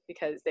relate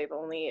because they've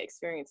only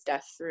experienced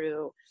death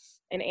through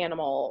an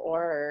animal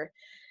or,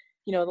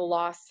 the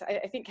loss.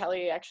 I think,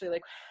 Kelly, actually,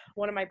 like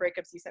one of my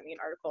breakups, you sent me an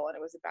article, and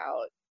it was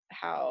about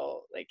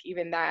how like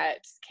even that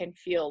can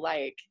feel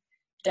like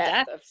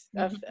death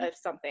of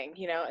something,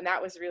 and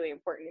that was really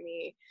important to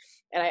me.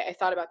 And I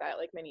thought about that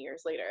like many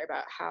years later,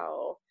 about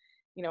how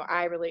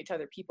I relate to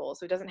other people,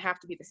 so it doesn't have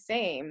to be the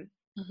same,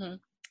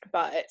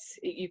 but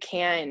you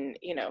can,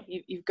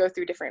 you go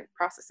through different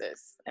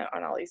processes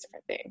on all these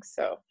different things.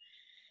 So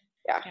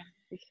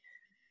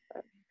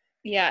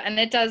yeah, and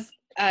it does,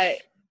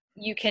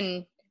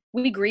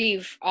 we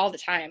grieve all the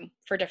time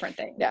for different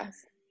things.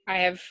 Yes. I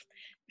have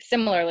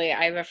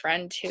a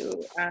friend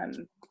who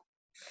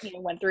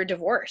went through a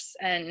divorce,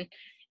 and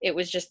it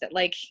was just that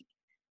like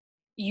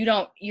you're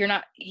not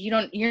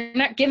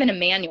given a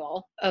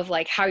manual of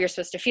like how you're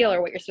supposed to feel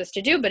or what you're supposed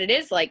to do, but it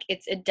is like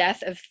it's a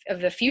death of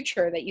the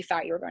future that you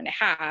thought you were going to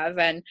have.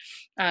 And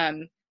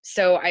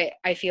so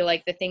I feel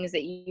like the things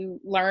that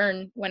you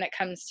learn when it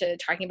comes to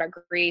talking about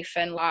grief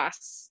and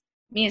loss,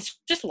 I mean, it's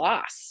just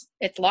loss.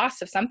 It's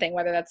loss of something,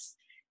 whether that's,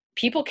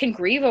 people can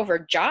grieve over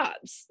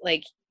jobs.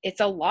 Like it's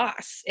a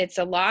loss. It's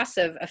a loss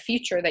of a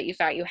future that you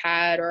thought you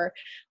had, or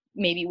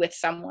maybe with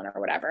someone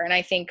or whatever. And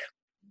I think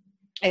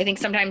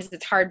sometimes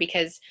it's hard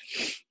because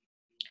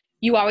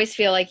you always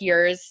feel like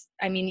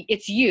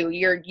it's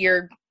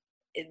you're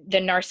the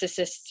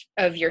narcissist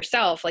of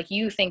yourself. Like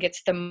you think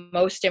it's the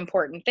most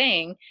important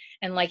thing.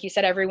 And like you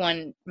said,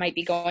 everyone might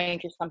be going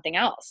through something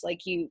else.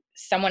 Like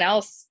someone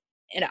else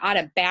on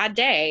a bad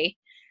day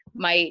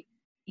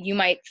you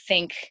might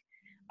think,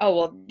 oh,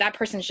 well, that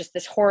person's just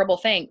this horrible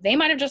thing. They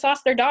might've just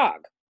lost their dog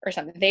or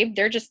something.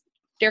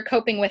 They're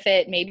coping with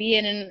it, maybe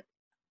in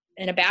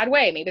a bad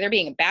way. Maybe they're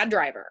being a bad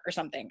driver or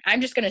something. I'm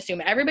just going to assume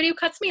everybody who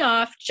cuts me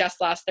off just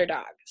lost their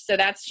dog. So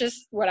that's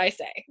just what I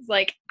say. It's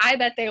like, I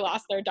bet they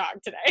lost their dog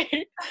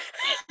today.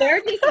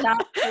 They're just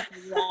not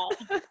coping well.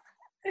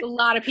 A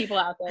lot of people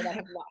out there that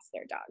have lost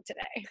their dog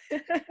today.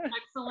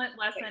 Excellent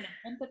lesson in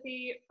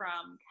empathy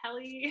from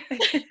Kelly.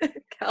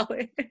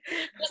 Kelly.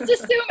 Just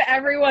assume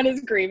everyone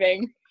is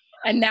grieving,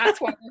 and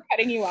that's why they're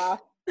cutting you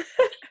off.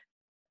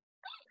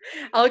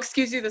 I'll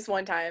excuse you this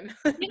one time.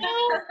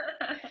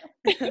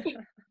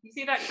 You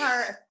see that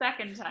car a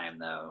second time,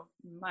 though,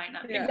 might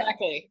not be.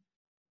 Exactly.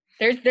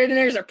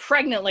 There's a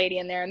pregnant lady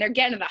in there, and they're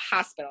getting to the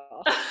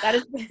hospital. That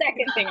is the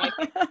second thing I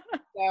think.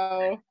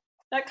 So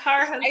that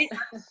car has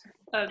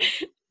a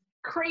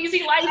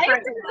crazy life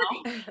right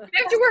now. I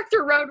have to work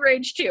through road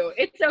rage too.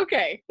 It's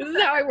okay. This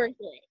is how I work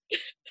through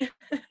it.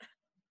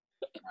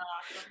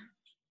 Awesome.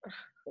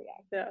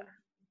 Yeah.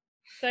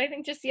 So I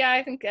think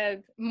I think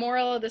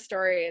moral of the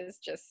story is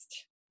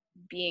just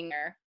being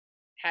there,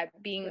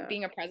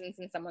 being a presence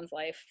in someone's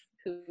life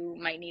who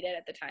might need it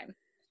at the time.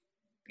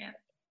 Yeah.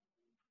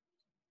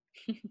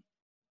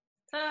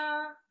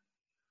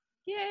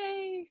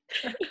 Yay!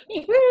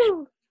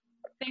 Woo!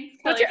 Thanks,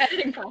 What's Kelly. your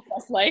editing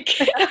process like?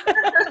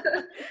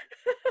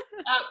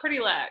 Pretty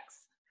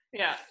lax.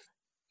 Yeah.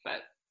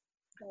 But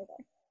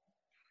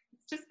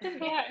it's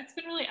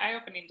been really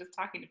eye-opening just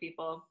talking to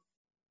people.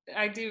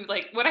 I do,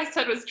 like, what I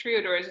said was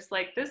true, or it's just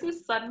like, this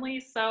is suddenly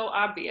so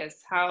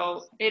obvious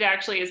how it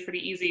actually is pretty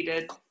easy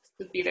to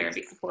be there and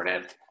be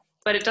supportive,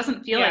 but it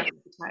doesn't feel like it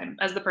at the time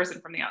as the person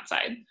from the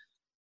outside.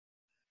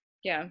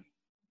 Yeah.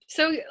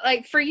 So,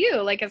 like, for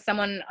you, like, as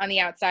someone on the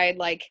outside,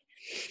 like,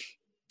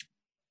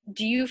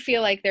 do you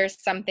feel like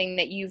there's something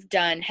that you've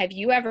done? Have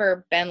you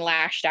ever been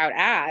lashed out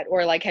at,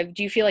 or like,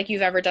 do you feel like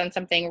you've ever done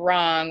something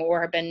wrong,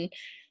 or been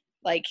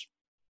like,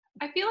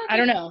 I feel like I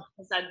don't know,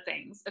 said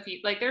things.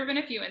 There have been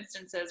a few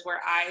instances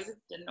where I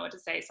didn't know what to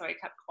say, so I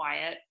kept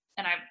quiet,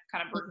 and I've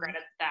kind of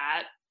regretted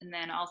that. And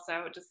then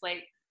also just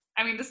like,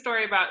 I mean, the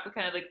story about the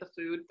kind of like the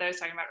food that I was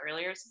talking about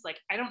earlier, it's just like,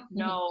 I don't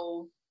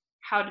know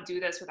how to do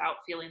this without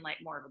feeling like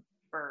more of a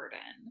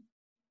burden.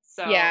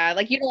 So yeah,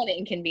 like you don't want to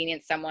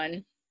inconvenience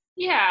someone.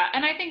 Yeah,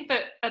 and I think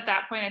that at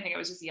that point, I think I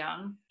was just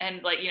young,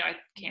 and like, I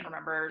can't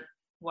remember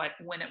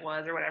when it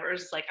was or whatever. It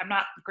was just like, I'm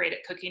not great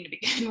at cooking to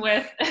begin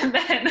with, and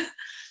then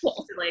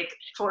to like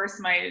force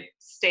my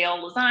stale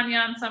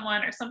lasagna on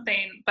someone or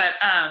something. But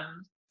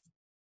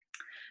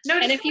no.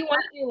 And if you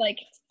want to like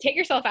take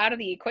yourself out of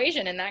the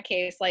equation in that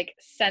case, like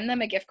send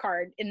them a gift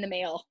card in the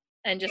mail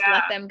and just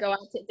let them go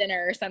out to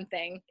dinner or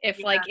something. If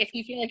if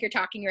you feel like you're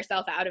talking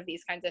yourself out of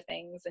these kinds of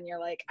things and you're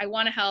like, I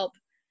want to help,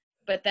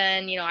 but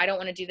then, I don't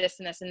want to do this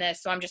and this and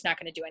this, so I'm just not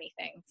going to do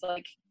anything. So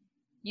like,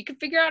 you can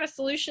figure out a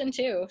solution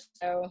too.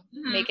 So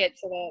make it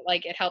so that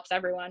like it helps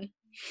everyone.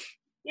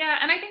 Yeah,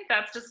 and I think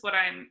that's just what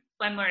I'm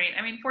learning.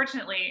 I mean,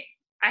 fortunately,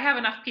 I have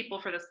enough people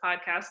for this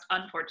podcast,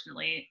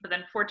 unfortunately, but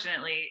then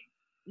fortunately,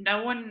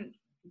 no one,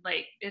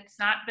 like, it's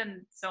not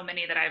been so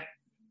many that I'm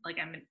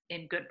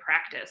in good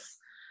practice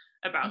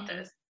about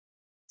this.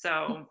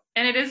 So,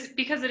 and it is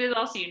because it is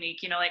also unique,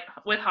 like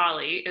with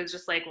Holly, it was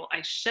just like, well,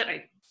 I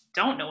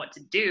don't know what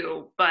to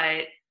do,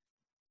 be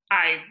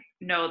I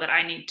know that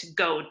I need to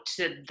go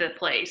to the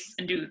place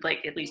and do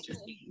like at least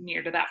just be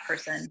near to that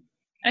person.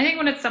 And I think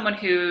when it's someone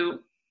who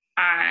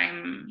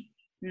I'm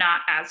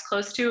not as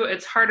close to,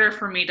 it's harder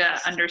for me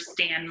to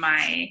understand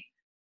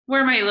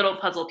where my little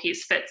puzzle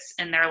piece fits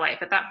in their life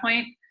at that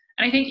point.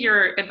 And I think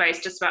your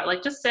advice just about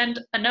like, just send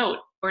a note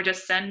or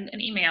just send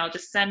an email,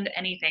 just send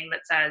anything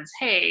that says,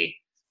 hey,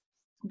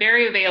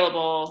 very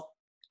available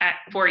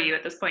for you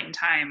at this point in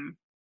time.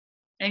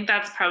 I think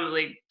that's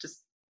probably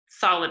just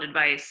solid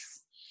advice.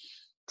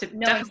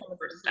 Knowing something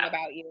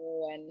about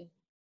you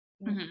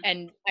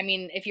and I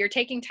mean, if you're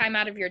taking time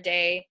out of your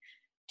day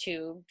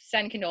to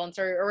send condolence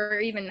or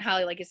even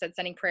Holly, like you said,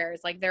 sending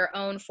prayers, like their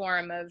own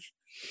form of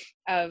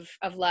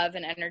love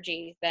and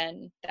energy,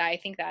 then I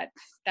think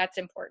that's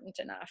important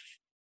enough.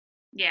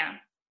 Yeah.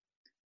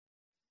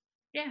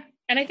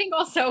 And I think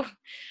also,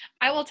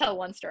 I will tell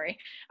one story.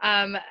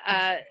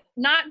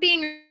 Not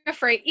being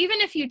afraid, even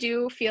if you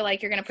do feel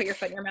like you're going to put your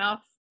foot in your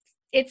mouth,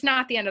 it's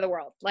not the end of the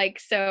world. Like,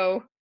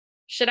 so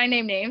should I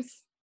name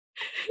names?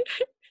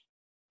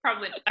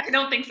 Probably. I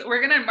don't think so.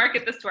 We're going to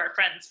market this to our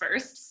friends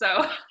first. So,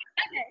 okay.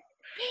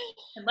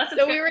 Unless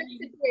it's so we were in a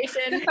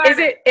situation.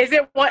 Is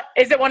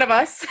it one of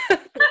us?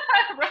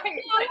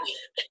 Right.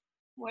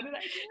 What did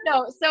I do?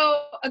 No.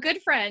 So a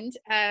good friend,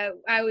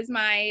 I was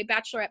my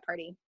bachelorette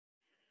party,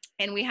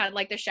 and we had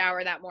like the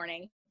shower that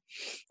morning,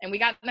 and we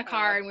got in the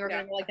car and we were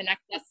going to go like the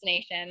next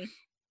destination,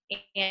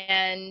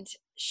 and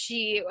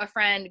a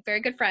friend, very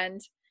good friend,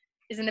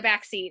 is in the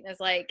back seat and is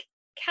like,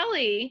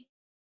 Kelly,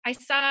 I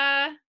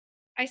saw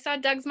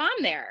Doug's mom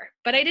there,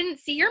 but I didn't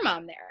see your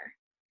mom there.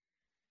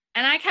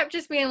 And I kept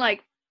just being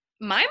like,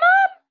 my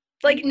mom?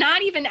 Like,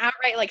 not even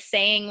outright like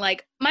saying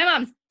like, my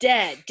mom's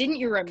dead, didn't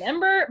you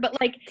remember? But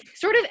like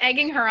sort of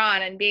egging her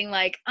on and being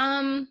like,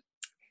 my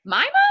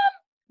mom?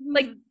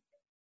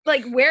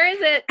 Like where is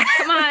it?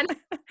 Come on.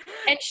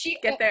 And she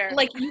get there.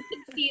 Like you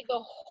could see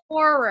the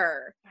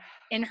horror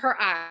in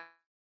her eyes,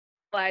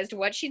 realized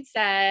what she'd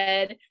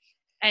said,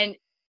 and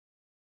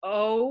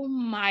oh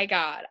my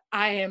God,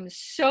 I am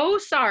so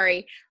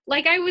sorry.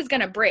 Like I was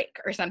going to break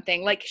or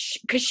something, like,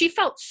 cause she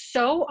felt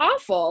so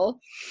awful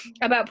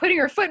about putting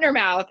her foot in her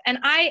mouth. And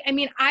I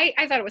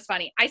thought it was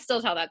funny. I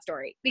still tell that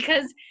story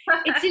because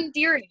it's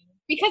endearing,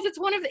 because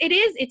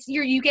it's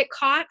you get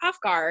caught off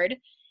guard.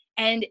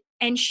 And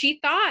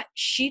she thought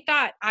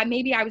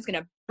maybe I was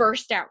going to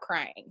burst out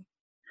crying.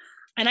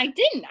 And I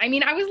didn't. I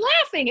mean, I was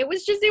laughing. It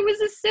was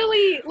a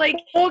silly, like.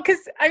 Well, because,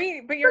 I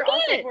mean, but you're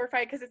also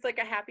horrified because it's like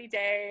a happy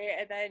day.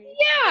 And then,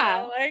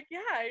 you're like.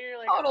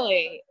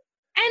 Totally.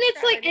 And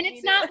it's like, and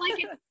it's not like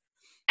it's,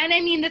 and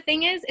I mean, the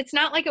thing is, it's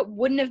not like it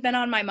wouldn't have been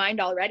on my mind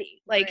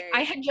already. Like,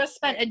 right. I had just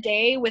spent a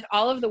day with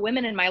all of the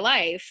women in my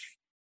life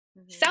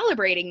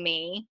celebrating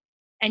me.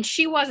 and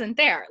she wasn't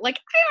there. Like,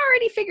 I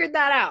already figured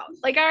that out.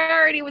 Like,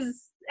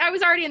 I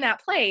was already in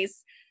that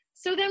place.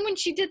 So then when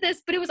she did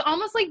this, but it was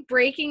almost like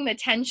breaking the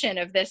tension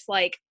of this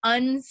like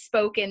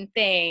unspoken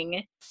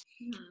thing.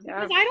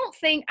 Because I don't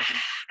think,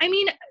 I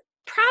mean,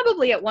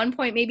 probably at one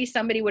point, maybe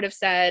somebody would have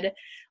said,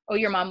 oh,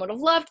 your mom would have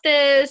loved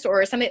this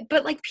or something.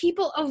 But like,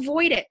 people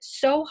avoid it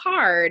so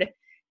hard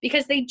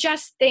because they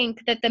just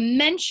think that the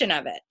mention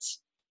of it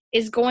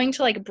is going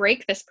to like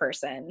break this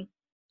person.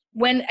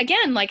 When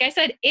again, like I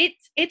said,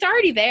 it's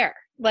already there.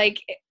 Like,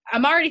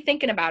 I'm already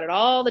thinking about it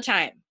all the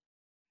time.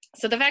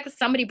 So the fact that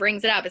somebody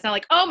brings it up, it's not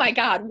like, oh my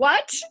God,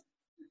 what?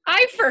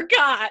 I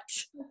forgot.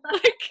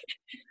 like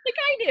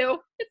I knew.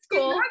 It's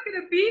cool. You're not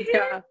gonna be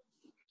here. Yeah.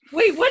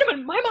 Wait, what?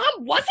 My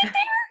mom wasn't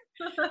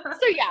there?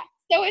 So yeah.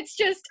 So it's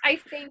just, I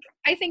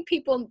think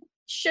people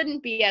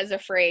shouldn't be as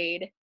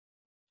afraid.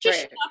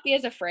 Just should not be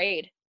as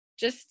afraid.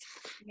 Just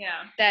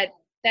that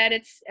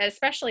it's,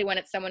 especially when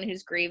it's someone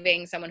who's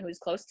grieving, someone who's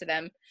close to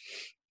them.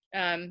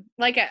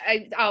 Like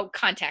I'll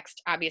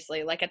context,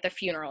 obviously, like at the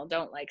funeral,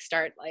 don't like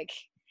start like,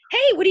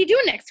 hey, what are you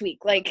doing next week?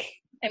 Like,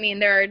 I mean,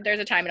 there's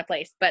a time and a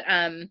place, but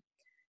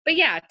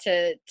yeah,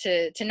 to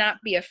not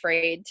be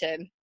afraid to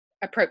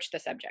approach the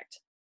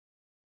subject.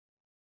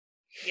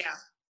 Yeah.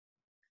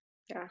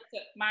 Yeah. So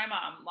my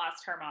mom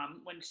lost her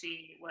mom when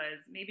she was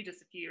maybe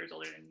just a few years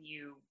older than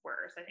you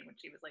were. So I think when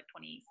she was like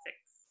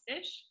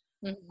 26-ish.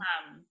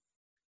 Mm-hmm.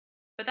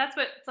 But that's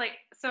what it's like.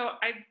 So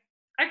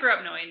I grew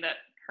up knowing that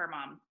her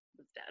mom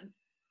was dead.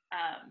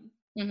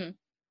 Mm-hmm.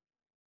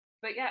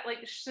 But yeah,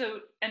 like, so,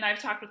 and I've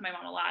talked with my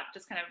mom a lot,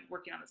 just kind of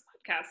working on this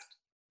podcast,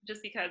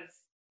 just because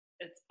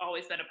it's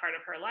always been a part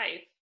of her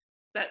life.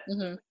 That as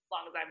long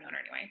as I've known her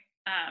anyway.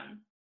 I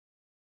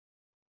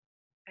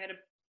had a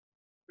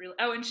real,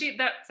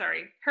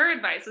 her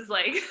advice is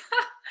like,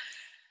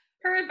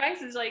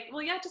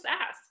 well, yeah, just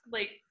ask.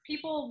 Like,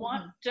 people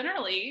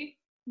generally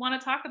want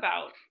to talk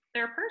about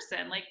their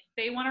person. Like,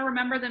 they want to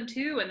remember them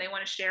too, and they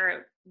want to share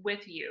it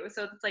with you.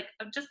 So it's like,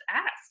 just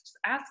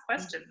ask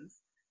questions.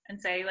 And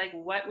say, like,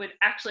 what would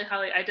actually,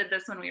 Holly, I did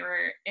this when we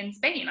were in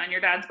Spain on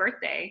your dad's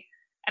birthday.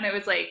 And it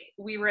was like,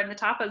 we were in the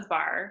tapas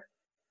bar.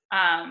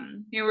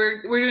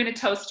 We're doing a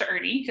toast to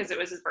Ernie because it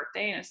was his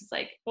birthday. And it's just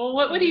like, well,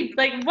 what would he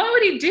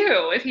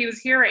do if he was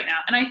here right now?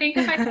 And I think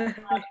if I had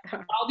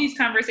all these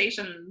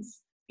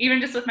conversations,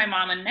 even just with my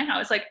mom and now,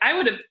 it's like, I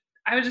would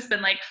just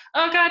been like,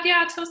 oh God,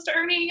 yeah, toast to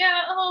Ernie.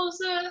 Yeah. Oh,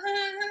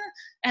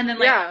 and then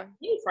like,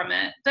 from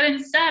it. But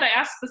instead I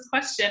asked this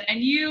question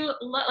and you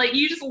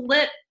just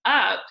lit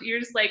up. You're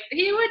just like,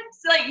 he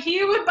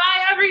would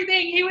buy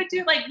everything. He would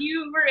do, like,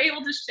 you were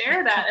able to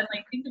share that and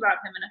like think about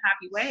him in a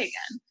happy way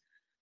again.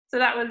 So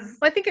that was,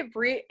 well, I think it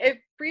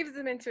breathes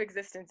them into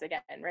existence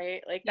again,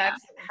 right? Like,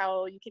 that's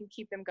how you can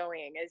keep them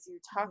going, as you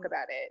talk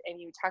about it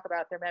and you talk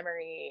about their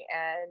memory.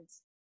 And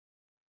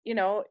you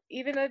know,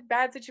 even a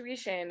bad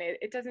situation,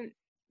 it doesn't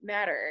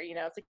matter, you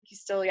know. It's like, you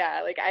still,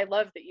 like, I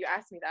love that you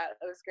asked me that.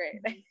 That was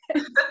great.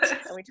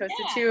 And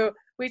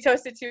we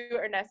toasted to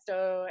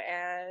Ernesto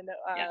and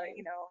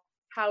you know,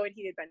 how would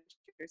he adventure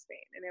Spain,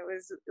 and it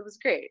was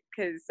great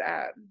because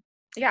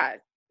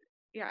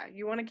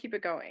you want to keep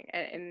it going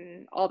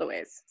in all the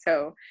ways.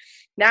 So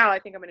now I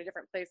think I'm in a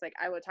different place. Like,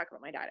 I would talk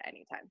about my dad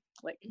anytime,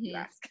 like, you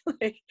ask.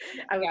 Like,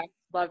 I would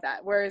love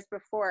that. Whereas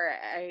before,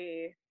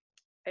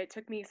 it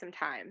took me some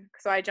time.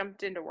 So I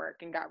jumped into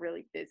work and got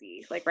really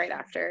busy, like, right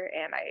after.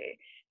 And I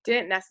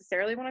didn't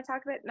necessarily want to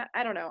talk about it.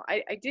 I don't know.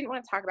 I didn't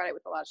want to talk about it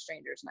with a lot of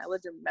strangers. And I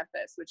lived in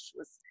Memphis, which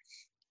was,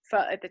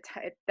 felt at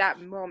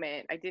that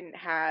moment, I didn't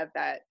have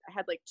that. I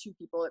had like 2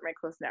 people at my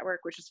close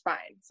network, which is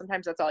fine.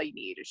 Sometimes that's all you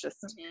need. It's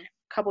just a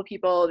couple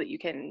people that you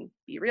can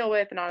be real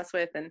with and honest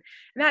with. And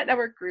that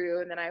network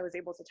grew. And then I was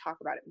able to talk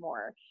about it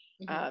more.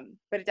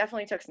 But it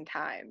definitely took some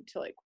time to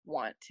like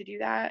want to do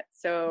that.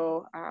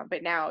 So,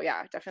 but now,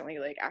 definitely,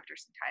 like, after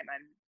some time,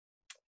 I'm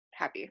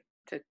happy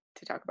to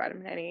talk about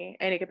him in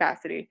any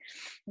capacity.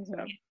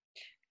 So,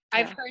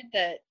 I've heard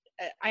that,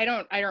 I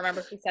don't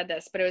remember who said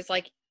this, but it was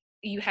like,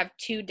 you have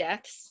 2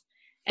 deaths,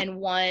 and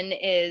one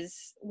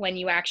is when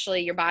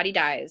your body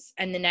dies,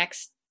 and the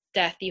next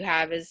death you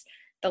have is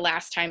the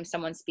last time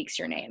someone speaks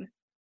your name.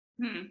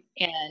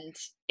 And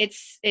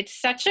it's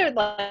such a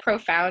like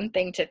profound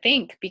thing to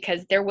think,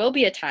 because there will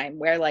be a time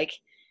where like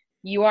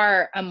you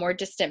are a more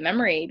distant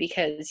memory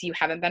because you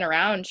haven't been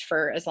around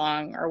for as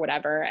long or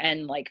whatever,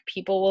 and like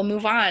people will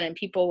move on and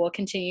people will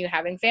continue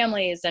having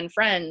families and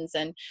friends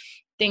and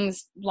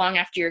things long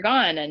after you're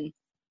gone.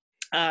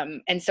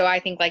 And so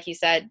I think, like you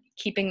said,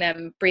 keeping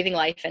them, breathing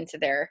life into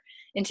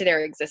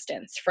their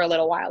existence for a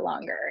little while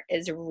longer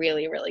is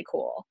really, really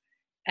cool.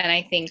 And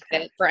I think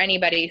that for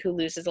anybody who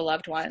loses a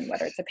loved one,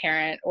 whether it's a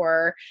parent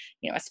or,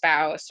 you know, a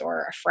spouse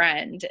or a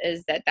friend,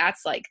 is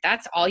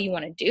that's all you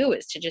want to do,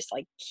 is to just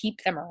like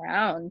keep them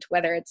around,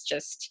 whether it's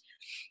just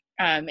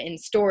in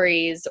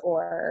stories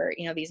or,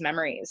 you know, these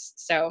memories.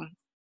 So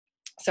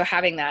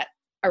having that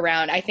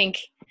around, I think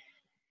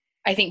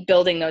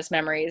building those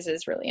memories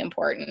is really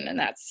important. And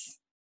that's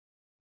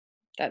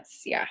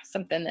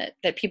something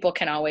that people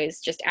can always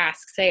just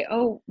ask, say,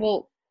 oh,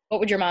 well, what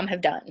would your mom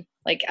have done?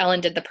 Like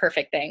Ellen did the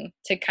perfect thing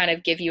to kind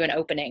of give you an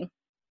opening.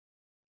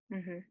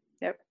 Mm-hmm.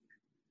 Yep.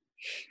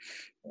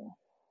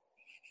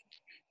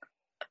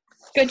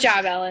 Good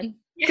job, Ellen.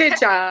 Good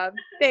job.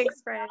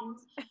 Thanks,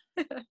 friends.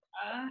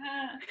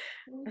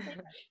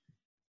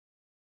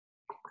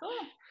 Cool.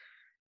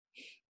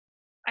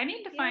 I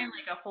need to find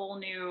like a whole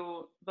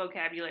new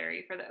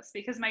vocabulary for this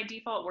because my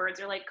default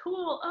words are like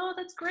cool. Oh,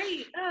 that's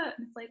great. And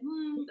it's like,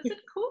 is it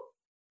cool?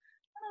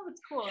 I don't know if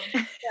it's cool.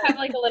 Have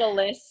like a little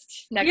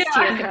list next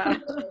to your computer.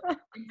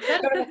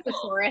 Go to the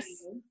thesaurus.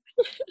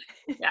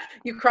 Yeah.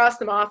 You cross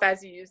them off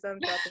as you use them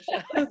throughout the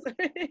show.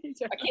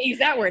 I can't use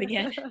that word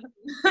again.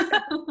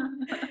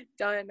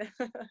 Done.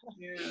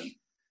 Yeah.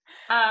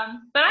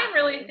 But I'm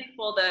really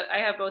thankful that I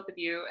have both of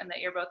you and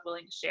that you're both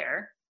willing to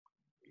share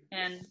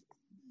and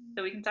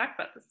so we can talk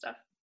about this stuff.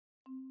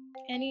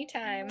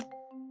 Anytime.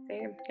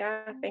 Same.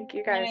 Yeah. Thank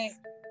you guys.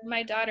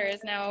 My daughter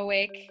is now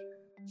awake.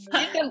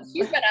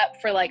 She's been up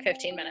for like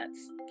 15 minutes.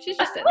 She's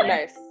just sitting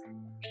there. Nice.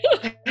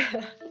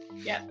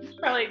 Yeah.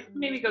 Probably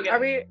maybe go get Are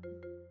we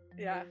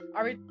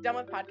done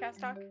with podcast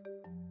talk?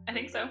 I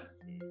think so.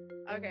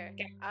 Okay.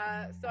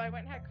 So I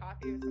went and had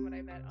coffee with someone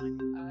I met on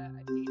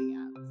a dating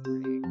app this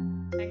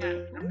morning. Hang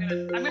on.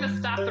 I'm gonna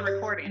stop the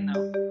recording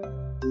though.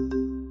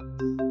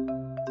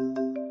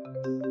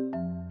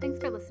 Thanks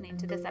for listening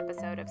to this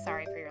episode of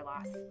Sorry for Your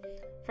Loss.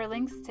 For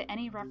links to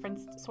any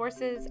referenced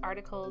sources,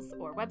 articles,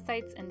 or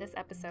websites in this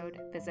episode,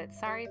 visit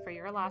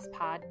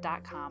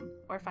sorryforyourlosspod.com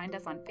or find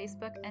us on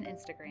Facebook and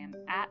Instagram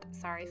at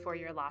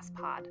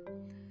sorryforyourlosspod.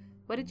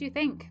 What did you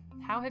think?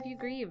 How have you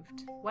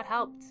grieved? What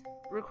helped?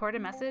 Record a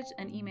message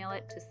and email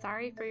it to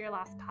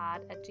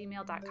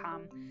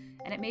sorryforyourlosspod@gmail.com,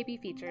 and it may be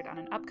featured on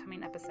an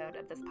upcoming episode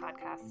of this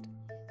podcast.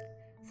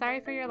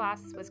 Sorry for Your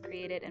Loss was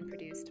created and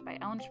produced by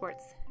Ellen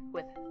Schwartz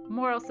with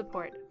moral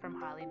support from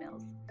Holly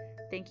Mills.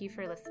 Thank you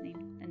for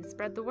listening and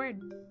spread the word.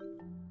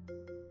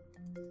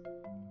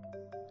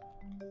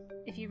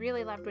 If you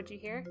really loved what you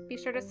hear, be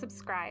sure to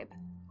subscribe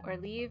or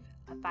leave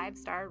a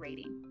 5-star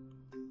rating.